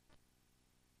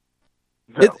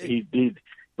 No, he did.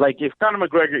 Like, if Conor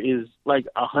McGregor is like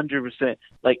 100%,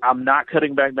 like, I'm not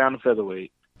cutting back down to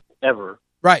featherweight ever.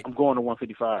 Right. I'm going to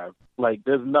 155. Like,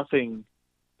 there's nothing.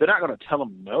 They're not going to tell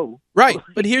him no. Right.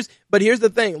 But here's the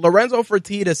thing. Lorenzo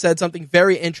Fertitta said something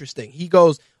very interesting. He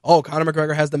goes, "Oh, Conor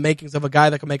McGregor has the makings of a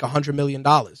guy that can make $100 million."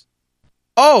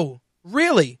 Oh,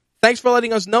 really? Thanks for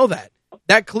letting us know that.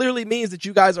 That clearly means that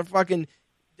you guys are fucking,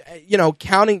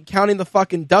 counting the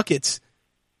fucking ducats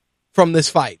from this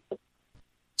fight.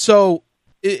 So,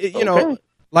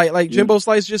 like Jimbo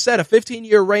Slice just said, a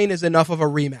 15-year reign is enough of a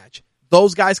rematch.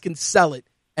 Those guys can sell it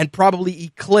and probably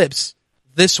eclipse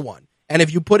this one. And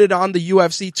if you put it on the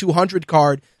UFC 200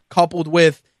 card, coupled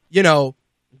with,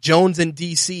 Jones and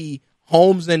DC,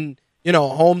 Holmes and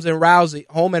Rousey,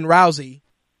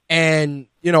 and,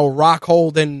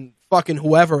 Rockhold and fucking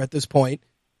whoever at this point,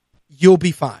 you'll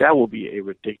be fine. That will be a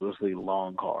ridiculously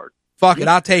long card. Fuck it,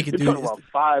 I'll take it, dude. You're talking about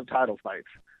 5 title fights.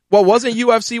 Well, wasn't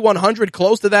UFC 100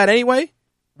 close to that anyway?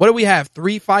 What do we have?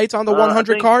 3 fights on the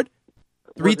 100 card?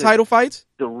 3 title fights?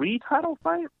 3 title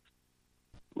fights?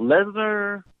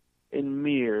 Lesnar and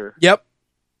Mir. Yep.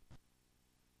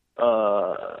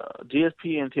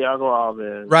 GSP and Thiago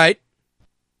Alves. Right.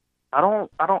 I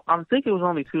think it was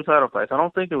only 2 title fights. I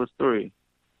don't think it was 3.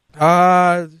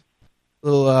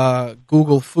 Little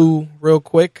Google foo real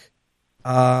quick.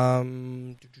 Lesnar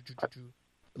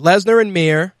and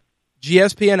Mir,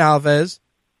 GSP and Alves,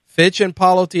 Fitch and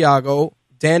Paulo Thiago,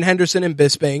 Dan Henderson and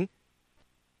Bisping,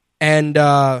 and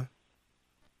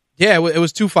it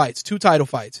was 2 fights, 2 title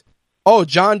fights. Oh,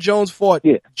 John Jones fought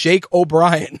Jake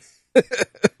O'Brien.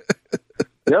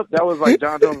 Yep, that was like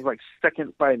John Jones'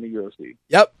 second fight in the UFC.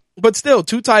 Yep, but still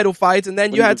 2 title fights, and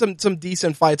then you had some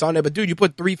decent fights on there. But dude, you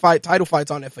put 3 title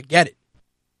fights on there, forget it.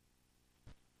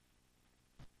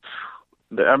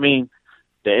 I mean,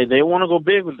 they want to go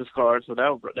big with this card, so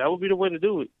that would be the way to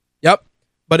do it. Yep,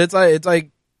 but it's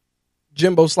like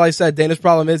Jimbo Slice said. Dana's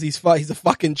problem is he's a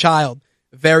fucking child.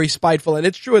 very spiteful. And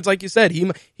it's true. It's like you said,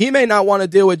 he may not want to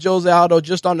deal with Jose Aldo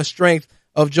just on the strength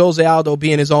of Jose Aldo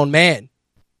being his own man.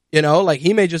 You know, like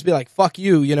he may just be like, fuck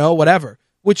you, you know, whatever,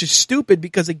 which is stupid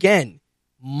because, again,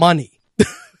 money.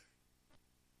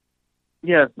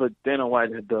 Yes, but Dana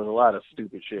White does a lot of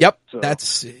stupid shit. Yep, so.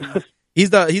 that's he's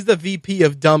the VP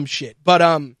of dumb shit.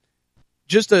 But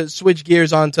just to switch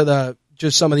gears onto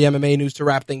just some of the MMA news to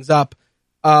wrap things up.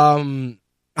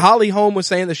 Holly Holm was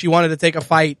saying that she wanted to take a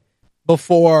fight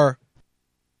before,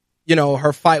 you know,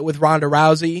 her fight with Ronda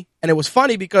Rousey, and it was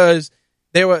funny because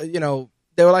they were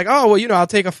like, oh well, you know, I'll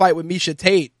take a fight with Miesha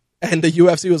Tate, and the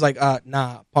UFC was like,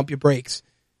 nah, pump your brakes.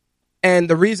 And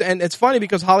the reason, and it's funny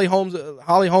because Holly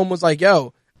Holm was like,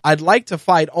 yo, I'd like to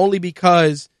fight only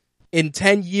because in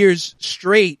 10 years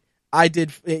straight, I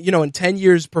did, you know, in 10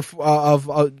 years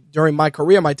during my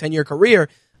career, my 10-year career,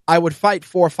 I would fight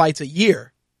 4 fights a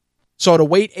year. So to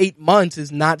wait 8 months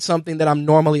is not something that I'm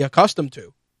normally accustomed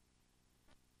to.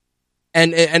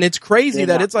 And it's crazy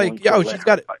that it's like, yo, she's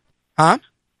got it. Huh?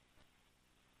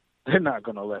 They're not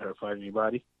going to let her fight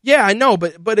anybody. Yeah, I know,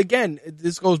 but again,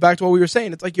 this goes back to what we were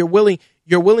saying. It's like you're willing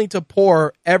to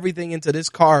pour everything into this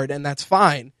card, and that's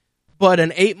fine. But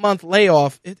an 8-month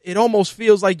layoff, it almost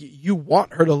feels like you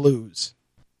want her to lose.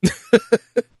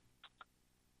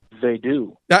 They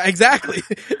do. Exactly.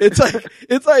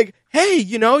 It's like, hey,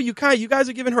 you know, you guys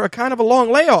are giving her a kind of a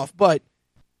long layoff, but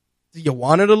do you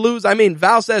want her to lose? I mean,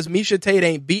 Val says Miesha Tate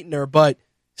ain't beating her, but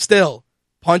still,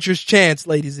 puncher's chance,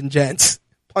 ladies and gents.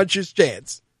 Puncher's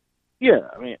chance. Yeah,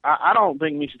 I mean, I don't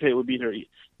think Miesha Tate would beat her.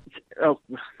 Oh,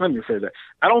 let me rephrase that.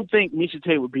 I don't think Miesha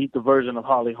Tate would beat the version of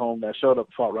Holly Holm that showed up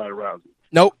and fought Ronda Rousey.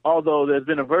 Nope. Although there's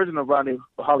been a version of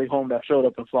Holly Holm that showed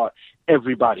up and fought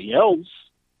everybody else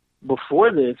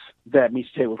before this that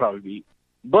Miesha Tate would probably beat.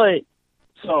 But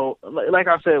so, like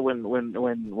I said, when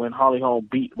Holly Holm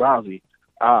beat Rousey,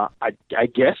 I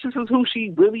guess this is who she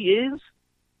really is,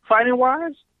 fighting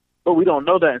wise. But we don't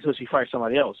know that until she fights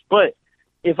somebody else. But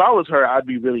if I was her, I'd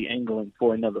be really angling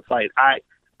for another fight.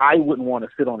 I wouldn't want to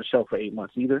sit on the shelf for 8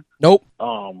 months either. Nope.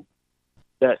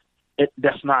 That's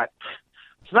not.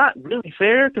 It's not really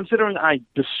fair considering I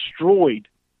destroyed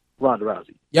Ronda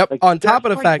Rousey. Yep. Like, on top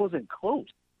of the fact, wasn't close.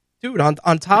 Dude, on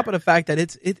top of the fact that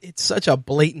it's such a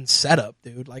blatant setup,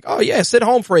 dude. Like, oh yeah, sit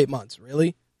home for 8 months,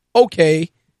 really?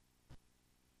 Okay.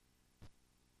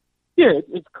 Yeah,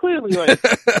 it's clearly like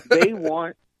they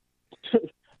want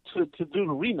to do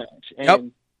the rematch,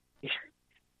 and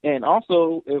and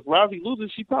also if Rousey loses,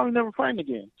 she probably never fighting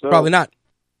again. So. Probably not.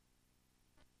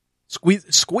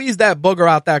 Squeeze that booger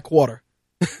out that quarter.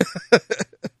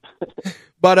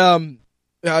 But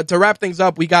to wrap things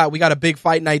up, we got a big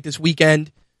fight night this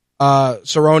weekend.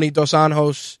 Cerrone, Dos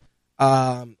Anjos,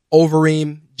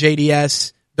 Overeem,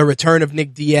 JDS, the return of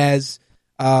Nick Diaz.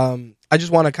 I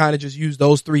just want to kind of just use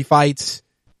those 3 fights.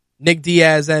 Nick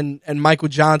Diaz and Michael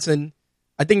Johnson.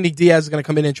 I think Nick Diaz is going to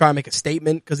come in and try and make a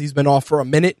statement because he's been off for a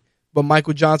minute, but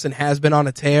Michael Johnson has been on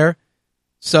a tear.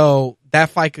 So that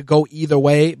fight could go either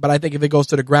way, but I think if it goes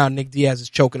to the ground, Nick Diaz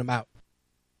is choking him out.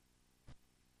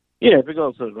 Yeah, if it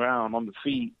goes to the ground on the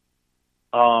feet,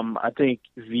 I think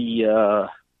the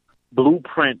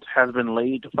blueprint has been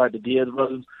laid to fight the Diaz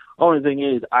brothers. Only thing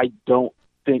is, I don't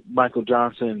think Michael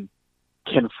Johnson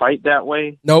can fight that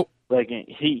way. Nope. Like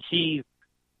he's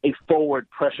a forward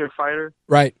pressure fighter,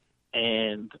 right?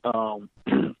 And it'll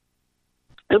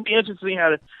be interesting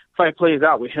how the fight plays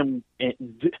out with him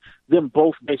and them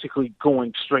both basically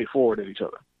going straight forward at each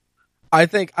other. I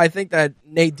think that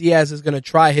Nate Diaz is going to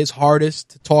try his hardest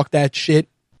to talk that shit,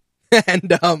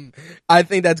 and I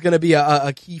think that's going to be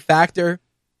a key factor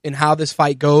in how this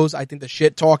fight goes. I think the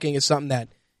shit talking is something that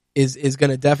is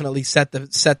going to definitely set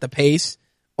the pace.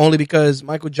 Only because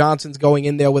Michael Johnson's going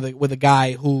in there with a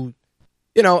guy who,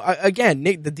 you know, again,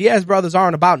 the Diaz brothers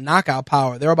aren't about knockout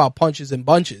power; they're about punches and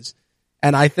bunches.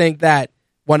 And I think that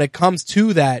when it comes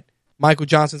to that, Michael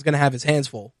Johnson's going to have his hands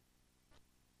full.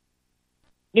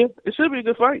 Yeah, it should be a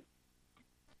good fight.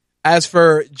 As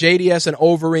for JDS and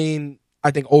Overeem,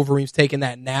 I think Overeem's taking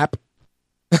that nap.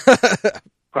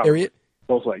 Period.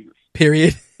 Most likely.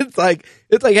 Period. It's like,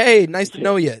 hey, nice to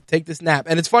know you. Take this nap.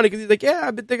 And it's funny because he's like, yeah,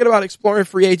 I've been thinking about exploring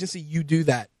free agency. You do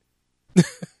that.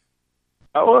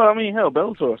 Well, I mean, hell,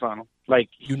 Bellator will sign him. Like,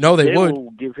 you know they would.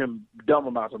 Will give him dumb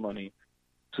amounts of money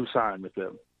to sign with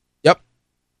them. Yep.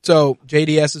 So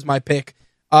JDS is my pick.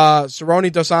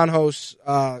 Cerrone Dos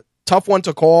Anjos, tough one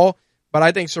to call, but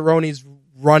I think Cerrone's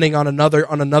running on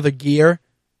another gear.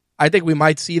 I think we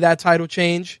might see that title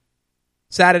change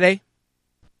Saturday.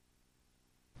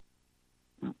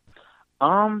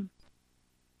 I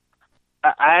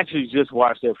actually just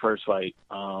watched their first fight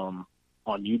on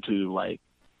YouTube like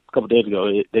a couple days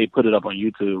ago. They put it up on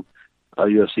YouTube.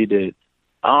 UFC did.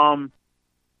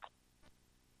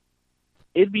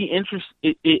 It'd be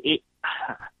interesting.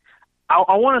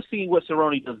 I want to see what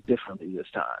Cerrone does differently this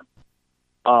time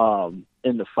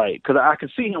in the fight, because I can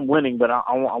see him winning, but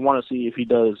I want to see if he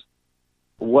does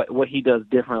what he does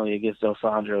differently against Dos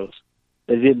Anjos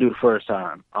that he didn't do the first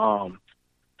time.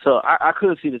 So I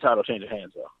could see the title change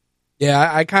hands though. Yeah,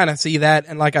 I kind of see that,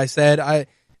 and like I said,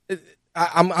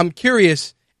 I'm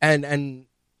curious, and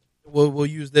we'll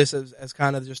use this as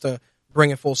kind of just to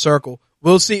bring it full circle.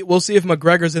 We'll see if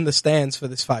McGregor's in the stands for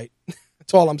this fight.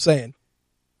 That's all I'm saying.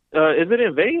 Is it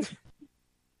in Vegas?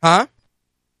 Huh?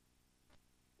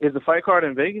 Is the fight card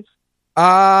in Vegas?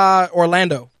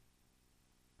 Orlando.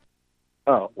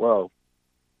 Oh, well,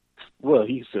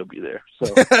 he can still be there.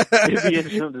 So it'd be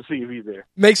interesting to see if he's there.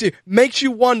 Makes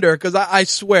you wonder, because I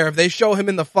swear, if they show him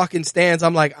in the fucking stands,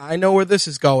 I'm like, I know where this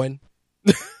is going.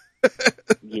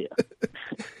 Yeah.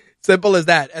 Simple as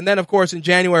that. And then, of course, in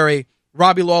January,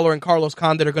 Robbie Lawler and Carlos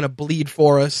Condit are going to bleed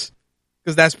for us,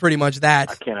 because that's pretty much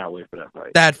that. I cannot wait for that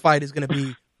fight. That fight is going to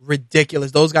be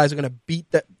ridiculous. Those guys are going to beat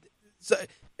that.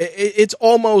 It's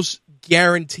almost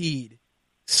guaranteed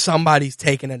somebody's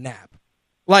taking a nap.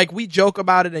 Like, we joke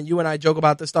about it, and you and I joke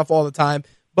about this stuff all the time,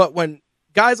 but when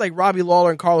guys like Robbie Lawler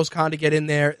and Carlos Condit get in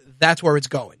there, that's where it's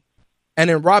going. And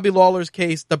in Robbie Lawler's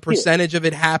case, the percentage of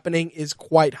it happening is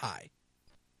quite high.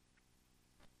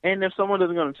 And if someone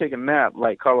isn't going to take a nap,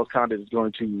 like Carlos Condit is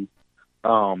going to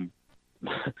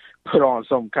put on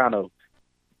some kind of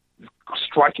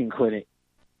striking clinic,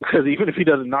 because even if he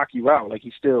doesn't knock you out, like,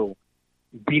 he's still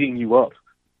beating you up.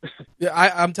 Yeah,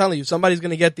 I'm telling you, somebody's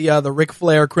going to get the Ric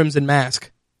Flair Crimson Mask.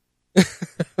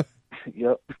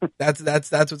 Yep. That's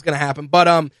what's going to happen.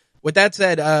 But with that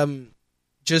said,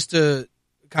 just to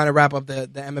kind of wrap up the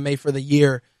MMA for the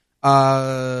year,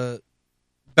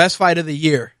 best fight of the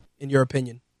year, in your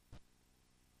opinion?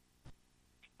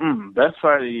 Best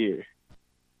fight of the year.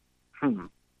 It's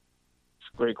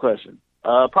a great question.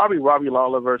 Probably Robbie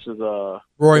Lawler versus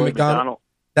Rory McDonald.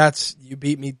 That's, you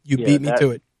beat me. You beat me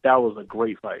to it. That was a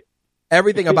great fight.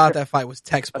 Everything about that fight was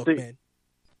textbook, man.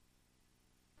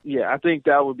 Yeah, I think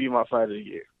that would be my fight of the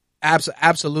year.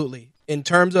 Absolutely. In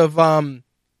terms of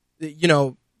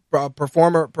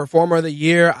performer of the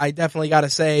year, I definitely got to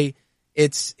say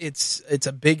it's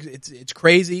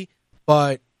crazy,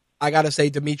 but I got to say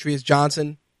Demetrius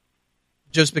Johnson,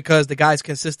 just because the guy's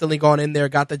consistently gone in there,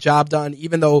 got the job done.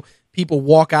 Even though people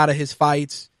walk out of his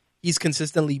fights, he's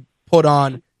consistently put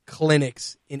on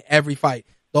clinics in every fight.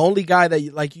 The only guy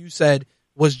that, like you said,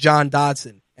 was John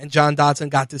Dodson, and John Dodson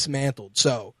got dismantled.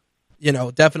 So,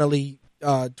 definitely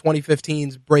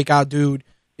 2015's breakout dude,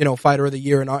 fighter of the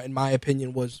year, in my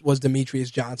opinion, was Demetrius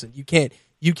Johnson. You can't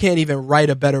even write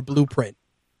a better blueprint.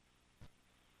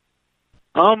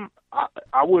 I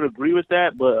would agree with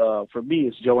that, but for me,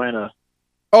 it's Joanna.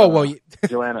 Joanna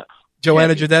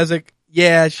Jędrzejczyk.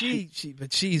 Yeah,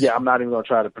 she's. Yeah, I'm not even gonna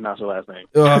try to pronounce her last name.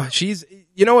 She's.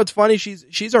 What's funny?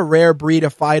 She's a rare breed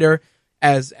of fighter.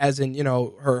 As in,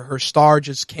 her star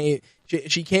just came.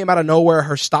 She came out of nowhere.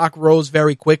 Her stock rose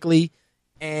very quickly,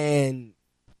 and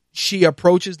she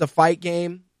approaches the fight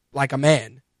game like a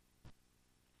man.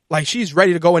 Like, she's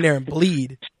ready to go in there and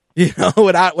bleed,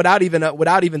 without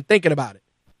even thinking about it.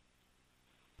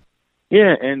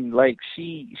 Yeah, and like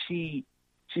she's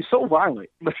so violent.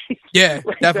 Yeah,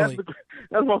 definitely.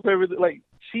 That's my favorite. Like,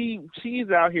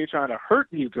 she's out here trying to hurt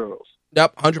these girls.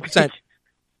 Yep, 100%.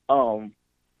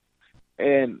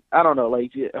 And I don't know,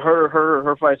 like,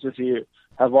 her fights this year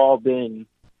have all been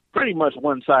pretty much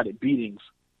one-sided beatings,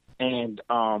 and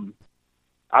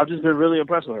I've just been really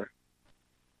impressed with her.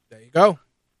 There you go.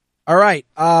 All right.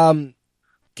 Can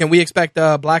we expect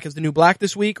Black is the New Black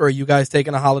this week, or are you guys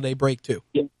taking a holiday break too?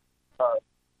 Yeah.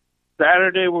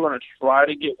 Saturday we're going to try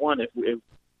to get one. If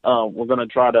we're going to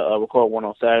try to record one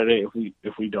on Saturday.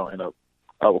 If we don't end up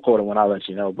recording one, I'll let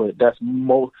you know. But that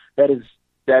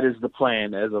is the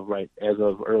plan as of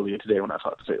earlier today when I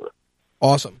talked to Taylor.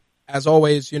 Awesome. As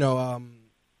always, BITNB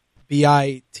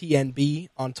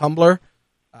on Tumblr,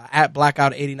 at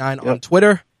Blackout89 on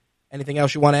Twitter. Anything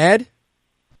else you want to add?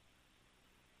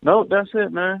 No, that's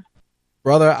it, man.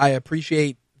 Brother, I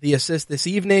appreciate the assist this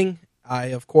evening. I,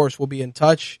 of course, will be in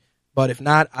touch. But if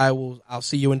not, I'll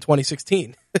see you in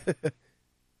 2016. All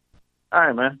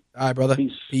right, man. All right, brother.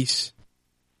 Peace.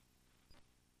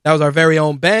 That was our very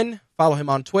own Ben. Follow him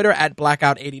on Twitter at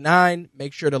Blackout89.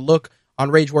 Make sure to look on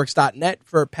RageWorks.net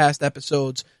for past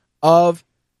episodes of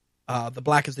the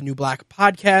Black is the New Black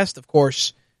podcast. Of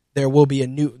course,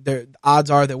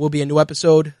 odds are there will be a new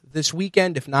episode this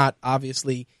weekend. If not,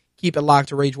 obviously, keep it locked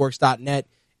to RageWorks.net.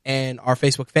 and our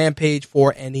Facebook fan page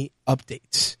for any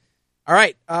updates. All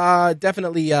right.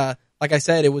 Definitely, like I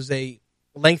said, it was a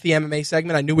lengthy MMA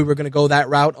segment. I knew we were going to go that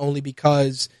route only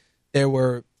because there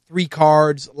were 3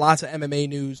 cards, lots of MMA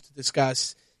news to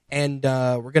discuss, and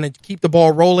we're going to keep the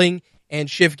ball rolling and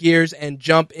shift gears and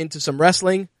jump into some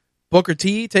wrestling. Booker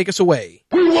T, take us away.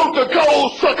 We want the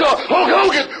gold, sucker! Hulk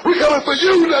Hogan, we coming for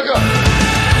you, nigga!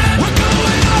 We're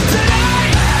going up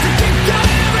tonight to kick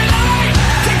out every night,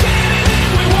 to get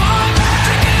anything we want,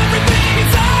 take everything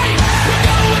inside. We're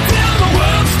going till the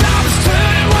world stops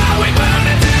turning while we burn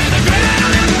it to the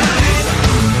ground.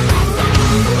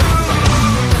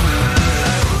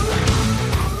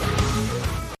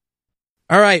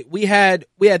 All right, we had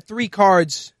 3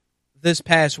 cards this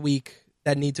past week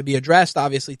that need to be addressed.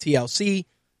 Obviously, TLC,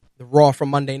 the Raw from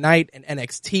Monday night, and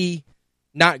NXT.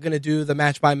 Not going to do the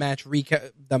match-by-match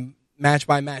recap. The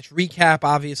match-by-match recap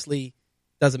obviously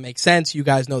doesn't make sense. You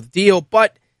guys know the deal.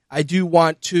 But I do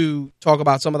want to talk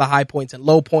about some of the high points and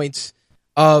low points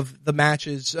of the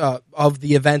matches, of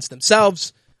the events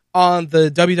themselves. On the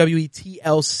WWE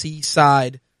TLC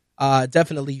side,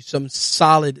 definitely some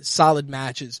solid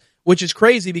matches, which is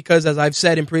crazy because, as I've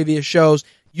said in previous shows,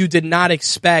 you did not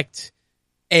expect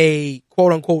a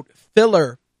quote-unquote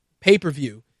filler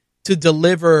pay-per-view to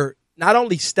deliver not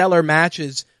only stellar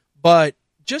matches, but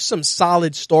just some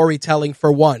solid storytelling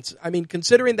for once. I mean,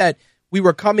 considering that we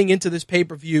were coming into this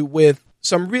pay-per-view with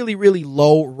some really, really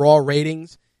low Raw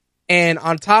ratings, and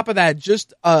on top of that,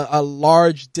 just a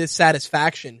large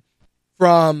dissatisfaction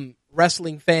from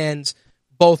wrestling fans,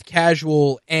 both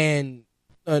casual and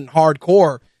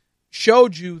hardcore,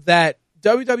 showed you that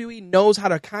WWE knows how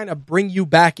to kind of bring you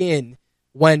back in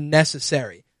when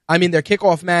necessary. I mean, their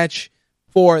kickoff match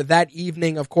for that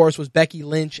evening, of course, was Becky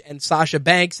Lynch and Sasha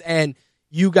Banks, and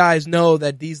you guys know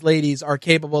that these ladies are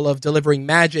capable of delivering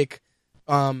magic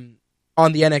on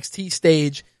the NXT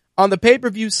stage. On the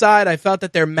pay-per-view side, I felt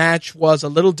that their match was a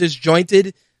little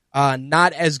disjointed,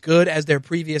 not as good as their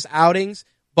previous outings,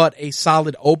 but a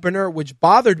solid opener, which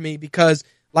bothered me because,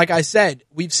 like I said,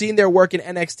 we've seen their work in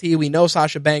NXT. We know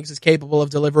Sasha Banks is capable of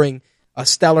delivering a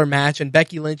stellar match, and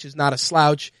Becky Lynch is not a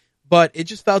slouch, but it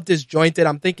just felt disjointed.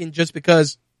 I'm thinking just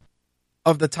because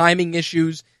of the timing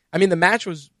issues. I mean, the match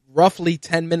was roughly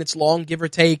 10 minutes long, give or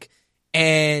take,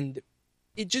 and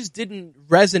it just didn't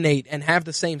resonate and have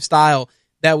the same style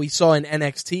that we saw in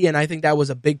NXT, and I think that was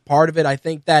a big part of it. I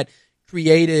think that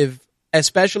creative,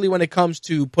 especially when it comes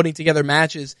to putting together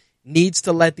matches, needs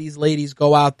to let these ladies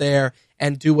go out there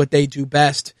and do what they do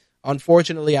best.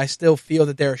 Unfortunately, I still feel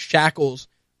that there are shackles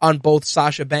on both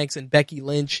Sasha Banks and Becky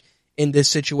Lynch in this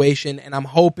situation, and I'm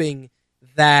hoping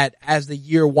that as the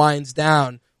year winds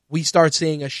down, we start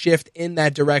seeing a shift in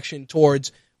that direction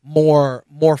towards more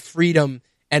freedom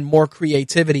and more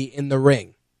creativity in the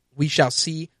ring. We shall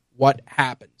see what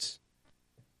happens.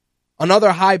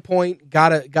 Another high point,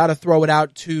 gotta throw it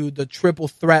out to the triple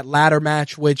threat ladder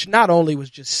match, which not only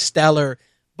was just stellar,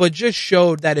 but just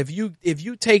showed that if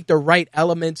you take the right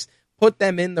elements, put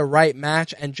them in the right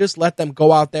match, and just let them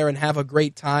go out there and have a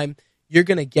great time, you're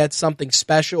gonna get something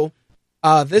special.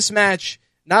 This match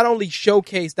not only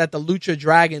showcased that the Lucha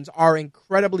Dragons are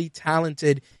incredibly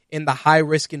talented in the high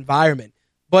risk environment,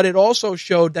 but it also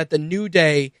showed that the New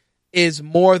Day is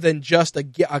more than just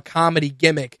a comedy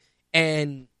gimmick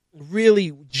and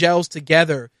really gels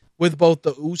together with both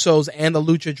the Usos and the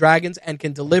Lucha Dragons and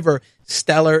can deliver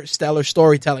stellar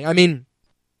storytelling. I mean,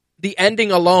 the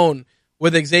ending alone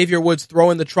with Xavier Woods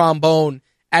throwing the trombone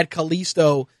at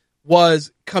Kalisto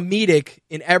was comedic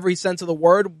in every sense of the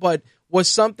word, but was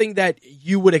something that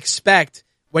you would expect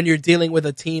when you're dealing with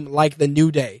a team like the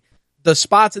New Day. The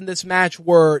spots in this match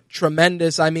were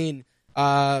tremendous. I mean,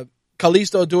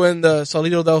 Kalisto doing the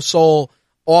Salito del Sol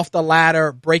off the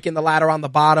ladder, breaking the ladder on the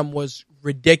bottom was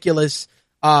ridiculous.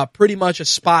 Pretty much a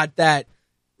spot that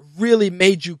really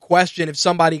made you question if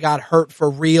somebody got hurt for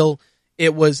real.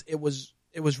 It was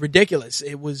ridiculous.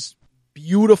 It was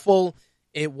beautiful.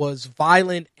 It was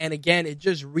violent. And again, it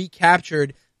just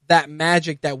recaptured that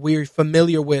magic that we're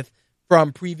familiar with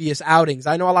from previous outings.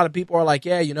 I know a lot of people are like,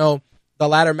 yeah, you know, the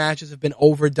ladder matches have been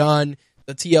overdone.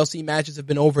 The TLC matches have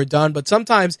been overdone. But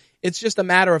sometimes it's just a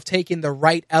matter of taking the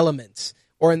right elements,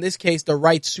 or in this case, the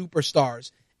right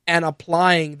superstars, and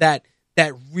applying that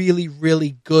really,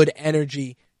 really good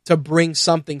energy to bring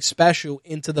something special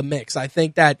into the mix. I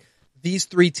think that these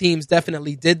 3 teams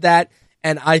definitely did that,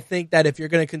 and I think that if you're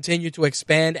going to continue to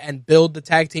expand and build the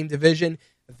tag team division,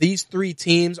 these 3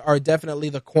 teams are definitely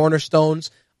the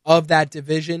cornerstones of that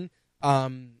division.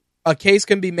 A case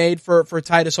can be made for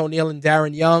Titus O'Neil and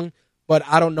Darren Young, but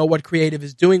I don't know what creative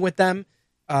is doing with them.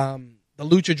 The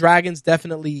Lucha Dragons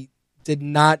definitely did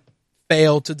not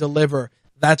fail to deliver.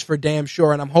 That's for damn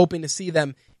sure. And I'm hoping to see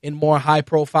them in more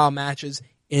high-profile matches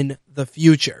in the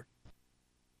future.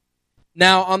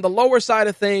 Now, on the lower side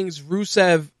of things,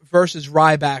 Rusev versus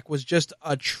Ryback was just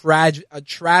a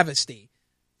travesty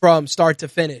from start to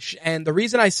finish. And the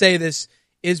reason I say this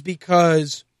is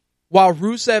because while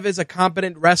Rusev is a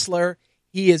competent wrestler,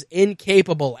 he is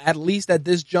incapable, at least at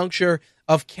this juncture,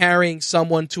 of carrying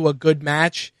someone to a good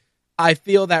match. I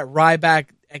feel that Ryback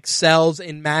excels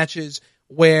in matches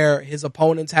where his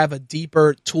opponents have a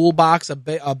deeper toolbox,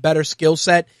 a better skill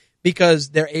set, because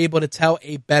they're able to tell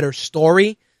a better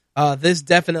story. This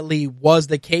definitely was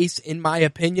the case, in my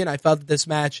opinion. I felt that this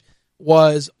match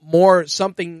was more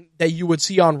something that you would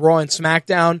see on Raw and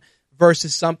SmackDown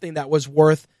versus something that was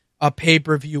worth a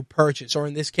pay-per-view purchase, or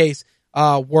in this case,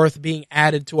 worth being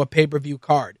added to a pay-per-view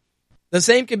card. The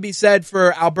same can be said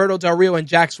for Alberto Del Rio and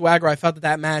Jack Swagger. I felt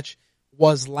that match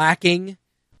was lacking.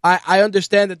 I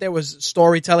understand that there was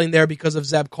storytelling there because of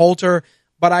Zeb Coulter,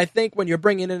 but I think when you're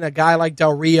bringing in a guy like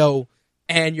Del Rio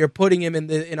and you're putting him in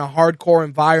a hardcore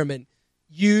environment,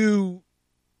 you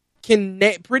can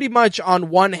pretty much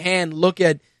on one hand look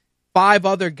at 5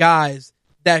 other guys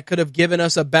that could have given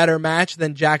us a better match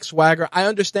than Jack Swagger. I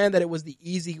understand that it was the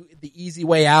easy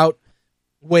way out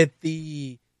with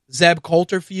the Zeb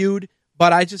Coulter feud,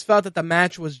 but I just felt that the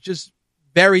match was just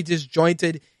very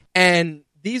disjointed, and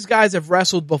these guys have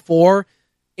wrestled before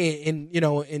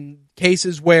in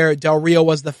cases where Del Rio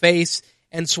was the face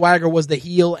and Swagger was the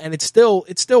heel, and it still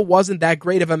wasn't that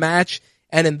great of a match.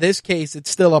 And in this case, it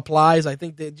still applies. I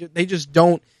think they just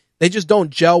don't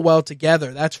gel well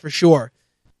together. That's for sure.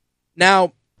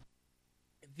 Now,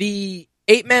 the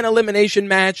 8-man elimination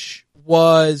match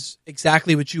was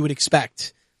exactly what you would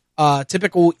expect.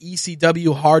 Typical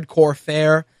ECW hardcore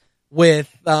fare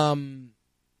with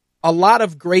a lot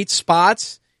of great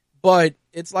spots, but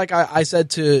it's like I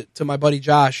said to my buddy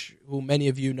Josh, who many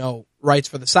of you know writes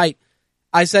for the site.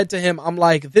 I said to him, I'm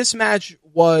like, this match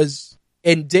was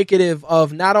indicative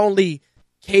of not only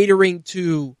catering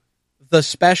to the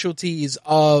specialties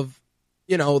of,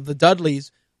 the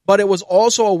Dudleys, but it was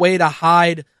also a way to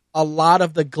hide a lot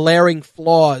of the glaring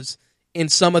flaws in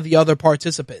some of the other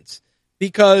participants.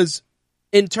 Because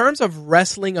in terms of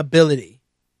wrestling ability,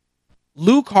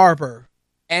 Luke Harper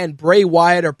and Bray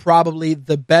Wyatt are probably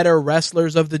the better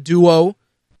wrestlers of the duo.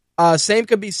 Same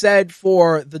could be said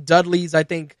for the Dudleys. I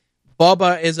think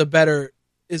Bubba is a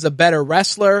better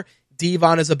wrestler.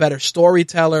 Devon is a better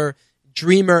storyteller.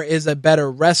 Dreamer is a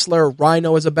better wrestler.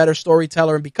 Rhino is a better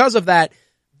storyteller. And because of that,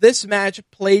 this match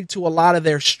played to a lot of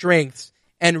their strengths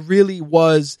and really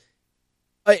was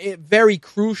very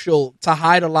crucial to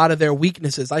hide a lot of their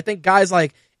weaknesses. I think guys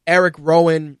like Eric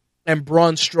Rowan and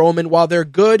Braun Strowman, while they're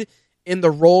good in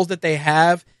the roles that they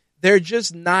have, they're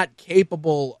just not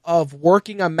capable of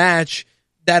working a match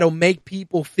that'll make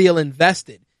people feel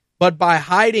invested. But by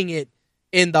hiding it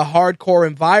in the hardcore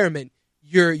environment,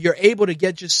 you're able to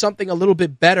get just something a little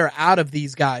bit better out of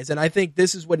these guys. And I think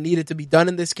this is what needed to be done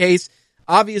in this case.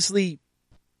 Obviously,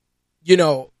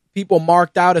 people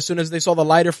marked out as soon as they saw the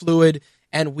lighter fluid,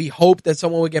 and we hoped that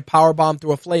someone would get powerbombed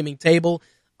through a flaming table.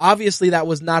 Obviously, that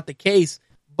was not the case,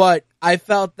 but I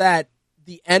felt that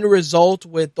the end result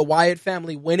with the Wyatt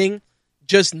family winning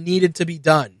just needed to be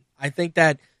done. I think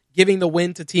that giving the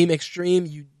win to Team Extreme,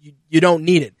 you don't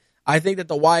need it. I think that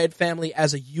the Wyatt family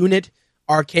as a unit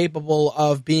are capable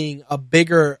of being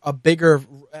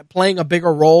playing a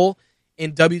bigger role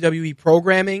in WWE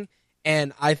programming,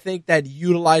 and I think that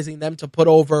utilizing them to put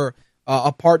over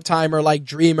a part-timer like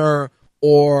Dreamer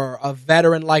or a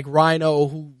veteran like Rhino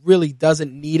who really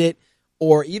doesn't need it,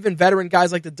 or even veteran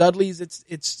guys like the Dudleys,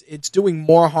 it's doing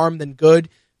more harm than good.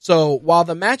 So while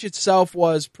the match itself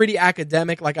was pretty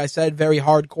academic, like I said, very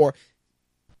hardcore,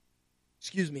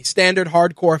 standard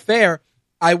hardcore fare,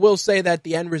 I will say that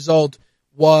the end result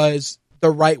was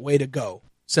the right way to go.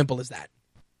 Simple as that.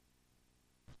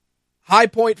 High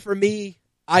point for me,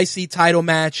 IC title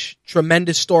match,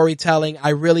 tremendous storytelling. I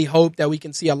really hope that we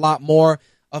can see a lot more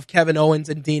of Kevin Owens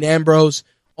and Dean Ambrose,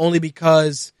 only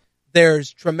because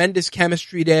there's tremendous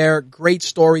chemistry there, great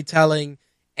storytelling,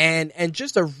 and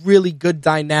just a really good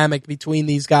dynamic between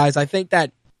these guys. I think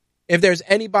that if there's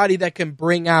anybody that can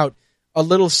bring out a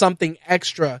little something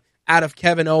extra out of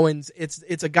Kevin Owens,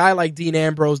 it's a guy like Dean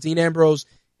Ambrose. Dean Ambrose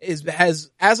has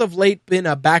as of late been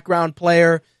a background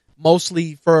player,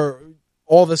 mostly for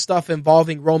all the stuff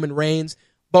involving Roman Reigns.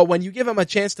 But when you give him a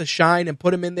chance to shine and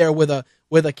put him in there with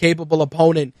a capable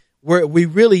opponent, we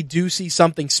really do see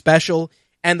something special.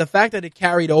 And the fact that it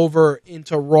carried over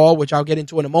into Raw, which I'll get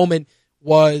into in a moment,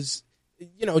 was,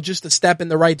 just a step in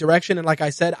the right direction. And like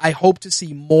I said, I hope to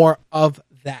see more of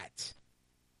that.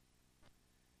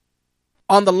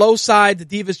 On the low side, the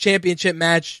Divas Championship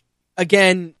match,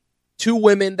 again, two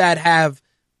women that have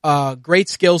a great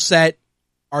skill set,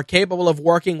 are capable of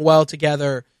working well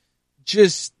together.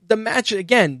 Just the match,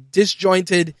 again,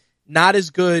 disjointed, not as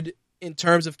good in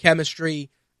terms of chemistry,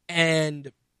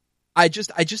 and I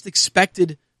just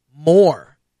expected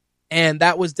more. And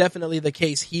that was definitely the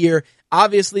case here.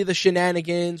 Obviously, the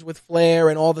shenanigans with Flair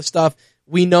and all the stuff,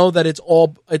 we know that it's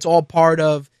all part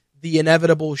of the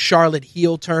inevitable Charlotte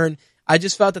heel turn. I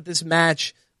just felt that this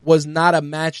match was not a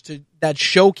match that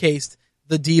showcased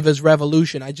the Divas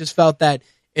Revolution. I just felt that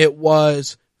it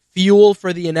was fuel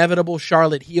for the inevitable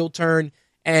Charlotte heel turn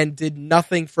and did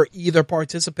nothing for either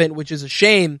participant, which is a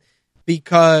shame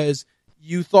because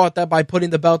you thought that by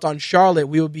putting the belt on Charlotte,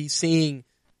 we would be seeing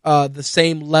the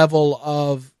same level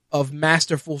of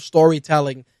masterful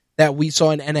storytelling that we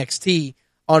saw in NXT.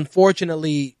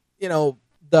 Unfortunately,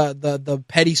 the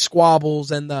petty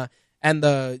squabbles and the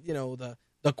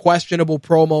questionable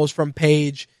promos from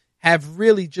Paige have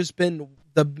really just been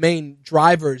the main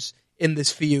drivers in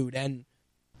this feud, and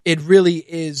it really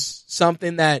is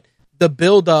something that the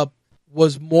build-up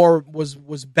was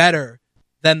better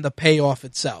than the payoff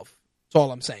itself. That's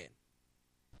all I'm saying.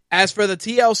 As for the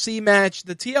TLC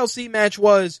match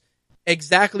was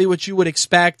exactly what you would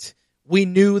expect. We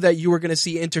knew that you were going to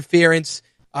see interference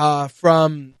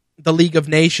from the League of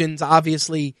Nations.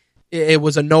 Obviously, it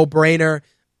was a no-brainer.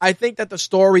 I think that the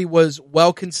story was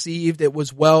well conceived. It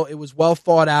was well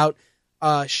thought out.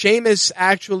 Sheamus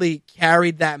actually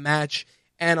carried that match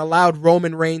and allowed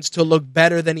Roman Reigns to look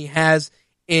better than he has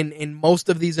in most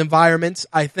of these environments.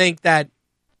 I think that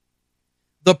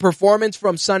the performance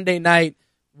from Sunday night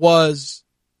was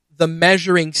the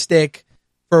measuring stick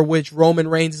for which Roman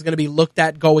Reigns is going to be looked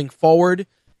at going forward,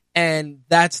 and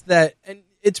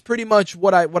it's pretty much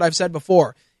what I've said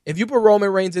before. If you put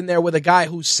Roman Reigns in there with a guy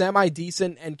who's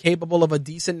semi-decent and capable of a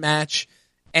decent match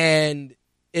and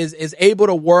is able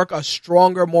to work a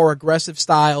stronger, more aggressive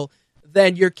style,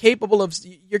 then you're capable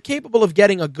of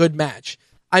getting a good match.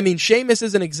 I mean, Sheamus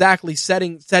isn't exactly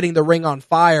setting the ring on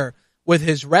fire with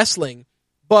his wrestling,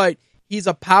 but he's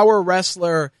a power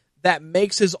wrestler that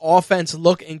makes his offense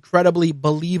look incredibly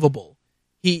believable.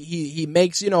 He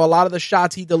makes, a lot of the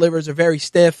shots he delivers are very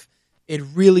stiff. It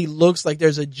really looks like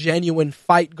there's a genuine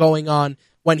fight going on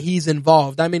when he's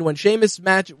involved. I mean, when Sheamus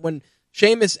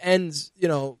ends,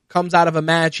 comes out of a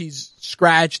match, he's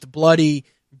scratched, bloody,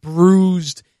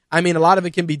 bruised. I mean, a lot of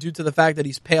it can be due to the fact that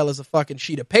he's pale as a fucking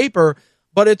sheet of paper,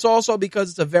 but it's also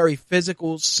because it's a very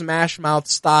physical, smash mouth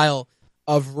style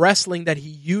of wrestling that he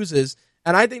uses.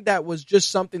 And I think that was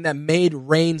just something that made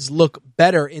Reigns look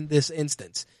better in this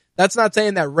instance. That's not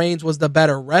saying that Reigns was the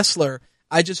better wrestler.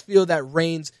 I just feel that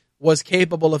Reigns was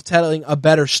capable of telling a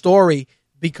better story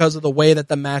because of the way that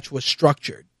the match was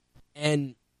structured.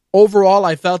 And overall,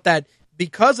 I felt that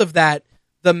because of that,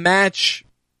 the match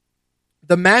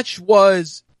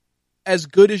was as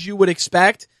good as you would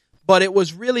expect, but it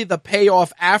was really the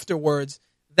payoff afterwards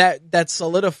that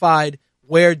solidified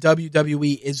where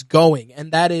WWE is going,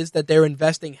 and that is that they're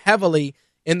investing heavily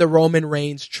in the Roman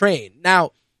Reigns train.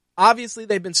 Now, obviously,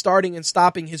 they've been starting and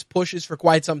stopping his pushes for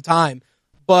quite some time,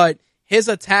 but his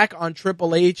attack on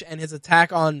Triple H and his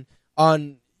attack on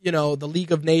the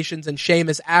League of Nations and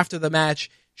Sheamus after the match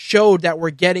showed that we're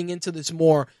getting into this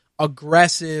more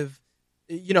aggressive,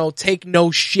 take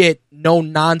no shit, no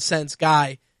nonsense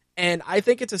guy. And I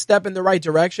think it's a step in the right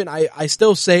direction. I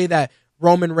still say that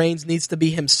Roman Reigns needs to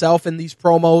be himself in these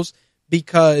promos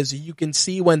because you can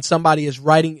see when somebody is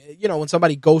writing, when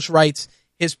somebody ghostwrites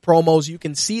his promos, you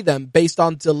can see them based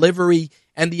on delivery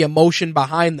and the emotion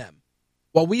behind them.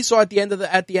 What we saw at the end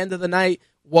of the night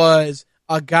was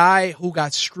a guy who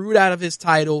got screwed out of his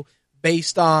title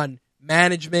based on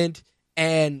management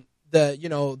and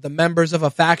the members of a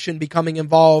faction becoming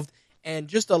involved and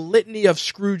just a litany of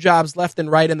screw jobs left and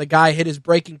right, and the guy hit his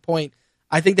breaking point.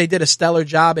 I think they did a stellar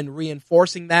job in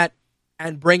reinforcing that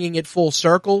and bringing it full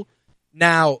circle.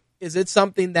 Now, is it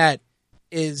something that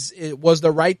was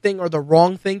the right thing or the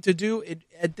wrong thing to do?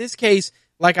 At this case,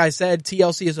 like I said,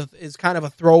 TLC is kind of a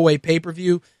throwaway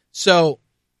pay-per-view, so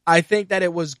I think that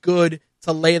it was good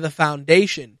to lay the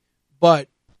foundation. But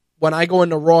when I go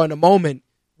into Raw in a moment,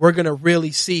 we're going to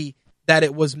really see that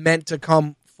it was meant to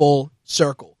come full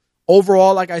circle.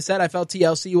 Overall, like I said, I felt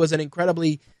TLC was an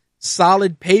incredibly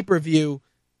solid pay-per-view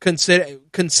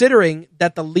considering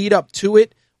that the lead up to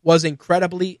it was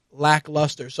incredibly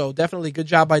lackluster. So definitely good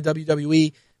job by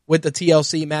WWE with the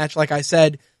TLC match. Like I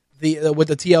said, with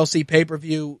the TLC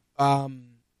pay-per-view,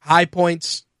 high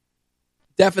points,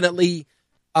 definitely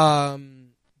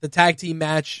the tag team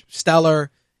match,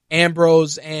 stellar,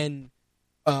 Ambrose and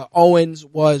Owens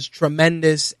was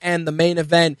tremendous, and the main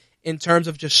event in terms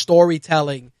of just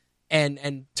storytelling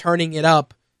and turning it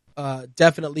up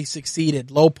definitely succeeded.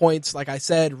 Low points, like I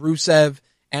said, Rusev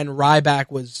and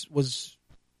Ryback was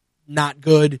not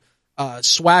good.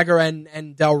 Swagger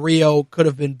and Del Rio could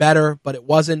have been better, but it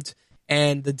wasn't.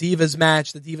 And the Divas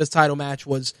match, the Divas title match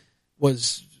was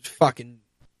fucking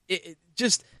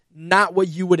just not what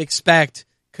you would expect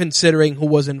considering who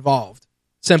was involved.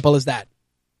 Simple as that.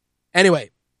 Anyway,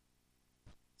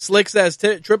 Slick says,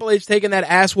 Triple H taking that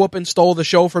ass whooping stole the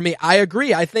show for me. I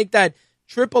agree. I think that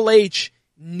Triple H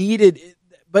needed,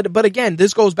 but again,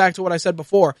 this goes back to what I said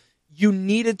before. You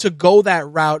needed to go that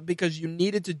route because you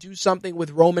needed to do something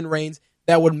with Roman Reigns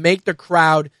that would make the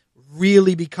crowd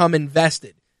really become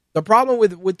invested. The problem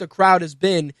with the crowd has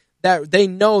been that they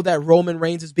know that Roman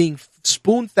Reigns is being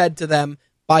spoon-fed to them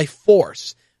by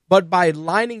force. But by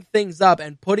lining things up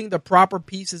and putting the proper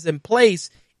pieces in place,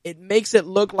 it makes it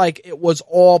look like it was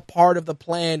all part of the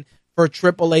plan for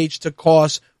Triple H to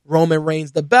cost Roman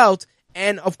Reigns the belt.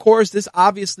 And, of course, this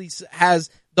obviously has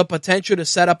the potential to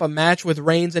set up a match with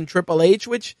Reigns and Triple H,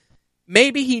 which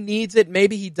maybe he needs it,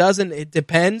 maybe he doesn't. It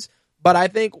depends. But I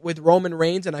think with Roman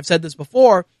Reigns, and I've said this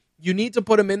before, you need to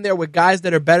put him in there with guys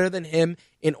that are better than him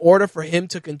in order for him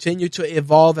to continue to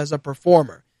evolve as a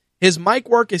performer. His mic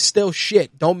work is still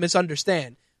shit, don't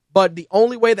misunderstand. But the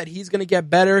only way that he's going to get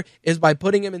better is by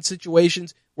putting him in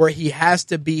situations where he has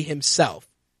to be himself,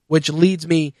 which leads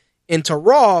me into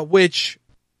Raw, which,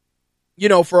 you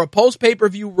know, for a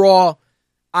post-pay-per-view Raw,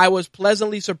 I was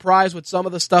pleasantly surprised with some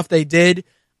of the stuff they did.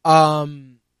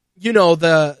 You know,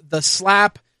 the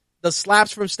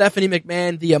slaps from Stephanie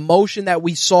McMahon, the emotion that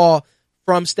we saw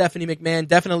from Stephanie McMahon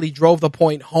definitely drove the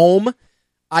point home.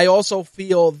 I also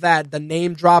feel that the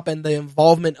name drop and the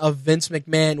involvement of Vince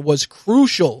McMahon was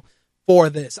crucial for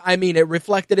this. I mean, it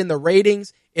reflected in the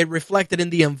ratings, it reflected in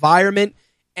the environment,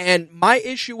 and my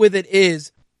issue with it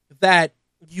is that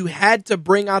you had to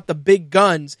bring out the big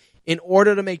guns in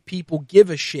order to make people give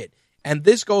a shit. And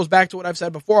this goes back to what I've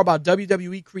said before about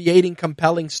WWE creating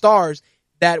compelling stars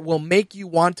that will make you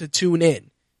want to tune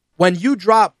in. When you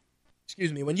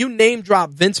name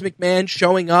drop Vince McMahon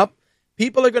showing up,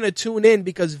 people are going to tune in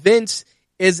because Vince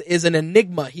is an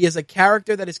enigma. He is a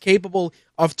character that is capable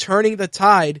of turning the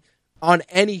tide on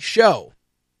any show,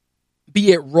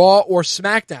 be it Raw or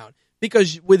SmackDown.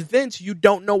 Because with Vince, you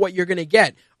don't know what you're going to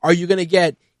get. Are you going to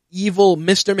get evil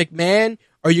Mr. McMahon?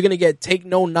 Are you going to get take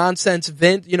no nonsense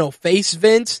Vince, face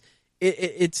Vince?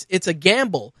 It's a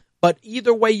gamble. But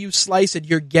either way you slice it,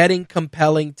 you're getting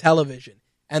compelling television.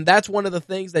 And that's one of the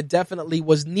things that definitely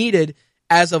was needed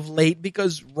as of late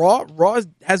because Raw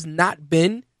has not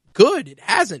been good. It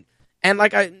hasn't. And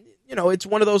it's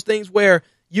one of those things where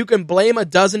you can blame a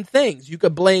dozen things. You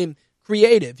could blame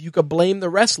creative. You could blame the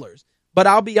wrestlers. But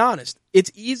I'll be honest,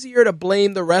 it's easier to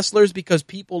blame the wrestlers because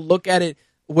people look at it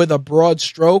with a broad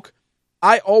stroke.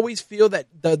 I always feel that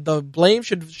the blame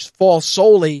should fall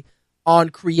solely on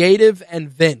creative and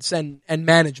Vince and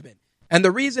management. And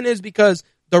the reason is because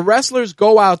the wrestlers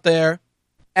go out there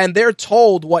and they're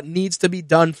told what needs to be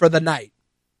done for the night.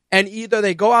 And either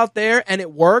they go out there and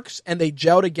it works and they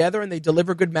gel together and they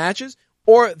deliver good matches,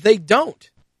 or they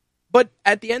don't. But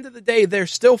at the end of the day, they're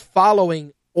still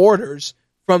following orders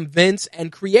from Vince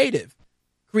and creative.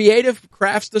 Creative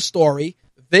crafts the story,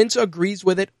 Vince agrees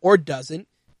with it or doesn't,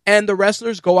 and the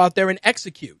wrestlers go out there and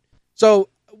execute. So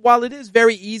while it is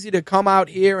very easy to come out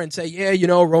here and say, yeah,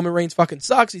 Roman Reigns fucking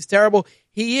sucks, he's terrible,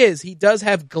 he is. He does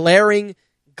have glaring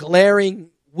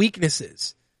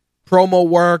weaknesses. Promo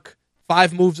work,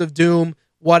 5 moves of doom,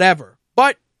 whatever.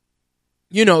 But,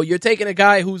 you're taking a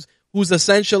guy who's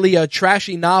essentially a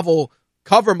trashy novel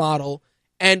cover model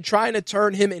and trying to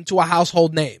turn him into a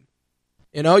household name.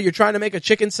 You're trying to make a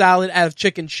chicken salad out of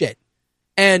chicken shit.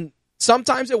 And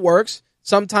sometimes it works,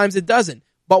 sometimes it doesn't.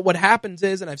 But what happens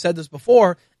is, and I've said this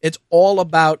before, it's all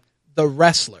about the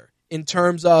wrestler in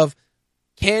terms of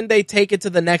can they take it to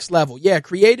the next level? Yeah,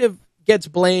 creative gets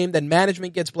blamed and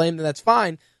management gets blamed, and that's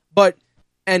fine. But,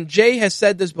 and Jay has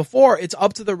said this before, it's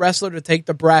up to the wrestler to take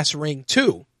the brass ring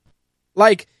too.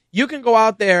 Like, you can go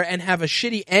out there and have a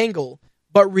shitty angle,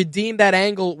 but redeem that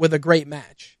angle with a great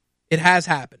match. It has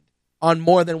happened on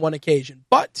more than one occasion.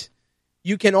 But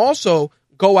you can also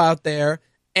go out there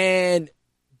and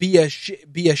be a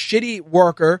shitty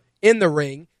worker in the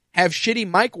ring, have shitty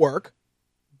mic work,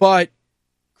 but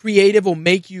creative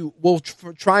will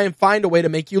try and find a way to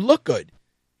make you look good.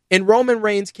 In Roman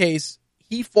Reigns' case,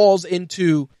 he falls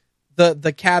into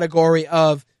the category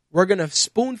of we're going to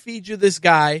spoon feed you this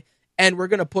guy and we're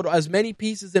going to put as many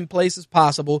pieces in place as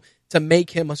possible to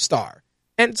make him a star.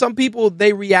 And some people,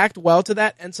 they react well to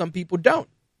that, and some people don't.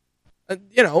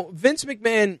 Vince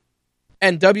McMahon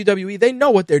and WWE, they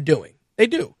know what they're doing. They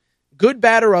do. Good,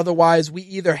 bad, or otherwise, we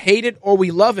either hate it or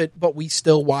we love it, but we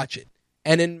still watch it.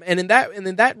 And in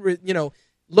that,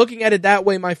 looking at it that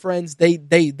way, my friends,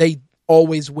 they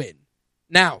always win.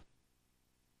 Now,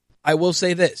 I will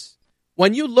say this.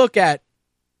 When you look at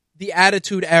the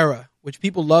Attitude Era, which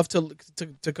people love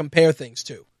to compare things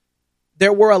to,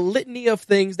 there were a litany of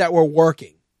things that were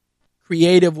working.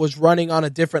 Creative was running on a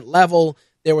different level.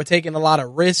 They were taking a lot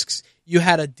of risks. You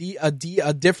had a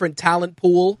different talent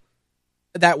pool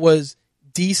that was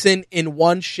decent in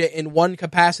one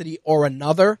capacity or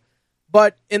another.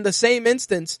 But in the same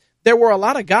instance, there were a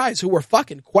lot of guys who were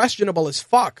fucking questionable as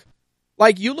fuck.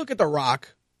 Like, you look at The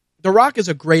Rock. The Rock is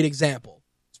a great example,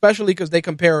 especially because they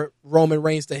compare Roman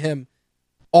Reigns to him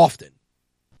often.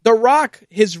 The Rock,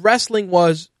 his wrestling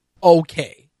was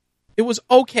okay. It was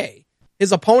okay.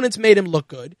 His opponents made him look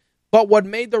good, but what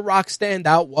made The Rock stand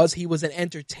out was he was an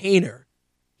entertainer.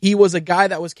 He was a guy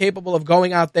that was capable of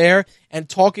going out there and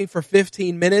talking for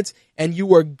 15 minutes, and you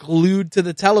were glued to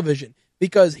the television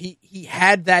because he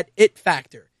had that it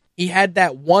factor. He had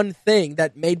that one thing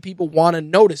that made people want to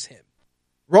notice him.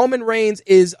 Roman Reigns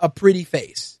is a pretty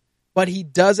face, but he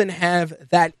doesn't have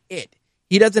that it.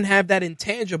 He doesn't have that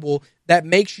intangible that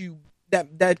makes you,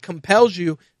 that compels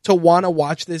you to want to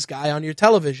watch this guy on your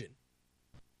television.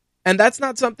 And that's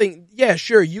not something, yeah,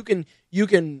 sure, you can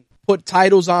put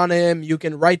titles on him, you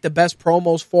can write the best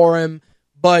promos for him,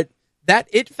 but that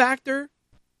it factor,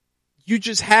 you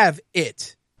just have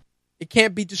it. It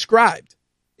can't be described.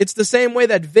 It's the same way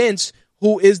that Vince,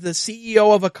 who is the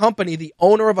CEO of a company, the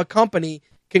owner of a company,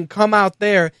 can come out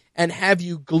there and have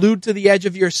you glued to the edge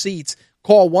of your seats,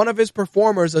 call one of his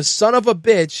performers a son of a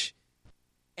bitch,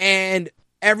 and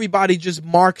everybody just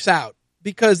marks out.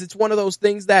 Because it's one of those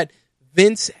things that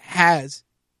Vince has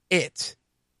it.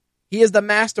 He is the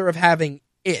master of having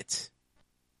it.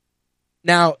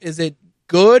 Now, is it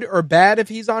good or bad if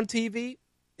he's on TV?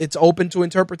 It's open to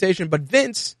interpretation, but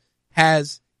Vince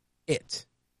has it.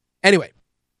 Anyway,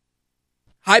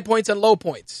 high points and low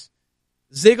points.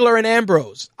 Ziggler and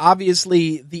Ambrose.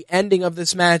 Obviously, the ending of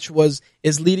this match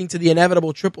is leading to the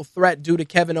inevitable triple threat due to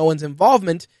Kevin Owens'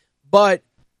 involvement, but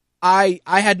I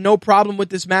had no problem with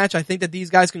this match. I think that these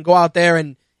guys can go out there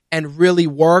and really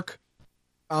work,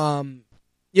 given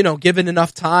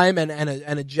enough time and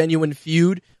a genuine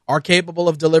feud, are capable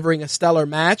of delivering a stellar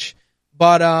match.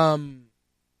 But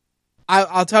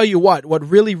I'll tell you what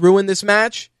really ruined this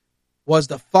match was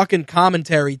the fucking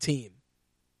commentary team.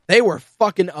 They were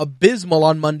fucking abysmal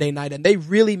on Monday night, and they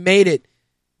really made it.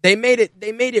 They made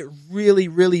it really,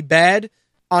 really bad.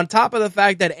 On top of the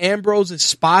fact that Ambrose's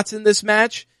spots in this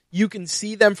match, you can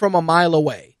see them from a mile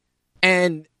away.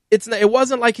 And it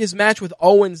wasn't like his match with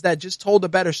Owens that just told a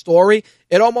better story.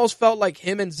 It almost felt like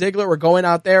him and Ziggler were going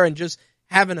out there and just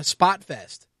having a spot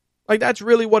fest. Like, that's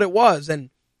really what it was. And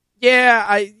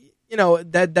yeah,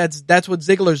 that's what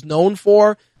Ziggler's known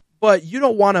for, but you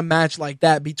don't want a match like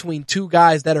that between two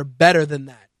guys that are better than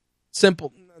that.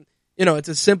 Simple. It's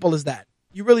as simple as that.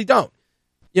 You really don't.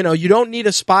 You don't need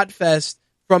a spot fest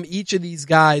from each of these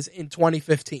guys in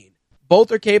 2015.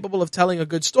 Both are capable of telling a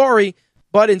good story,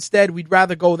 but instead we'd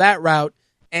rather go that route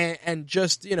and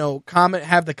just,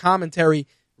 have the commentary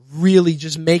really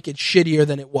just make it shittier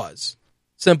than it was.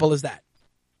 Simple as that.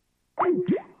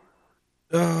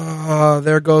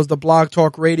 There goes the Blog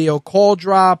Talk Radio call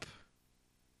drop.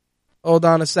 Hold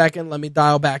on a second. Let me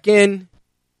dial back in.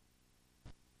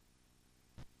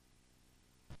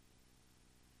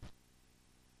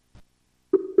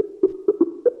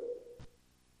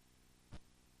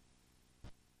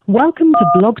 Welcome to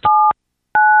Blog Talk.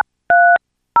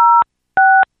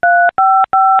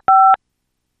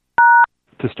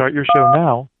 To start your show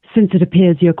now. Since it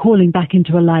appears you're calling back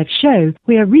into a live show,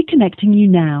 we are reconnecting you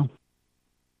now.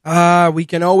 We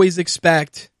can always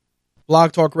expect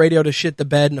Blog Talk Radio to shit the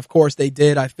bed, and of course they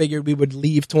did. I figured we would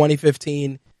leave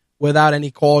 2015 without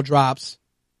any call drops.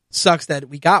 Sucks that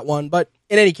we got one, but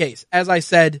in any case, as I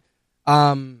said,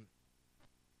 I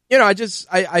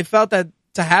felt that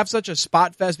to have such a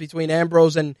spot fest between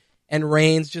Ambrose and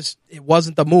Reigns, it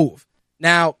wasn't the move.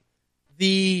 Now,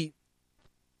 the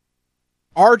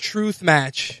R-Truth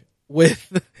match with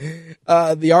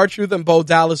the R-Truth and Bo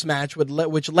Dallas match,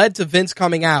 which led to Vince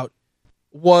coming out,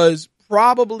 was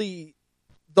probably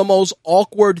the most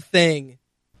awkward thing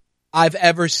I've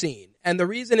ever seen. And the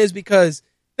reason is because,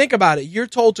 think about it, you're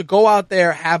told to go out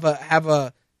there, have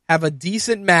a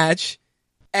decent match,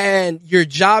 and your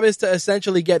job is to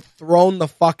essentially get thrown the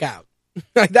fuck out.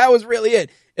 Like, that was really it.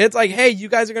 It's like, hey, you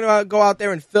guys are going to go out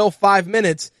there and fill 5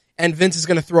 minutes, and Vince is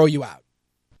going to throw you out.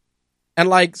 And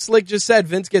like Slick just said,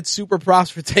 Vince gets super props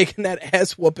for taking that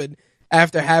ass whooping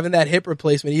after having that hip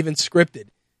replacement, even scripted.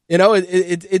 You know,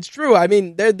 it's true. I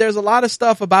mean, there's a lot of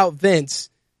stuff about Vince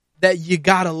that you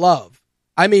gotta love.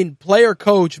 I mean, player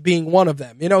coach being one of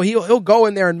them. You know, he'll go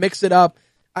in there and mix it up.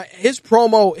 His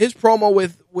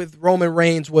promo with Roman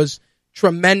Reigns was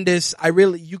tremendous.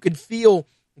 You could feel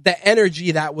the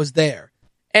energy that was there.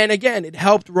 And again, it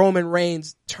helped Roman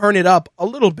Reigns turn it up a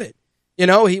little bit. You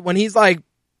know, when he's like,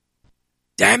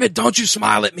 damn it, don't you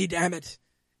smile at me, damn it.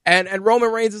 And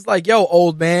Roman Reigns is like, yo,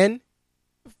 old man, what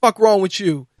the fuck wrong with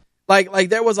you? Like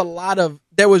there was a lot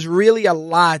that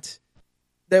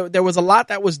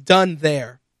was done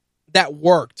there that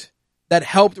worked, that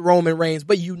helped Roman Reigns,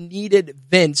 but you needed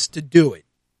Vince to do it.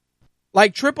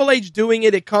 Like Triple H doing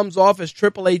it, it comes off as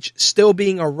Triple H still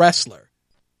being a wrestler.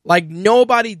 Like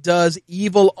nobody does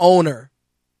evil owner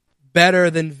better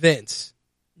than Vince.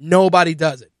 Nobody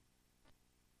does it.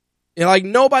 You know, like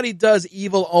nobody does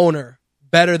evil owner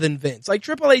better than Vince. Like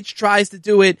Triple H tries to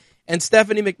do it and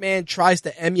Stephanie McMahon tries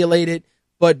to emulate it,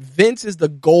 but Vince is the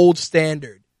gold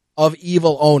standard of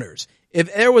evil owners.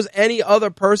 If there was any other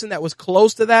person that was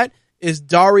close to that, is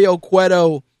Dario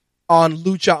Cueto on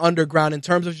Lucha Underground in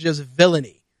terms of just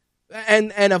villainy.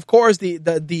 And of course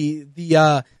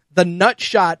the nut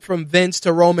shot from Vince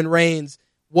to Roman Reigns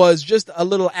was just a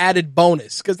little added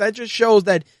bonus, because that just shows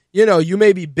that, you know, you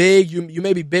may be big, you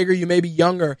may be bigger, you may be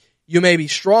younger, you may be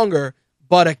stronger,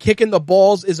 but a kick in the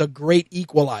balls is a great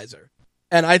equalizer.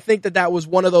 And I think that was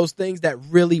one of those things that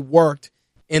really worked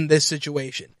in this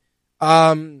situation.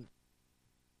 Again,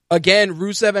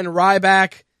 Rusev and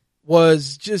Ryback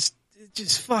was just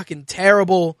fucking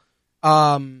terrible.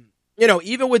 You know,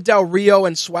 even with Del Rio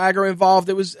and Swagger involved,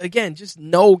 it was, again, just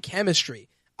no chemistry.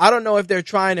 I don't know if they're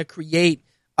trying to create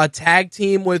a tag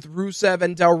team with Rusev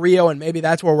and Del Rio, and maybe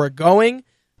that's where we're going.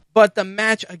 But the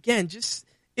match, again,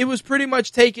 it was pretty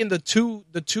much taking the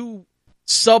two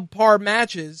subpar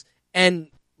matches and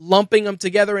lumping them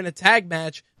together in a tag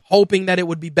match, hoping that it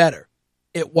would be better.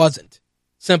 It wasn't.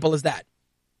 Simple as that.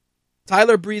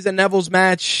 Tyler Breeze and Neville's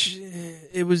match,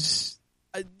 it was,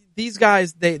 these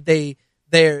guys, they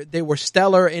were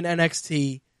stellar in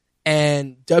NXT,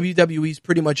 and WWE's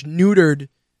pretty much neutered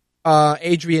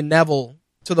Adrian Neville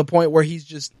to the point where he's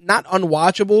just not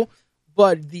unwatchable,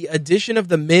 but the addition of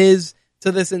The Miz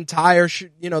to this entire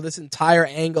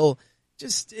angle,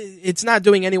 just, it's not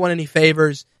doing anyone any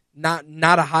favors. Not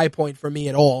a high point for me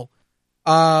at all.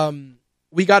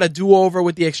 We got a do-over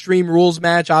with the Extreme Rules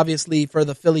match, obviously, for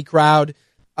the Philly crowd.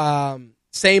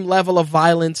 Same level of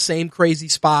violence, same crazy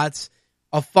spots.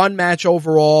 A fun match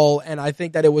overall, and I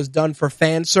think that it was done for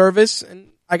fan service, and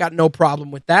I got no problem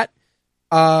with that.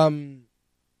 The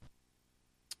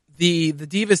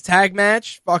Divas tag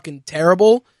match, fucking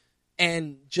terrible,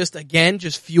 and just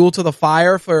fuel to the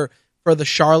fire for the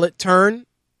Charlotte turn.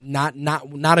 Not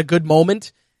a good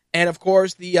moment. And of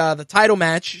course the title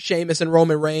match, Sheamus and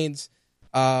Roman Reigns,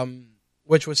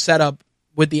 which was set up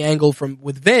with the angle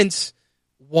with Vince,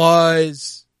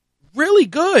 was really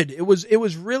good. It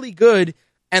was really good,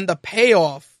 and the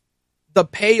payoff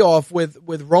with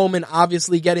Roman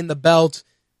obviously getting the belt,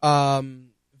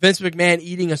 Vince McMahon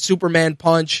eating a Superman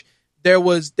punch. There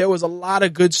was a lot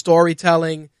of good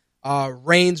storytelling.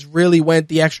 Reigns really went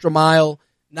the extra mile,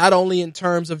 not only in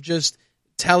terms of just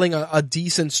telling a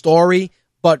decent story,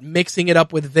 but mixing it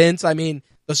up with Vince. I mean,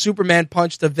 the Superman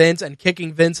punch to Vince and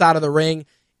kicking Vince out of the ring,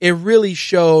 it really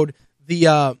showed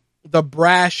the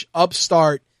brash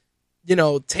upstart, you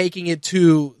know, taking it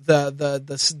to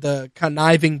the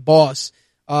conniving boss.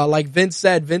 Like Vince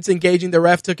said, Vince engaging the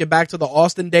ref took it back to the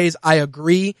Austin days. I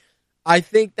agree. I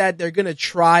think that they're going to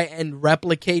try and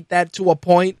replicate that to a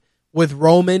point with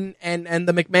Roman and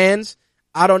the McMahons.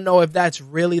 I don't know if that's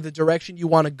really the direction you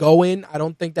want to go in. I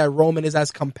don't think that Roman is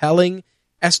as compelling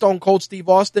as Stone Cold Steve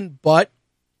Austin, but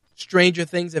stranger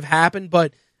things have happened.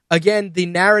 But again, the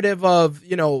narrative of,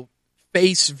 you know,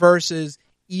 face versus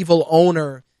evil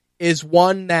owner is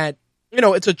one that, you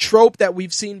know, it's a trope that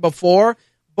we've seen before,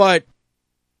 but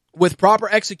with proper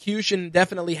execution,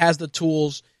 definitely has the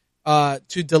tools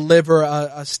to deliver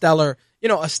a stellar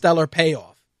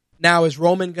payoff. Now, is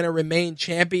Roman going to remain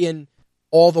champion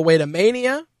all the way to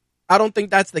Mania? I don't think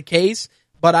that's the case,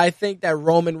 but I think that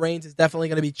Roman Reigns is definitely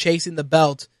going to be chasing the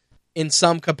belt in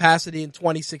some capacity in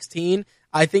 2016.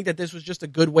 I think that this was just a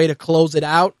good way to close it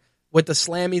out with the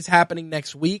Slammies happening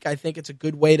next week. I think it's a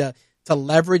good way to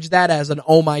leverage that as an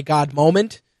oh my god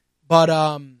moment. But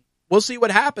we'll see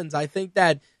what happens. I think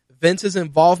that Vince's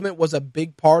involvement was a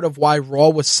big part of why Raw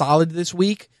was solid this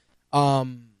week.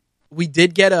 We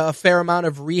did get a fair amount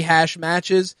of rehash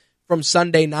matches from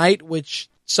Sunday night, which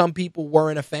some people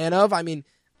weren't a fan of. I mean,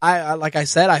 I like I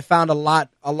said, I found a lot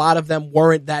of them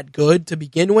weren't that good to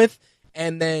begin with,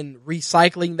 and then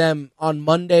recycling them on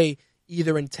Monday,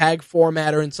 either in tag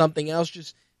format or in something else,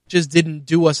 just didn't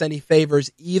do us any favors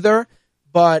either.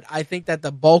 But I think that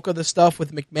the bulk of the stuff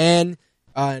with McMahon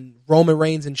and Roman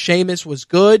Reigns and Sheamus was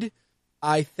good.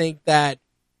 I think that,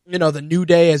 the New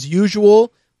Day, as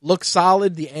usual, looked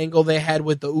solid. The angle they had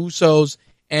with the Usos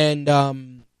and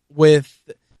with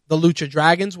the Lucha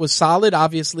Dragons was solid.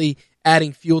 Obviously,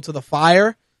 adding fuel to the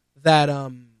fire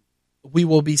that we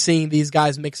will be seeing these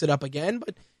guys mix it up again.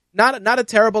 But not a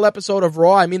terrible episode of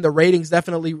Raw. I mean, the ratings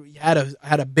definitely had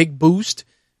a big boost.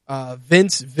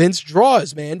 Vince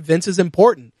draws, man. Vince is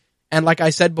important. And like I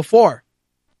said before,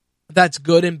 that's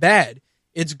good and bad.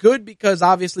 It's good because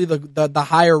obviously the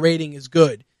higher rating is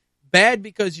good. Bad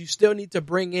because you still need to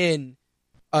bring in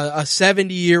a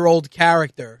 70-year-old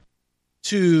character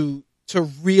to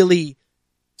really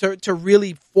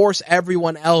force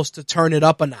everyone else to turn it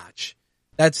up a notch.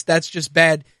 That's just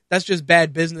bad. That's just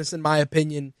bad business in my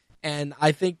opinion. And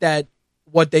I think that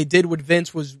what they did with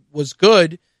Vince was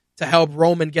good to help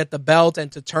Roman get the belt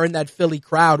and to turn that Philly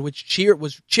crowd, which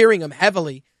was cheering him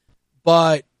heavily,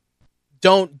 but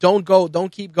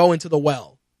don't keep going to the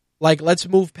well. Like, let's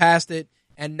move past it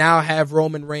and now have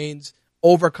Roman Reigns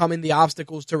overcoming the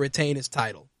obstacles to retain his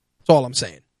title. That's all I'm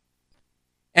saying.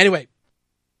 Anyway,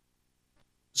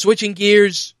 switching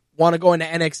gears, want to go into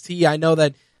NXT. I know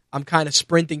that I'm kind of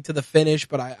sprinting to the finish,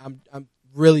 but I'm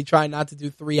really trying not to do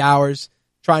 3 hours,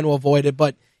 trying to avoid it.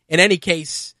 But in any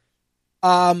case,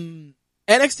 NXT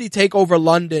TakeOver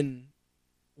London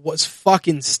was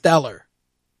fucking stellar.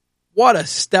 What a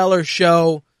stellar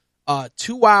show.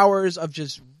 2 hours of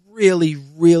just really,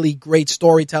 really great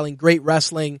storytelling, great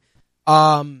wrestling.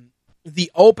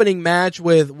 The opening match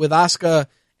with Asuka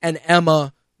and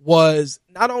Emma was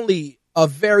not only a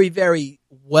very, very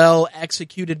well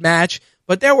executed match,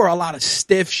 but there were a lot of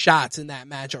stiff shots in that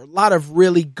match, a lot of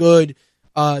really good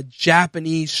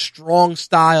Japanese strong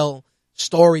style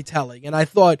storytelling. And I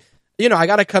thought, I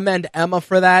got to commend Emma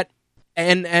for that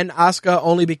and Asuka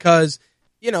only because,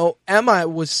 Emma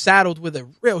was saddled with a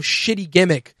real shitty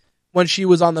gimmick when she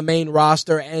was on the main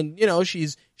roster. And,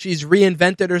 she's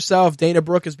reinvented herself. Dana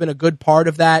Brooke has been a good part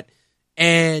of that.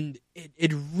 And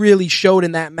it really showed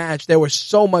in that match. There was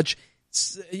so much,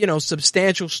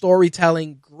 substantial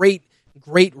storytelling, great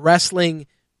wrestling.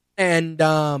 And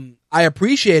I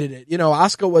appreciated it.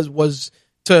 Asuka was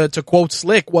to quote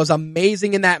Slick, was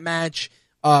amazing in that match.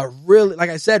 Really,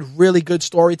 like I said, really good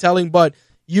storytelling, but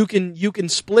you can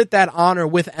split that honor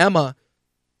with Emma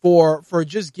for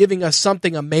just giving us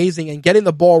something amazing and getting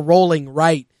the ball rolling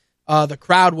right. The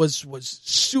crowd was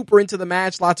super into the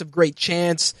match, lots of great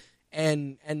chants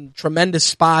and tremendous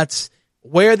spots.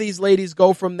 Where these ladies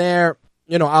go from there,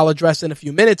 I'll address in a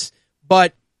few minutes,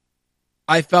 but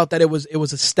I felt that it was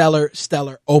a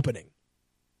stellar opening.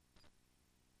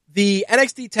 The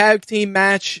NXT Tag Team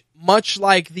match, much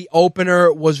like the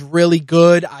opener, was really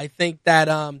good. I think that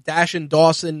Dash and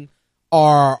Dawson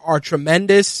are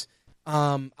tremendous.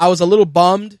 I was a little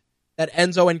bummed that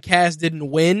Enzo and Cass didn't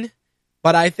win,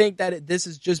 but I think that this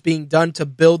is just being done to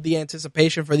build the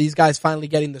anticipation for these guys finally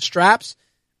getting the straps.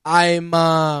 I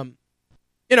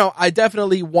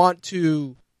definitely want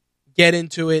to get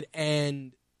into it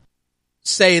and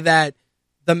say that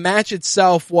the match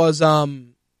itself was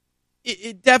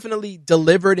it definitely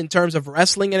delivered in terms of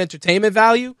wrestling and entertainment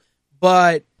value,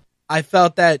 but I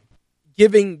felt that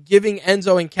giving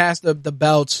Enzo and Cass the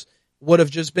belts would have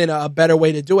just been a better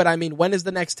way to do it. I mean, when is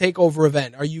the next TakeOver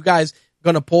event? Are you guys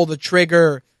going to pull the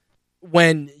trigger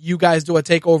when you guys do a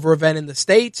TakeOver event in the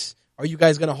States? Are you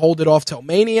guys going to hold it off till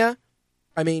Mania?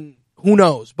 I mean, who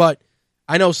knows? But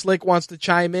I know Slick wants to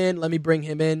chime in. Let me bring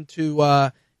him in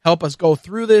to help us go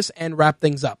through this and wrap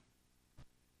things up.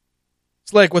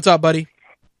 Slick, what's up, buddy?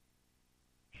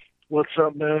 What's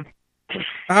up, man?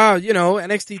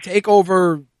 NXT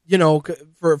TakeOver,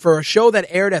 for a show that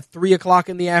aired at 3:00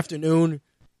 in the afternoon,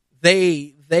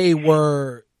 they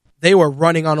were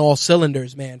running on all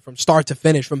cylinders, man, from start to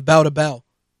finish, from bell to bell.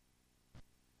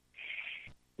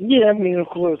 Yeah, I mean, of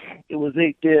course, it was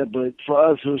 8 there, but for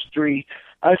us, it was 3.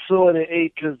 I saw it at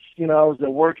 8 because, I was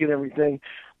at work and everything.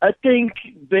 I think,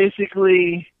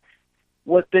 basically,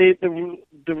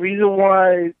 the reason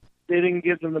why they didn't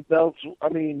give them the belts, I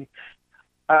mean,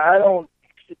 I don't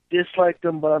dislike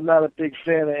them, but I'm not a big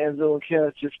fan of Enzo and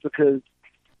Cass just because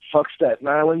fuck Staten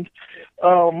Island.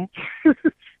 I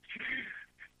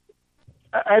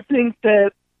think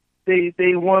that they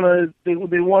wanted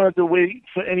to wait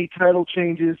for any title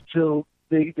changes till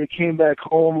they came back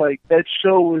home. Like, that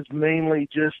show was mainly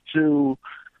just to,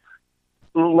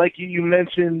 like you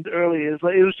mentioned earlier, it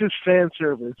was just fan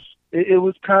service. It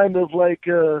was kind of like,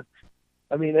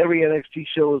 I mean, every NXT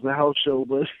show is a house show,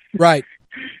 but Right.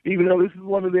 even though this is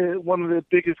one of the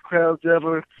biggest crowds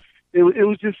ever, it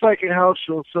was just like a house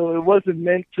show. So it wasn't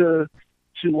meant to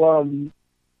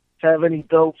have any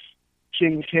belts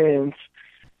change hands.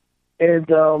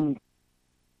 And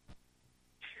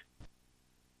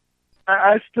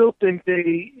I still think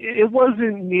it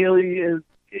wasn't nearly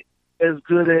as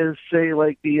good as, say,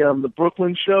 like the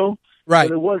Brooklyn show. Right.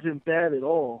 But it wasn't bad at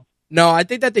all. No, I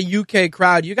think that the UK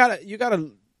crowd, you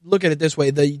gotta look at it this way: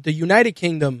 the United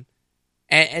Kingdom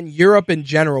and Europe in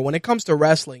general, when it comes to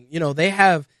wrestling, you know, they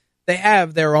have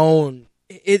their own.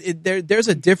 There's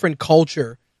a different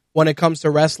culture when it comes to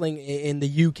wrestling in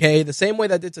the UK, the same way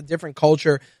that it's a different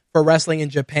culture for wrestling in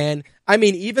Japan. I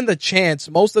mean, even the chants,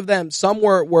 most of them, some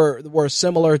were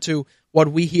similar to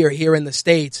what we hear here in the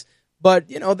States, but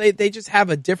you know, they just have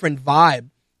a different vibe.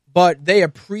 But they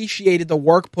appreciated the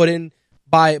work put in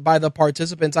by the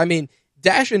participants. I mean,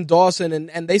 Dash and Dawson,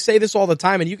 and they say this all the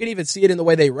time, and you can even see it in the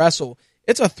way they wrestle.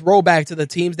 It's a throwback to the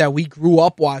teams that we grew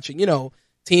up watching. You know,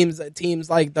 teams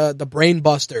like the Brain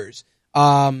Busters,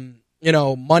 you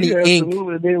know, Money Inc.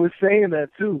 Absolutely. They were saying that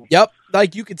too. Yep,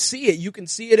 like you could see it. You can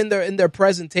see it in their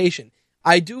presentation.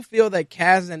 I do feel that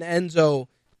Kaz and Enzo,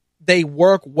 they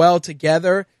work well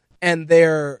together, and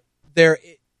they're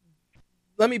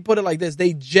let me put it like this: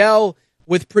 they gel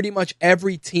with pretty much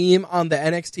every team on the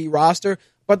NXT roster.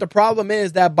 But the problem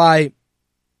is that by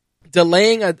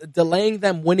delaying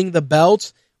them winning the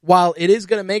belts, while it is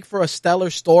going to make for a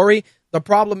stellar story, the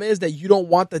problem is that you don't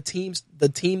want the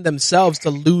team themselves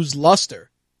to lose luster.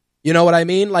 You know what I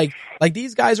mean? Like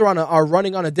these guys are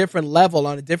running on a different level,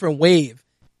 on a different wave,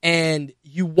 and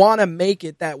you want to make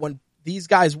it that when these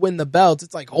guys win the belts,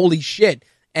 it's like, holy shit.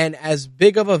 And as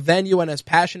big of a venue and as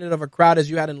passionate of a crowd as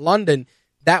you had in London,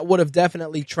 that would have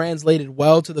definitely translated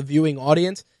well to the viewing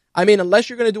audience. I mean, unless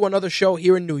you're going to do another show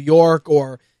here in New York,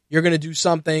 or you're going to do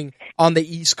something on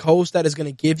the East Coast that is going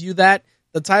to give you that,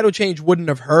 the title change wouldn't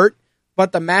have hurt,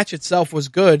 but the match itself was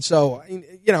good. So,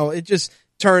 you know, it just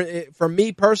turned, for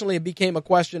me personally, it became a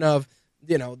question of,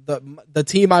 you know, the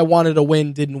team I wanted to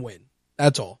win didn't win.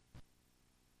 That's all.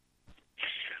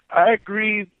 I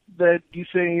agree that you're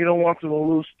saying you don't want them to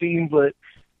lose steam, but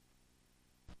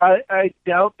I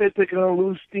doubt that they're going to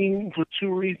lose steam for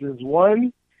two reasons.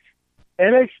 One,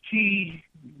 NXT,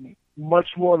 much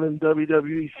more than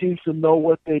WWE, seems to know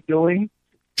what they're doing.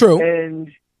 True.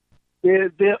 And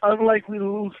they're unlikely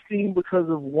to lose steam because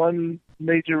of one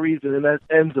major reason, and that's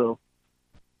Enzo.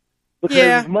 Because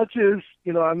as much as,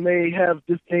 you know, I may have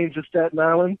disdain for Staten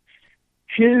Island,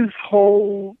 his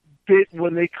whole bit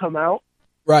when they come out,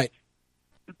 right,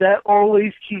 that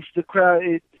always keeps the crowd.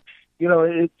 It's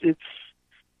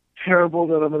terrible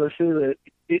that I'm going to say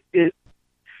that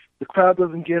the crowd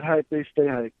doesn't get hyped; they stay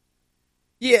hyped.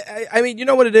 Yeah, I mean, you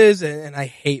know what it is, and I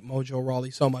hate Mojo Rawley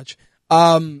so much.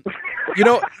 You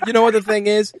know what the thing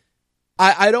is?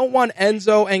 I don't want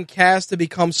Enzo and Cass to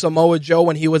become Samoa Joe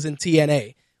when he was in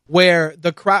TNA, where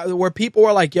the crowd, where people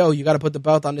were like, "Yo, you got to put the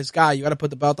belt on this guy. You got to put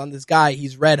the belt on this guy.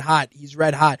 He's red hot. He's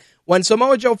red hot." When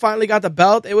Samoa Joe finally got the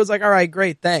belt, it was like, "All right,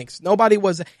 great, thanks." Nobody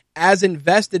was as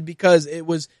invested because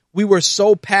we were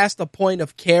so past the point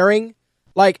of caring.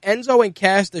 Like Enzo and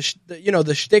Cass, the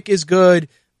shtick is good,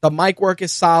 the mic work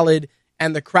is solid,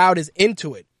 and the crowd is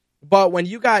into it. But when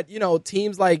you got, you know,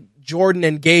 teams like Jordan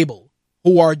and Gable,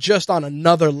 who are just on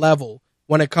another level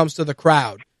when it comes to the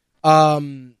crowd,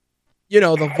 you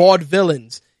know, the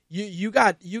Vaudevillains, you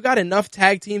got enough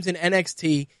tag teams in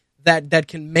NXT that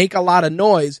can make a lot of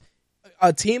noise.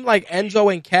 A team like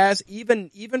Enzo and Cass,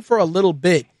 even for a little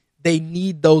bit, they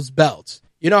need those belts.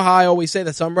 You know how I always say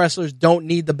that some wrestlers don't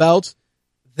need the belts?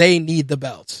 They need the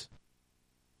belts.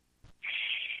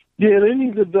 Yeah, they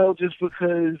need the belt just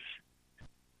because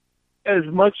as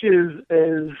much as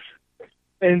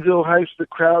Enzo hypes the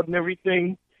crowd and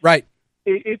everything, right?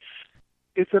 It's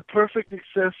a perfect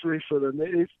accessory for them.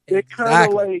 They're kind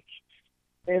of like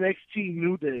NXT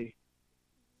New Day.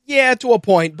 Yeah, to a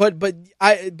point, but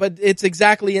it's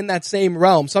exactly in that same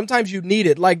realm. Sometimes you need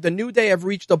it. Like the New Day have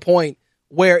reached a point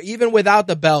where even without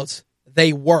the belts,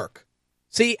 they work.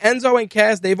 See, Enzo and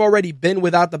Cass, they've already been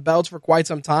without the belts for quite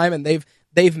some time, and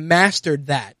they've mastered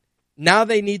that. Now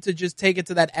they need to just take it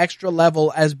to that extra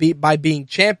level by being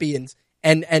champions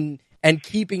and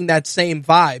keeping that same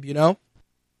vibe, you know?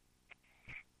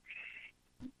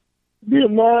 Yeah,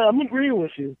 no, I'm agreeing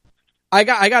with you. I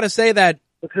got to say that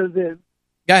because go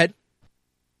ahead.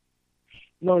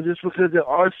 No, just because there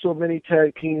are so many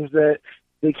tag teams that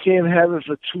they can't have it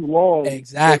for too long.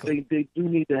 Exactly. They do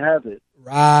need to have it.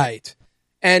 Right.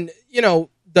 And, you know,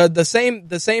 the same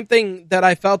thing that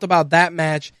I felt about that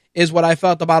match is what I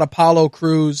felt about Apollo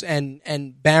Crews and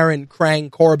Baron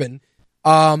Krang Corbin.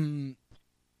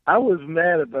 I was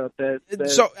mad about that.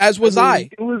 So as was I.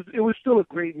 It was still a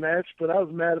great match, but I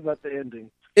was mad about the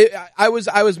ending. I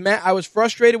was mad. I was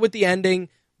frustrated with the ending,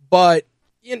 but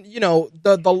you know,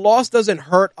 the loss doesn't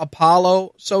hurt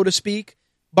Apollo, so to speak.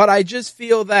 But I just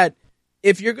feel that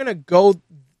if you're gonna go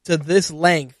to this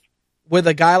length with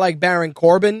a guy like Baron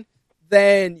Corbin,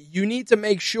 then you need to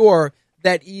make sure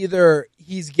that either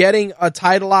he's getting a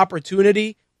title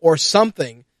opportunity or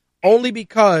something, only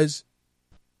because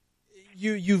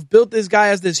you've built this guy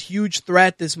as this huge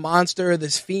threat, this monster,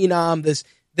 this phenom,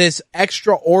 this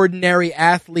extraordinary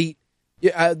athlete.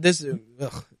 This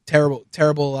terrible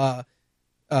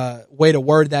way to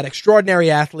word that,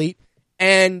 extraordinary athlete,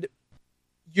 and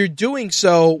you're doing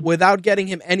so without getting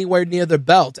him anywhere near the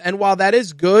belt. And while that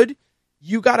is good,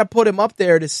 you got to put him up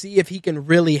there to see if he can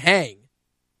really hang.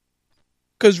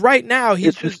 Because right now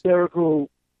he's hysterical.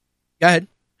 Go ahead.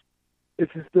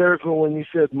 It's hysterical when you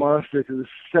said monster, because the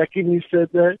second you said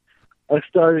that, I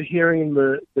started hearing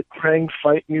the Krang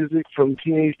fight music from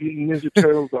Teenage Mutant Ninja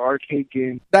Turtles, the arcade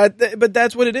game. But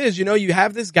that's what it is. You know, you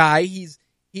have this guy. He's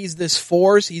this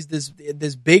force. He's this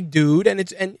big dude,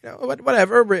 and you know,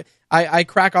 whatever. I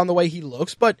crack on the way he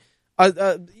looks, but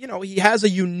you know, he has a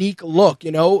unique look.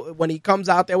 You know, when he comes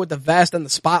out there with the vest and the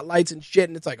spotlights and shit,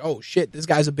 and it's like, oh shit, this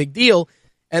guy's a big deal.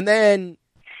 And then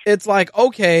it's like,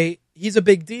 okay, he's a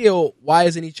big deal. Why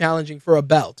isn't he challenging for a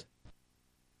belt?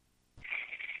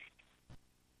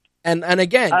 And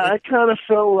again, I kind of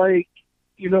felt like,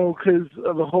 you know, because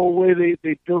of the whole way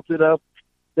they built it up,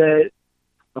 that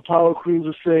Apollo Crews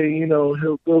was saying, you know,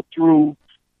 he'll go through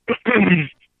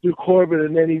Corbin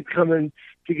and then he's coming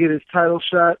to get his title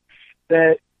shot,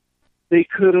 that they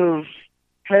could have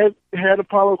had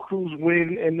Apollo Crews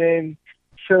win and then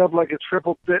set up like a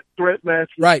triple threat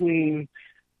match between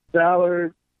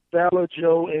Balor,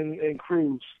 Joe, and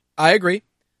Crews. I agree.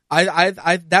 I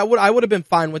would have been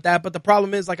fine with that, but the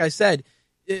problem is, like I said,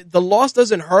 the loss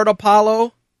doesn't hurt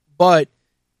Apollo, but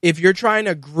if you're trying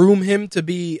to groom him to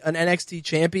be an NXT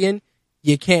champion,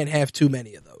 you can't have too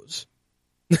many of those.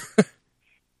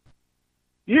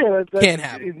 Yeah, can't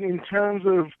have in terms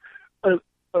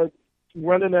of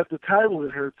running at the title,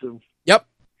 it hurts him. Yep.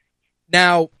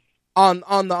 Now, on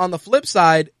the flip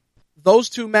side, those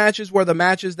two matches were the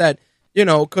matches that, you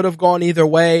know, could have gone either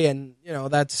way, and you know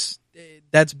that's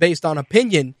based on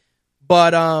opinion.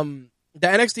 But the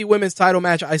NXT Women's Title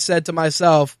match, I said to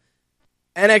myself,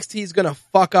 NXT is gonna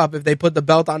fuck up if they put the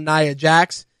belt on Nia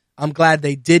Jax. I'm glad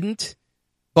they didn't.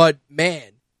 But man,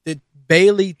 did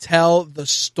Bayley tell the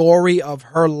story of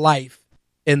her life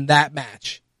in that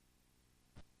match?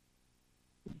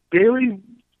 Bayley,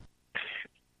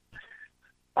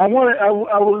 I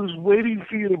was waiting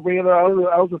for you to bring it up.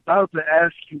 I was about to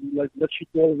ask you like what you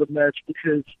thought of the match,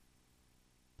 because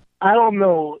I don't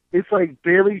know. It's like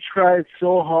Bayley tried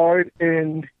so hard,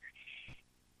 and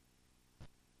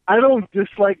I don't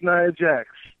dislike Nia Jax.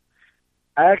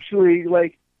 I actually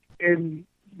like, and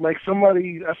like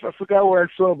somebody, I forgot where I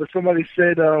saw it, but somebody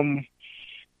said,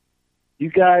 you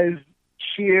guys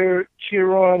cheer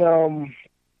on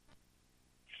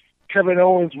Kevin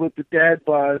Owens with the dad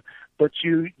bod, but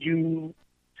you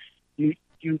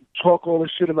talk all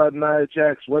this shit about Nia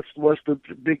Jax. What's the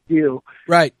big deal?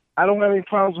 Right. I don't have any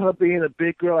problems with her being a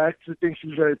big girl. I actually think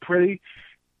she's very pretty.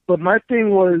 But my thing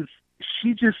was,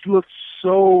 she just looked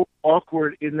so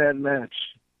awkward in that match.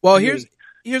 Well, here's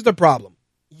the problem.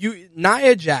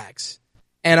 Nia Jax,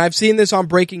 and I've seen this on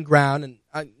Breaking Ground, and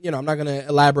I'm not going to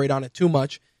elaborate on it too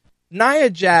much. Nia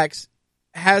Jax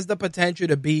has the potential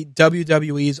to be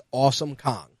WWE's Awesome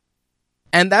Kong.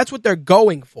 And that's what they're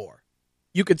going for.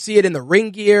 You could see it in the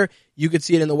ring gear. You could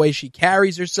see it in the way she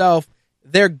carries herself.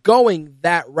 They're going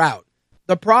that route.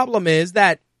 The problem is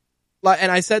that,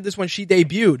 and I said this when she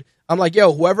debuted, I'm like,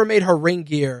 yo, whoever made her ring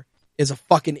gear is a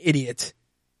fucking idiot.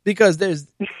 Because there's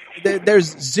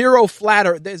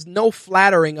no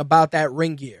flattering about that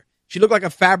ring gear. She looked like a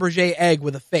Fabergé egg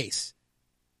with a face.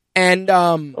 And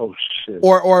oh shit.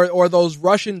 Or those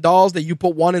Russian dolls that you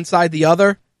put one inside the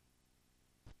other.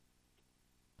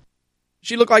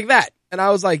 She looked like that. And I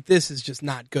was like, this is just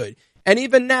not good. And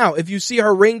even now, if you see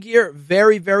her ring gear,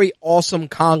 very, very Awesome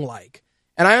Kong-like.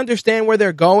 And I understand where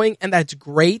they're going, and that's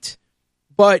great.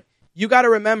 But you got to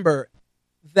remember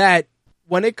that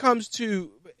when it comes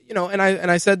to, and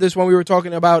I said this when we were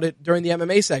talking about it during the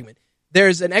MMA segment,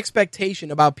 there's an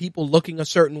expectation about people looking a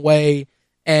certain way,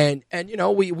 and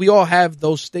we all have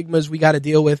those stigmas we got to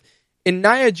deal with. In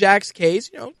Nia Jax's case,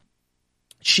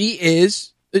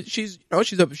 she's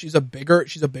a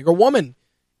bigger woman,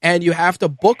 and you have to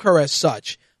book her as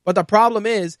such. But the problem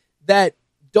is that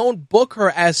don't book her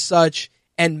as such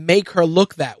and make her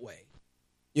look that way.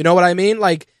 You know what I mean?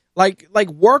 Like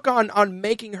work on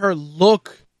making her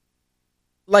look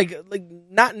like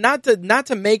not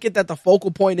to make it that the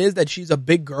focal point is that she's a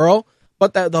big girl,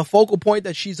 but that the focal point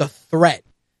that she's a threat.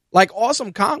 Like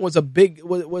Awesome Kong was a big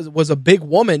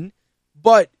woman,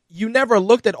 but you never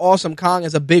looked at Awesome Kong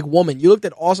as a big woman. You looked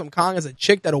at Awesome Kong as a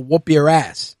chick that'll whoop your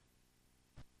ass.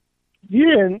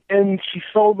 Yeah, and she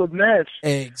sold the match.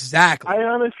 Exactly. I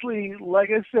honestly, like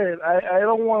I said, I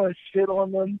don't want to shit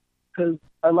on them because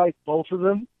I like both of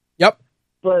them. Yep.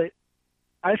 But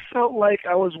I felt like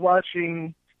I was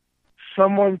watching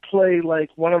someone play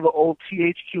like one of the old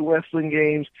THQ wrestling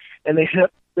games, and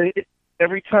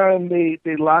every time they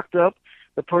locked up,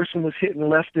 the person was hitting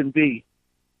left and B.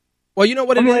 Well, you know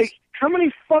what I'm it like, is? how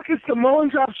many fucking Samoan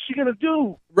drops is she gonna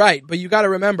do? Right, but you got to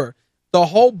remember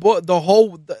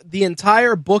the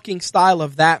entire booking style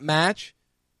of that match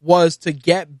was to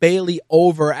get Bayley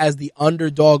over as the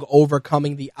underdog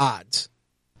overcoming the odds.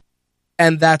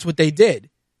 And that's what they did.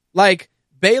 Like,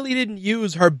 Bayley didn't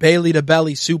use her Bayley to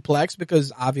belly suplex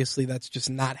because obviously that's just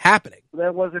not happening.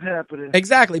 That wasn't happening.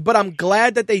 Exactly. But I'm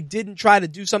glad that they didn't try to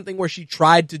do something where she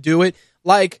tried to do it.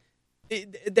 Like,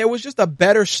 there was just a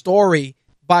better story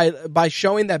by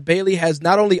showing that Bayley has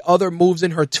not only other moves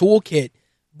in her toolkit,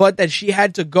 but that she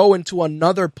had to go into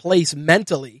another place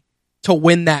mentally to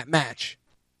win that match.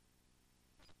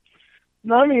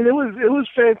 No, I mean, it was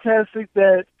fantastic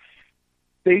that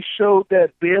they showed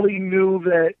that Bayley knew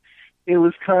that it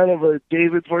was kind of a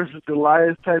David versus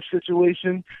Goliath type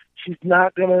situation. She's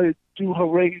not gonna do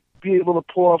be able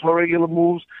to pull off her regular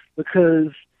moves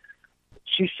because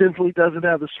she simply doesn't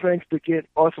have the strength to get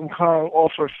Awesome Kong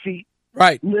off her feet,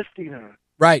 right, lifting her.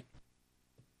 Right.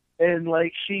 And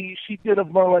like she did a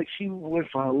more like she went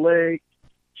for her leg,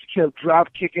 she kept drop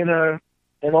kicking her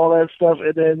and all that stuff,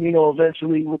 and then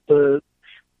eventually with the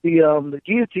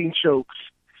guillotine chokes.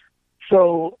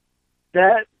 So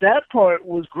that part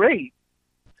was great.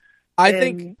 I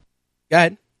think. Go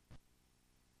ahead.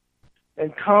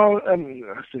 And Kong,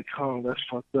 I said Kong, that's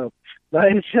fucked up.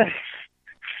 Nia Jax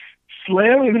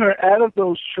slamming her out of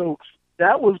those chokes,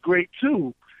 that was great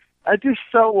too. I just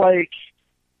felt like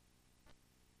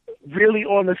really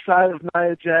on the side of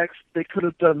Nia Jax, they could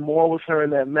have done more with her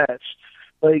in that match.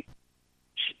 Like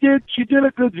she did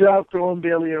a good job throwing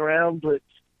Bayley around, but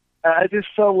I just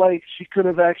felt like she could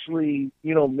have actually,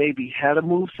 maybe had a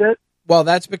moveset. Well,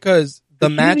 that's because the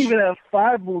match... She didn't even have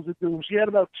 5 moves to do. She had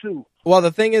about 2. Well,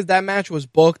 the thing is, that match was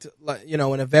booked, in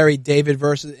a very David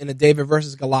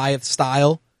versus Goliath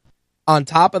style. On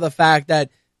top of the fact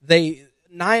that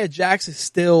Nia Jax is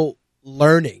still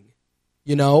learning,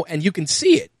 and you can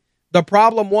see it. The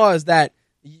problem was that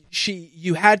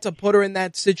you had to put her in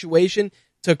that situation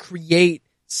to create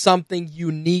something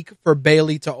unique for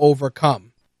Bayley to overcome.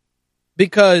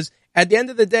 Because at the end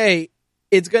of the day,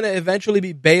 it's going to eventually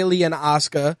be Bayley and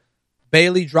Asuka,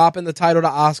 Bayley dropping the title to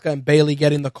Asuka, and Bayley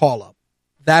getting the call-up.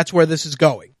 That's where this is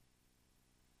going.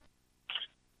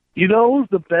 You know what's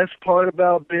the best part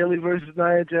about Bayley versus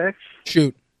Nia Jax?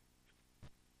 Shoot.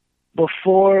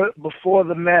 Before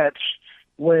the match,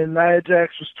 when Nia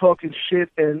Jax was talking shit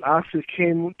and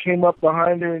Asuka came up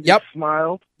behind her and just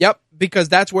smiled. Yep, because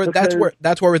that's where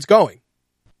it's going.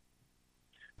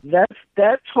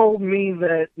 That told me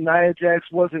that Nia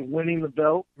Jax wasn't winning the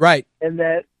belt. Right. And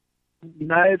that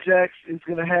Nia Jax is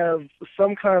going to have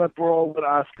some kind of brawl with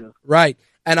Asuka. Right.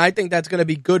 And I think that's going to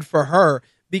be good for her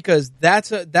because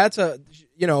that's a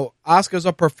Asuka's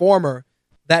a performer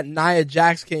that Nia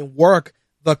Jax can work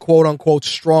the quote unquote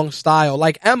strong style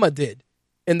like Emma did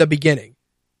in the beginning.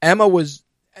 Emma was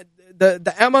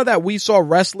the Emma that we saw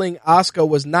wrestling Asuka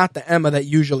was not the Emma that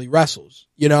usually wrestles,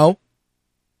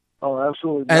 Oh,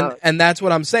 absolutely not. And that's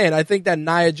what I'm saying. I think that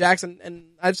Nia Jax, and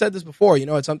I've said this before,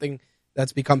 it's something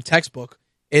that's become textbook.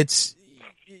 It's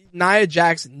Nia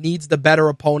Jax needs the better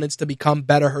opponents to become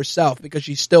better herself because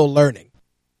she's still learning.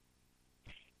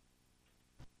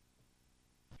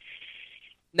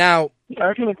 Now,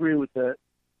 I can agree with that.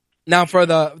 Now for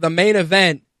the main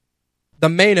event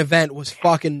was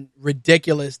fucking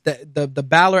ridiculous. The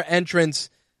Balor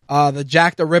entrance, the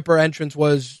Jack the Ripper entrance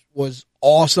was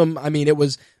awesome. I mean, it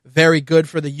was very good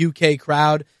for the UK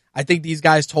crowd. I think these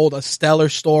guys told a stellar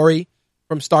story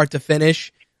from start to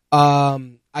finish.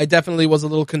 I definitely was a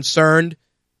little concerned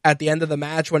at the end of the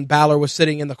match when Balor was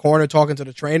sitting in the corner talking to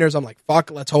the trainers. I'm like,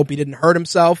 fuck, let's hope he didn't hurt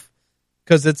himself.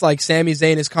 Because it's like Sami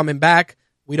Zayn is coming back.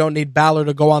 We don't need Balor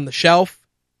to go on the shelf.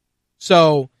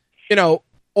 So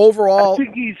overall, I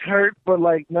think he's hurt, but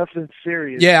like nothing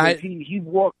serious. Yeah, Like, he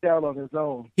walked out on his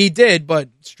own. he did, but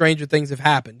stranger things have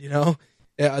happened, the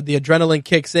adrenaline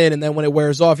kicks in, and then when it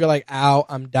wears off, you're like, ow,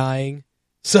 I'm dying.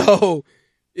 So,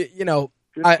 Good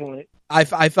point.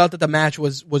 I felt that the match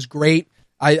was great.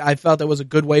 I felt it was a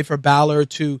good way for Balor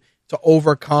to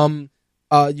overcome,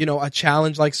 a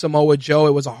challenge like Samoa Joe.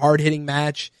 It was a hard hitting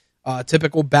match.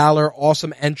 Typical Balor,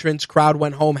 awesome entrance. Crowd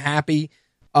went home happy.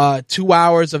 2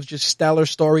 hours of just stellar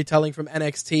storytelling from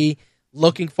NXT.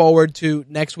 Looking forward to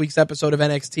next week's episode of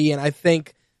NXT, and I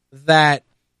think that,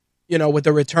 with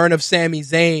the return of Sami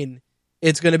Zayn,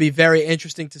 it's going to be very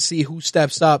interesting to see who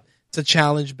steps up to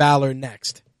challenge Balor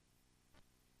next.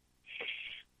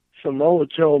 Samoa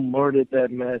Joe murdered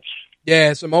that match.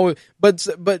 Yeah, Samoa, but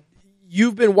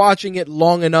you've been watching it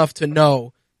long enough to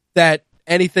know that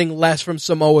anything less from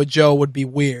Samoa Joe would be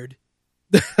weird.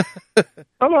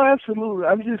 Oh no, absolutely.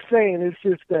 I'm just saying, it's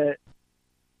just that,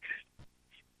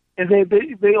 and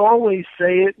they always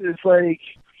say it. It's like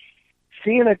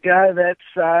seeing a guy that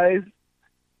size,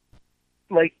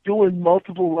 like doing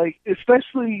multiple, like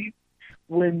especially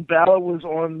when Balor was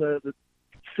on the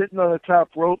sitting on the top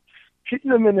rope,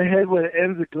 hitting him in the head with an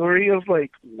enziguri. I was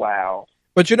like, wow.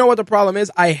 But you know what the problem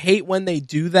is? I hate when they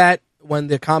do that, when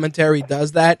the commentary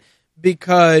does that,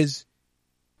 because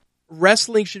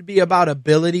wrestling should be about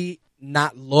ability,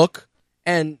 not look.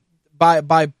 And by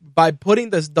putting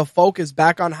the focus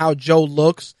back on how Joe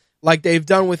looks, like they've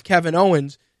done with Kevin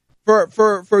Owens,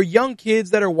 for young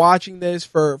kids that are watching this,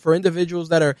 for individuals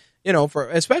that are,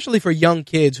 especially for young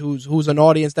kids who's an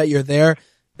audience that you're there,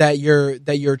 that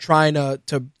you're trying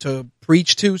to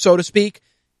preach to, so to speak,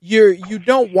 you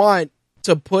don't want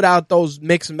to put out those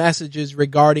mixed messages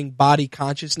regarding body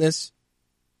consciousness,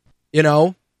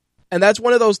 and that's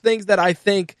one of those things that I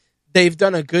think they've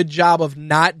done a good job of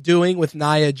not doing with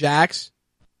Nia Jax,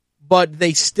 but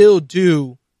they still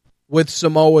do with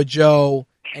Samoa Joe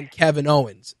and Kevin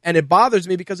Owens. And it bothers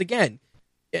me because, again,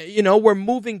 we're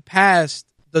moving past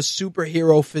the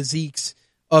superhero physiques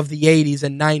of the 80s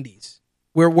and 90s.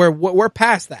 We're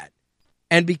past that.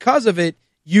 And because of it,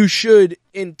 you should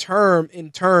in turn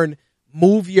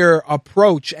move your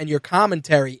approach and your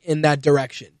commentary in that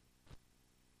direction.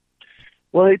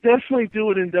 Well, they definitely do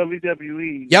it in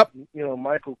WWE. Yep.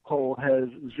 Michael Cole has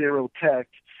zero tact.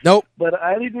 Nope. But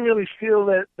I didn't really feel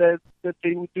that they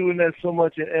were doing that so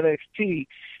much in NXT.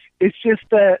 It's just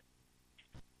that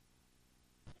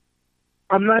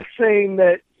I'm not saying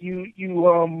that you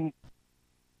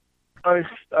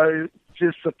are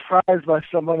just surprised by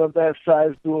someone of that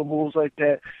size doing moves like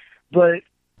that, but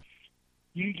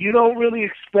you don't really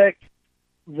expect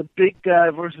the big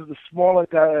guy versus the smaller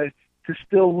guy to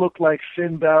still look like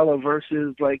Finn Balor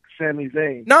versus like Sami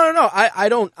Zayn. No. I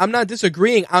don't. I'm not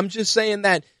disagreeing. I'm just saying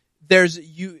that there's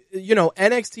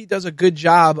NXT does a good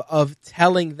job of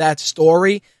telling that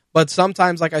story, but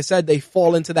sometimes, like I said, they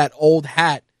fall into that old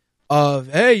hat of,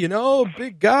 hey,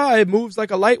 big guy moves like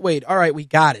a lightweight. All right, we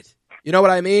got it. You know what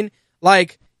I mean?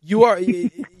 Like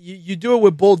you do it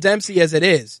with Bull Dempsey as it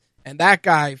is, and that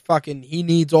guy he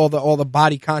needs all the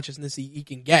body consciousness he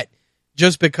can get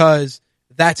just because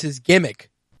that's his gimmick.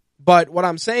 But what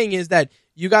I'm saying is that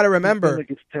you got to remember, his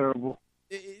gimmick is terrible.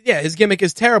 Yeah, his gimmick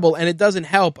is terrible, and it doesn't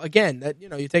help. Again, that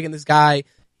you're taking this guy,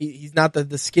 he's not the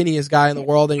skinniest guy in the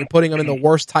world, and you're putting him in the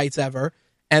worst tights ever,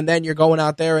 and then you're going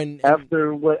out there and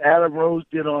after what Adam Rose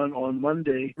did on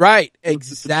Monday, right? The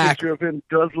Exactly. picture of him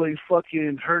guzzling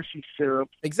fucking Hershey syrup.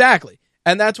 Exactly,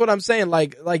 and that's what I'm saying.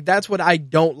 Like that's what I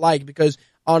don't like, because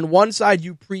on one side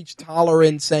you preach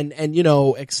tolerance and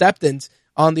acceptance.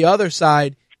 On the other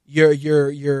side, you're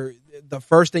the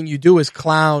first thing you do is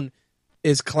clown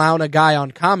a guy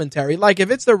on commentary. Like if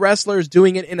it's the wrestlers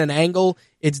doing it in an angle,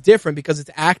 it's different because it's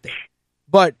acting.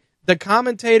 But the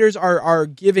commentators are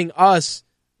giving us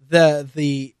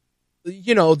the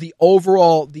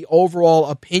overall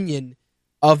opinion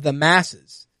of the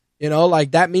masses.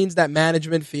 Like that means that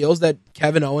management feels that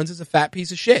Kevin Owens is a fat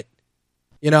piece of shit.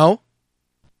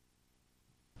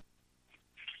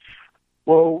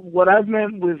 Well, what I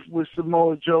meant with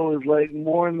Samoa Joe is like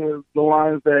more in the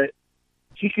lines that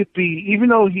he could be, even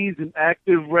though he's an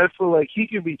active wrestler, like he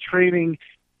could be training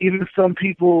even some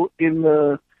people in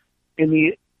the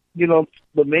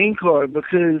main card,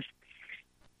 because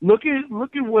look at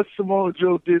what Samoa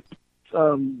Joe did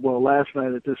last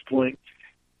night at this point.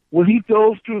 When he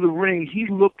dove through the ring, he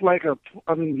looked like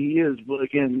he is, but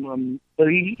again, but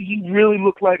he really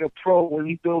looked like a pro when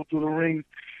he dove through the ring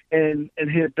and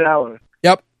hit Balor.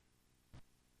 Yep.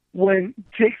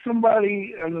 Take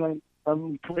somebody,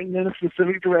 I'm pointing in a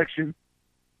specific direction.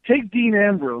 Take Dean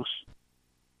Ambrose.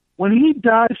 when he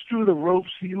dives through the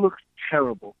ropes, he looks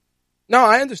terrible. No,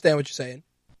 I understand what you're saying,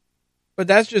 but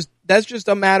that's just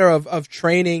a matter of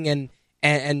training and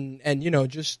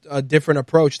just a different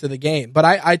approach to the game. But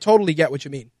I totally get what you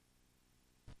mean.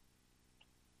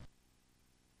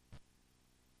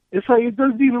 It's like it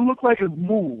doesn't even look like a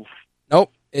move.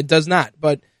 Nope, it does not.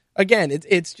 But again,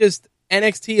 it's just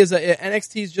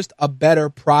NXT is just a better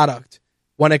product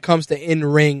when it comes to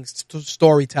in-ring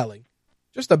storytelling.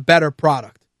 Just a better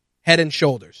product, head and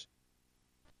shoulders.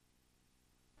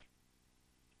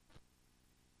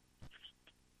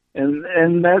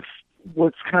 And that's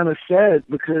what's kind of sad,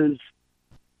 because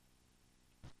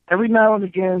every now and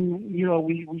again,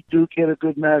 we do get a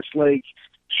good match like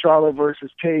Charlotte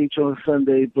versus Paige on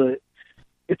Sunday, but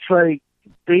it's like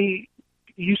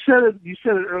you said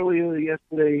it earlier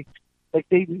yesterday, like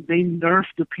they nerf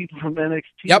the people from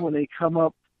NXT when they come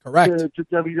up Correct. to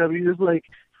WWE. It's like,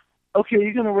 okay,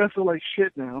 you're gonna wrestle like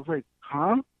shit now. It's like,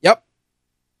 huh? Yep.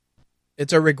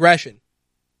 It's a regression.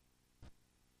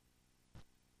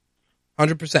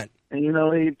 100%. And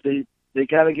they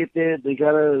gotta get their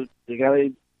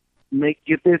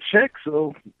get their check,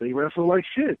 so they wrestle like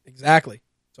shit. Exactly.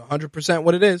 It's 100%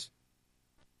 what it is.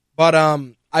 But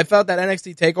I felt that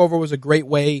NXT TakeOver was a great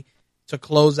way to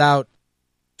close out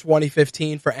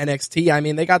 2015 for NXT. I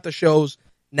mean, they got the shows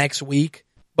next week,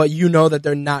 but that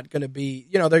they're not going to be,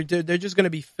 they're just going to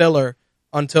be filler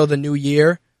until the new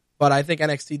year. But I think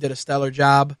NXT did a stellar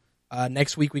job.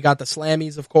 Next week we got the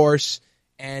Slammies, of course,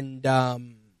 and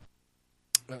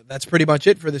that's pretty much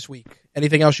it for this week.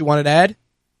 Anything else you wanted to add?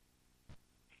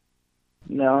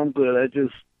 No, I'm good. I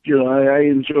just, I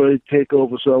enjoyed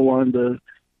TakeOver, so I wanted to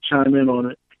chime in on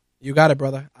it. You got it,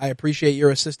 brother. I appreciate your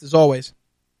assist as always.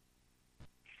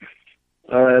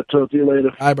 All right, I'll talk to you later.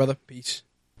 All right, brother. Peace.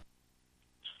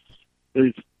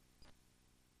 Peace.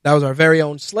 That was our very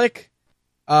own Slick.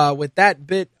 With that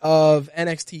bit of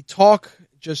NXT talk,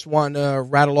 just want to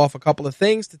rattle off a couple of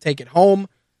things to take it home.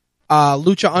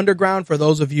 Lucha Underground, for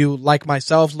those of you like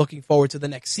myself looking forward to the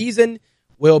next season,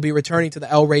 will be returning to the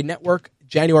El Rey Network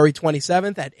January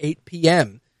 27th at 8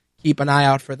 p.m. Keep an eye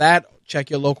out for that. Check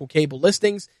your local cable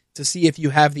listings to see if you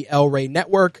have the El Rey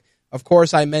Network. Of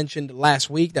course, I mentioned last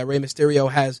week that Rey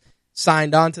Mysterio has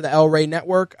signed on to the El Rey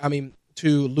Network,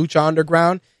 to Lucha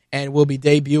Underground, and will be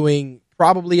debuting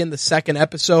probably in the second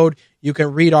episode. You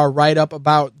can read our write-up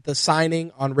about the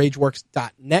signing on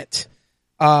RageWorks.net.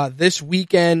 This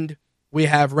weekend, we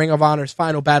have Ring of Honor's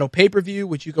Final Battle pay-per-view,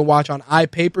 which you can watch on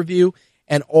iPay-per-view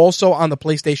and also on the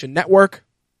PlayStation Network.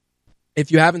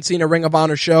 If you haven't seen a Ring of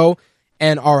Honor show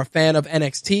and are a fan of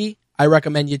NXT, I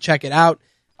recommend you check it out.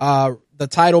 The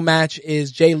title match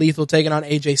is Jay Lethal taking on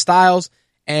AJ Styles,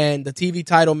 and the TV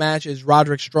title match is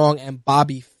Roderick Strong and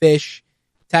Bobby Fish.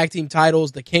 Tag team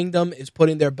titles, The Kingdom is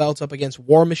putting their belts up against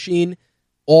War Machine.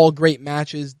 All great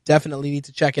matches. Definitely need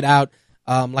to check it out.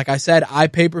 Like I said,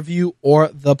 iPay-per-view or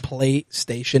the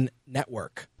PlayStation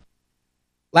Network.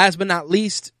 Last but not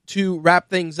least, to wrap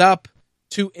things up,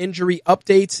 2 injury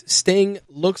updates. Sting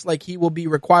looks like he will be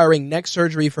requiring neck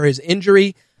surgery for his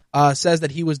injury. Says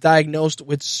that he was diagnosed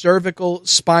with cervical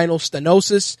spinal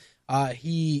stenosis.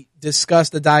 He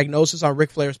discussed the diagnosis on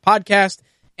Ric Flair's podcast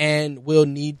and will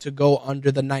need to go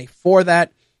under the knife for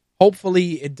that.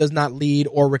 Hopefully it does not lead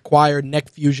or require neck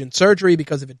fusion surgery,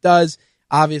 because if it does,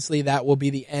 obviously that will be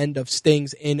the end of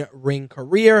Sting's in-ring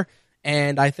career.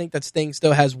 And I think that Sting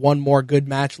still has one more good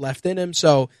match left in him,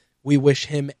 so we wish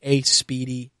him a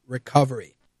speedy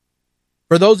recovery.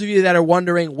 For those of you that are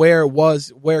wondering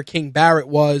where King Barrett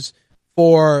was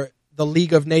for the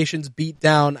League of Nations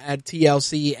beatdown at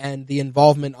TLC and the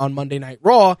involvement on Monday Night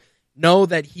Raw, know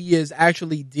that he is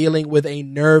actually dealing with a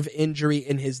nerve injury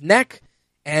in his neck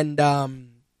and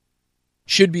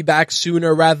should be back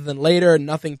sooner rather than later.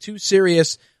 Nothing too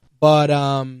serious, but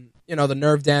the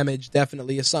nerve damage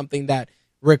definitely is something that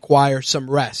requires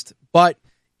some rest. But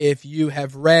if you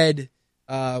have read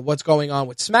what's going on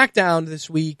with SmackDown this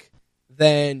week,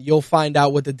 then you'll find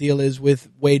out what the deal is with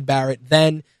Wade Barrett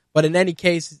then. But in any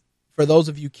case, for those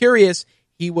of you curious,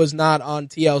 he was not on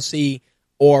TLC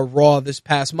or Raw this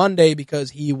past Monday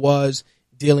because he was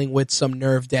dealing with some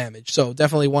nerve damage. So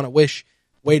definitely want to wish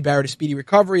Wade Barrett a speedy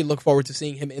recovery. Look forward to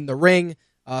seeing him in the ring.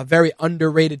 Very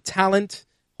underrated talent.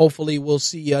 Hopefully we'll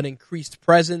see an increased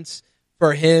presence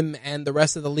for him and the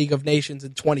rest of the League of Nations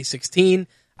in 2016.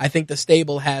 I think the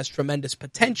stable has tremendous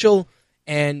potential,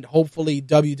 and hopefully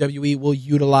WWE will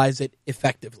utilize it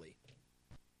effectively.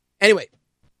 Anyway,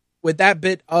 with that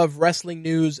bit of wrestling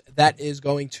news, that is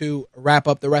going to wrap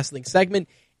up the wrestling segment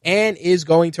and is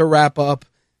going to wrap up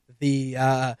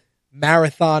the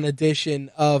marathon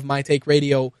edition of My Take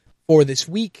Radio for this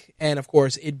week, and of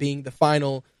course, it being the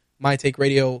final My Take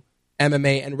Radio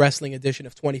MMA and Wrestling edition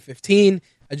of 2015.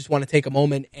 I just want to take a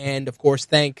moment and, of course,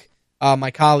 thank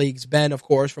my colleagues, Ben, of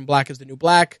course, from Black is the New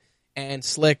Black, and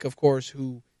Slick, of course,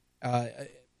 who,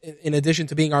 in addition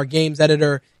to being our games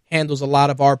editor, handles a lot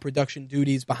of our production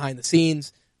duties behind the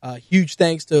scenes. Huge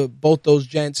thanks to both those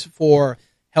gents for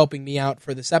helping me out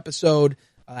for this episode,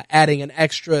 adding an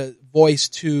extra voice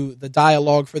to the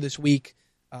dialogue for this week.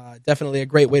 Definitely a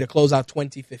great way to close out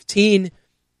 2015.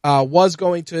 Was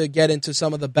going to get into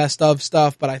some of the best of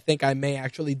stuff, but I think I may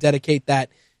actually dedicate that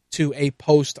to a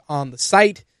post on the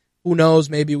site. Who knows?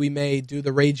 Maybe we may do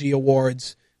the Ragey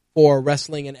Awards for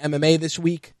wrestling and MMA this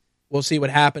week. We'll see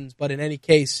what happens. But in any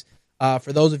case,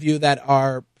 for those of you that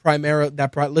are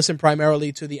listen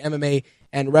primarily to the MMA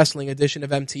and wrestling edition of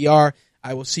MTR,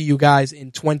 I will see you guys in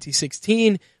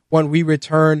 2016 when we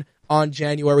return on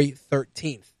January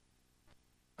 13th.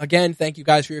 Again, thank you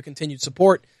guys for your continued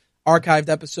support. Archived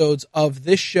episodes of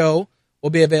this show will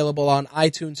be available on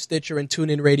iTunes, Stitcher, and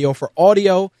TuneIn Radio for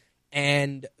audio,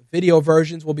 and video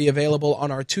versions will be available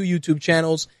on our 2 YouTube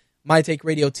channels, My Take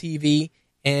Radio TV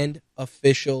and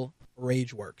Official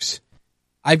Rageworks.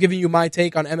 I've given you my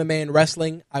take on MMA and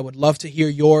wrestling. I would love to hear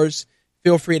yours.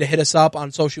 Feel free to hit us up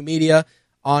on social media.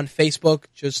 On Facebook,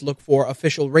 just look for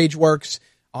Official Rageworks.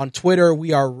 On Twitter,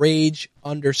 we are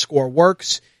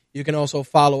Rage_Works. You can also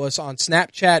follow us on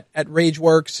Snapchat at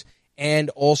Rageworks and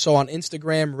also on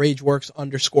Instagram,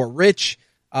 Rageworks_Rich.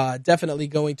 Definitely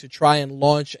going to try and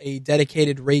launch a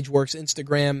dedicated Rageworks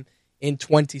Instagram in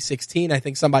 2016. I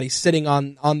think somebody's sitting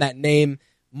on that name,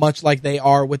 much like they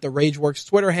are with the Rageworks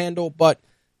Twitter handle, but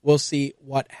we'll see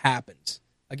what happens.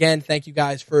 Again, thank you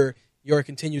guys for your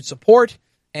continued support,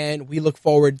 and we look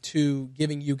forward to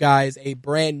giving you guys a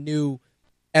brand new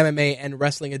MMA and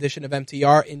wrestling edition of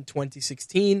MTR in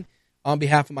 2016. On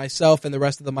behalf of myself and the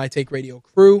rest of the My Take Radio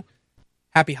crew,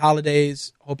 happy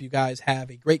holidays. Hope you guys have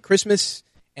a great Christmas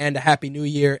and a happy new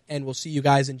year, and we'll see you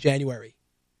guys in January.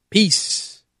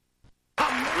 Peace.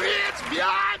 I'm rich,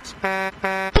 biatch!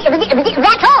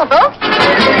 That's all, folks.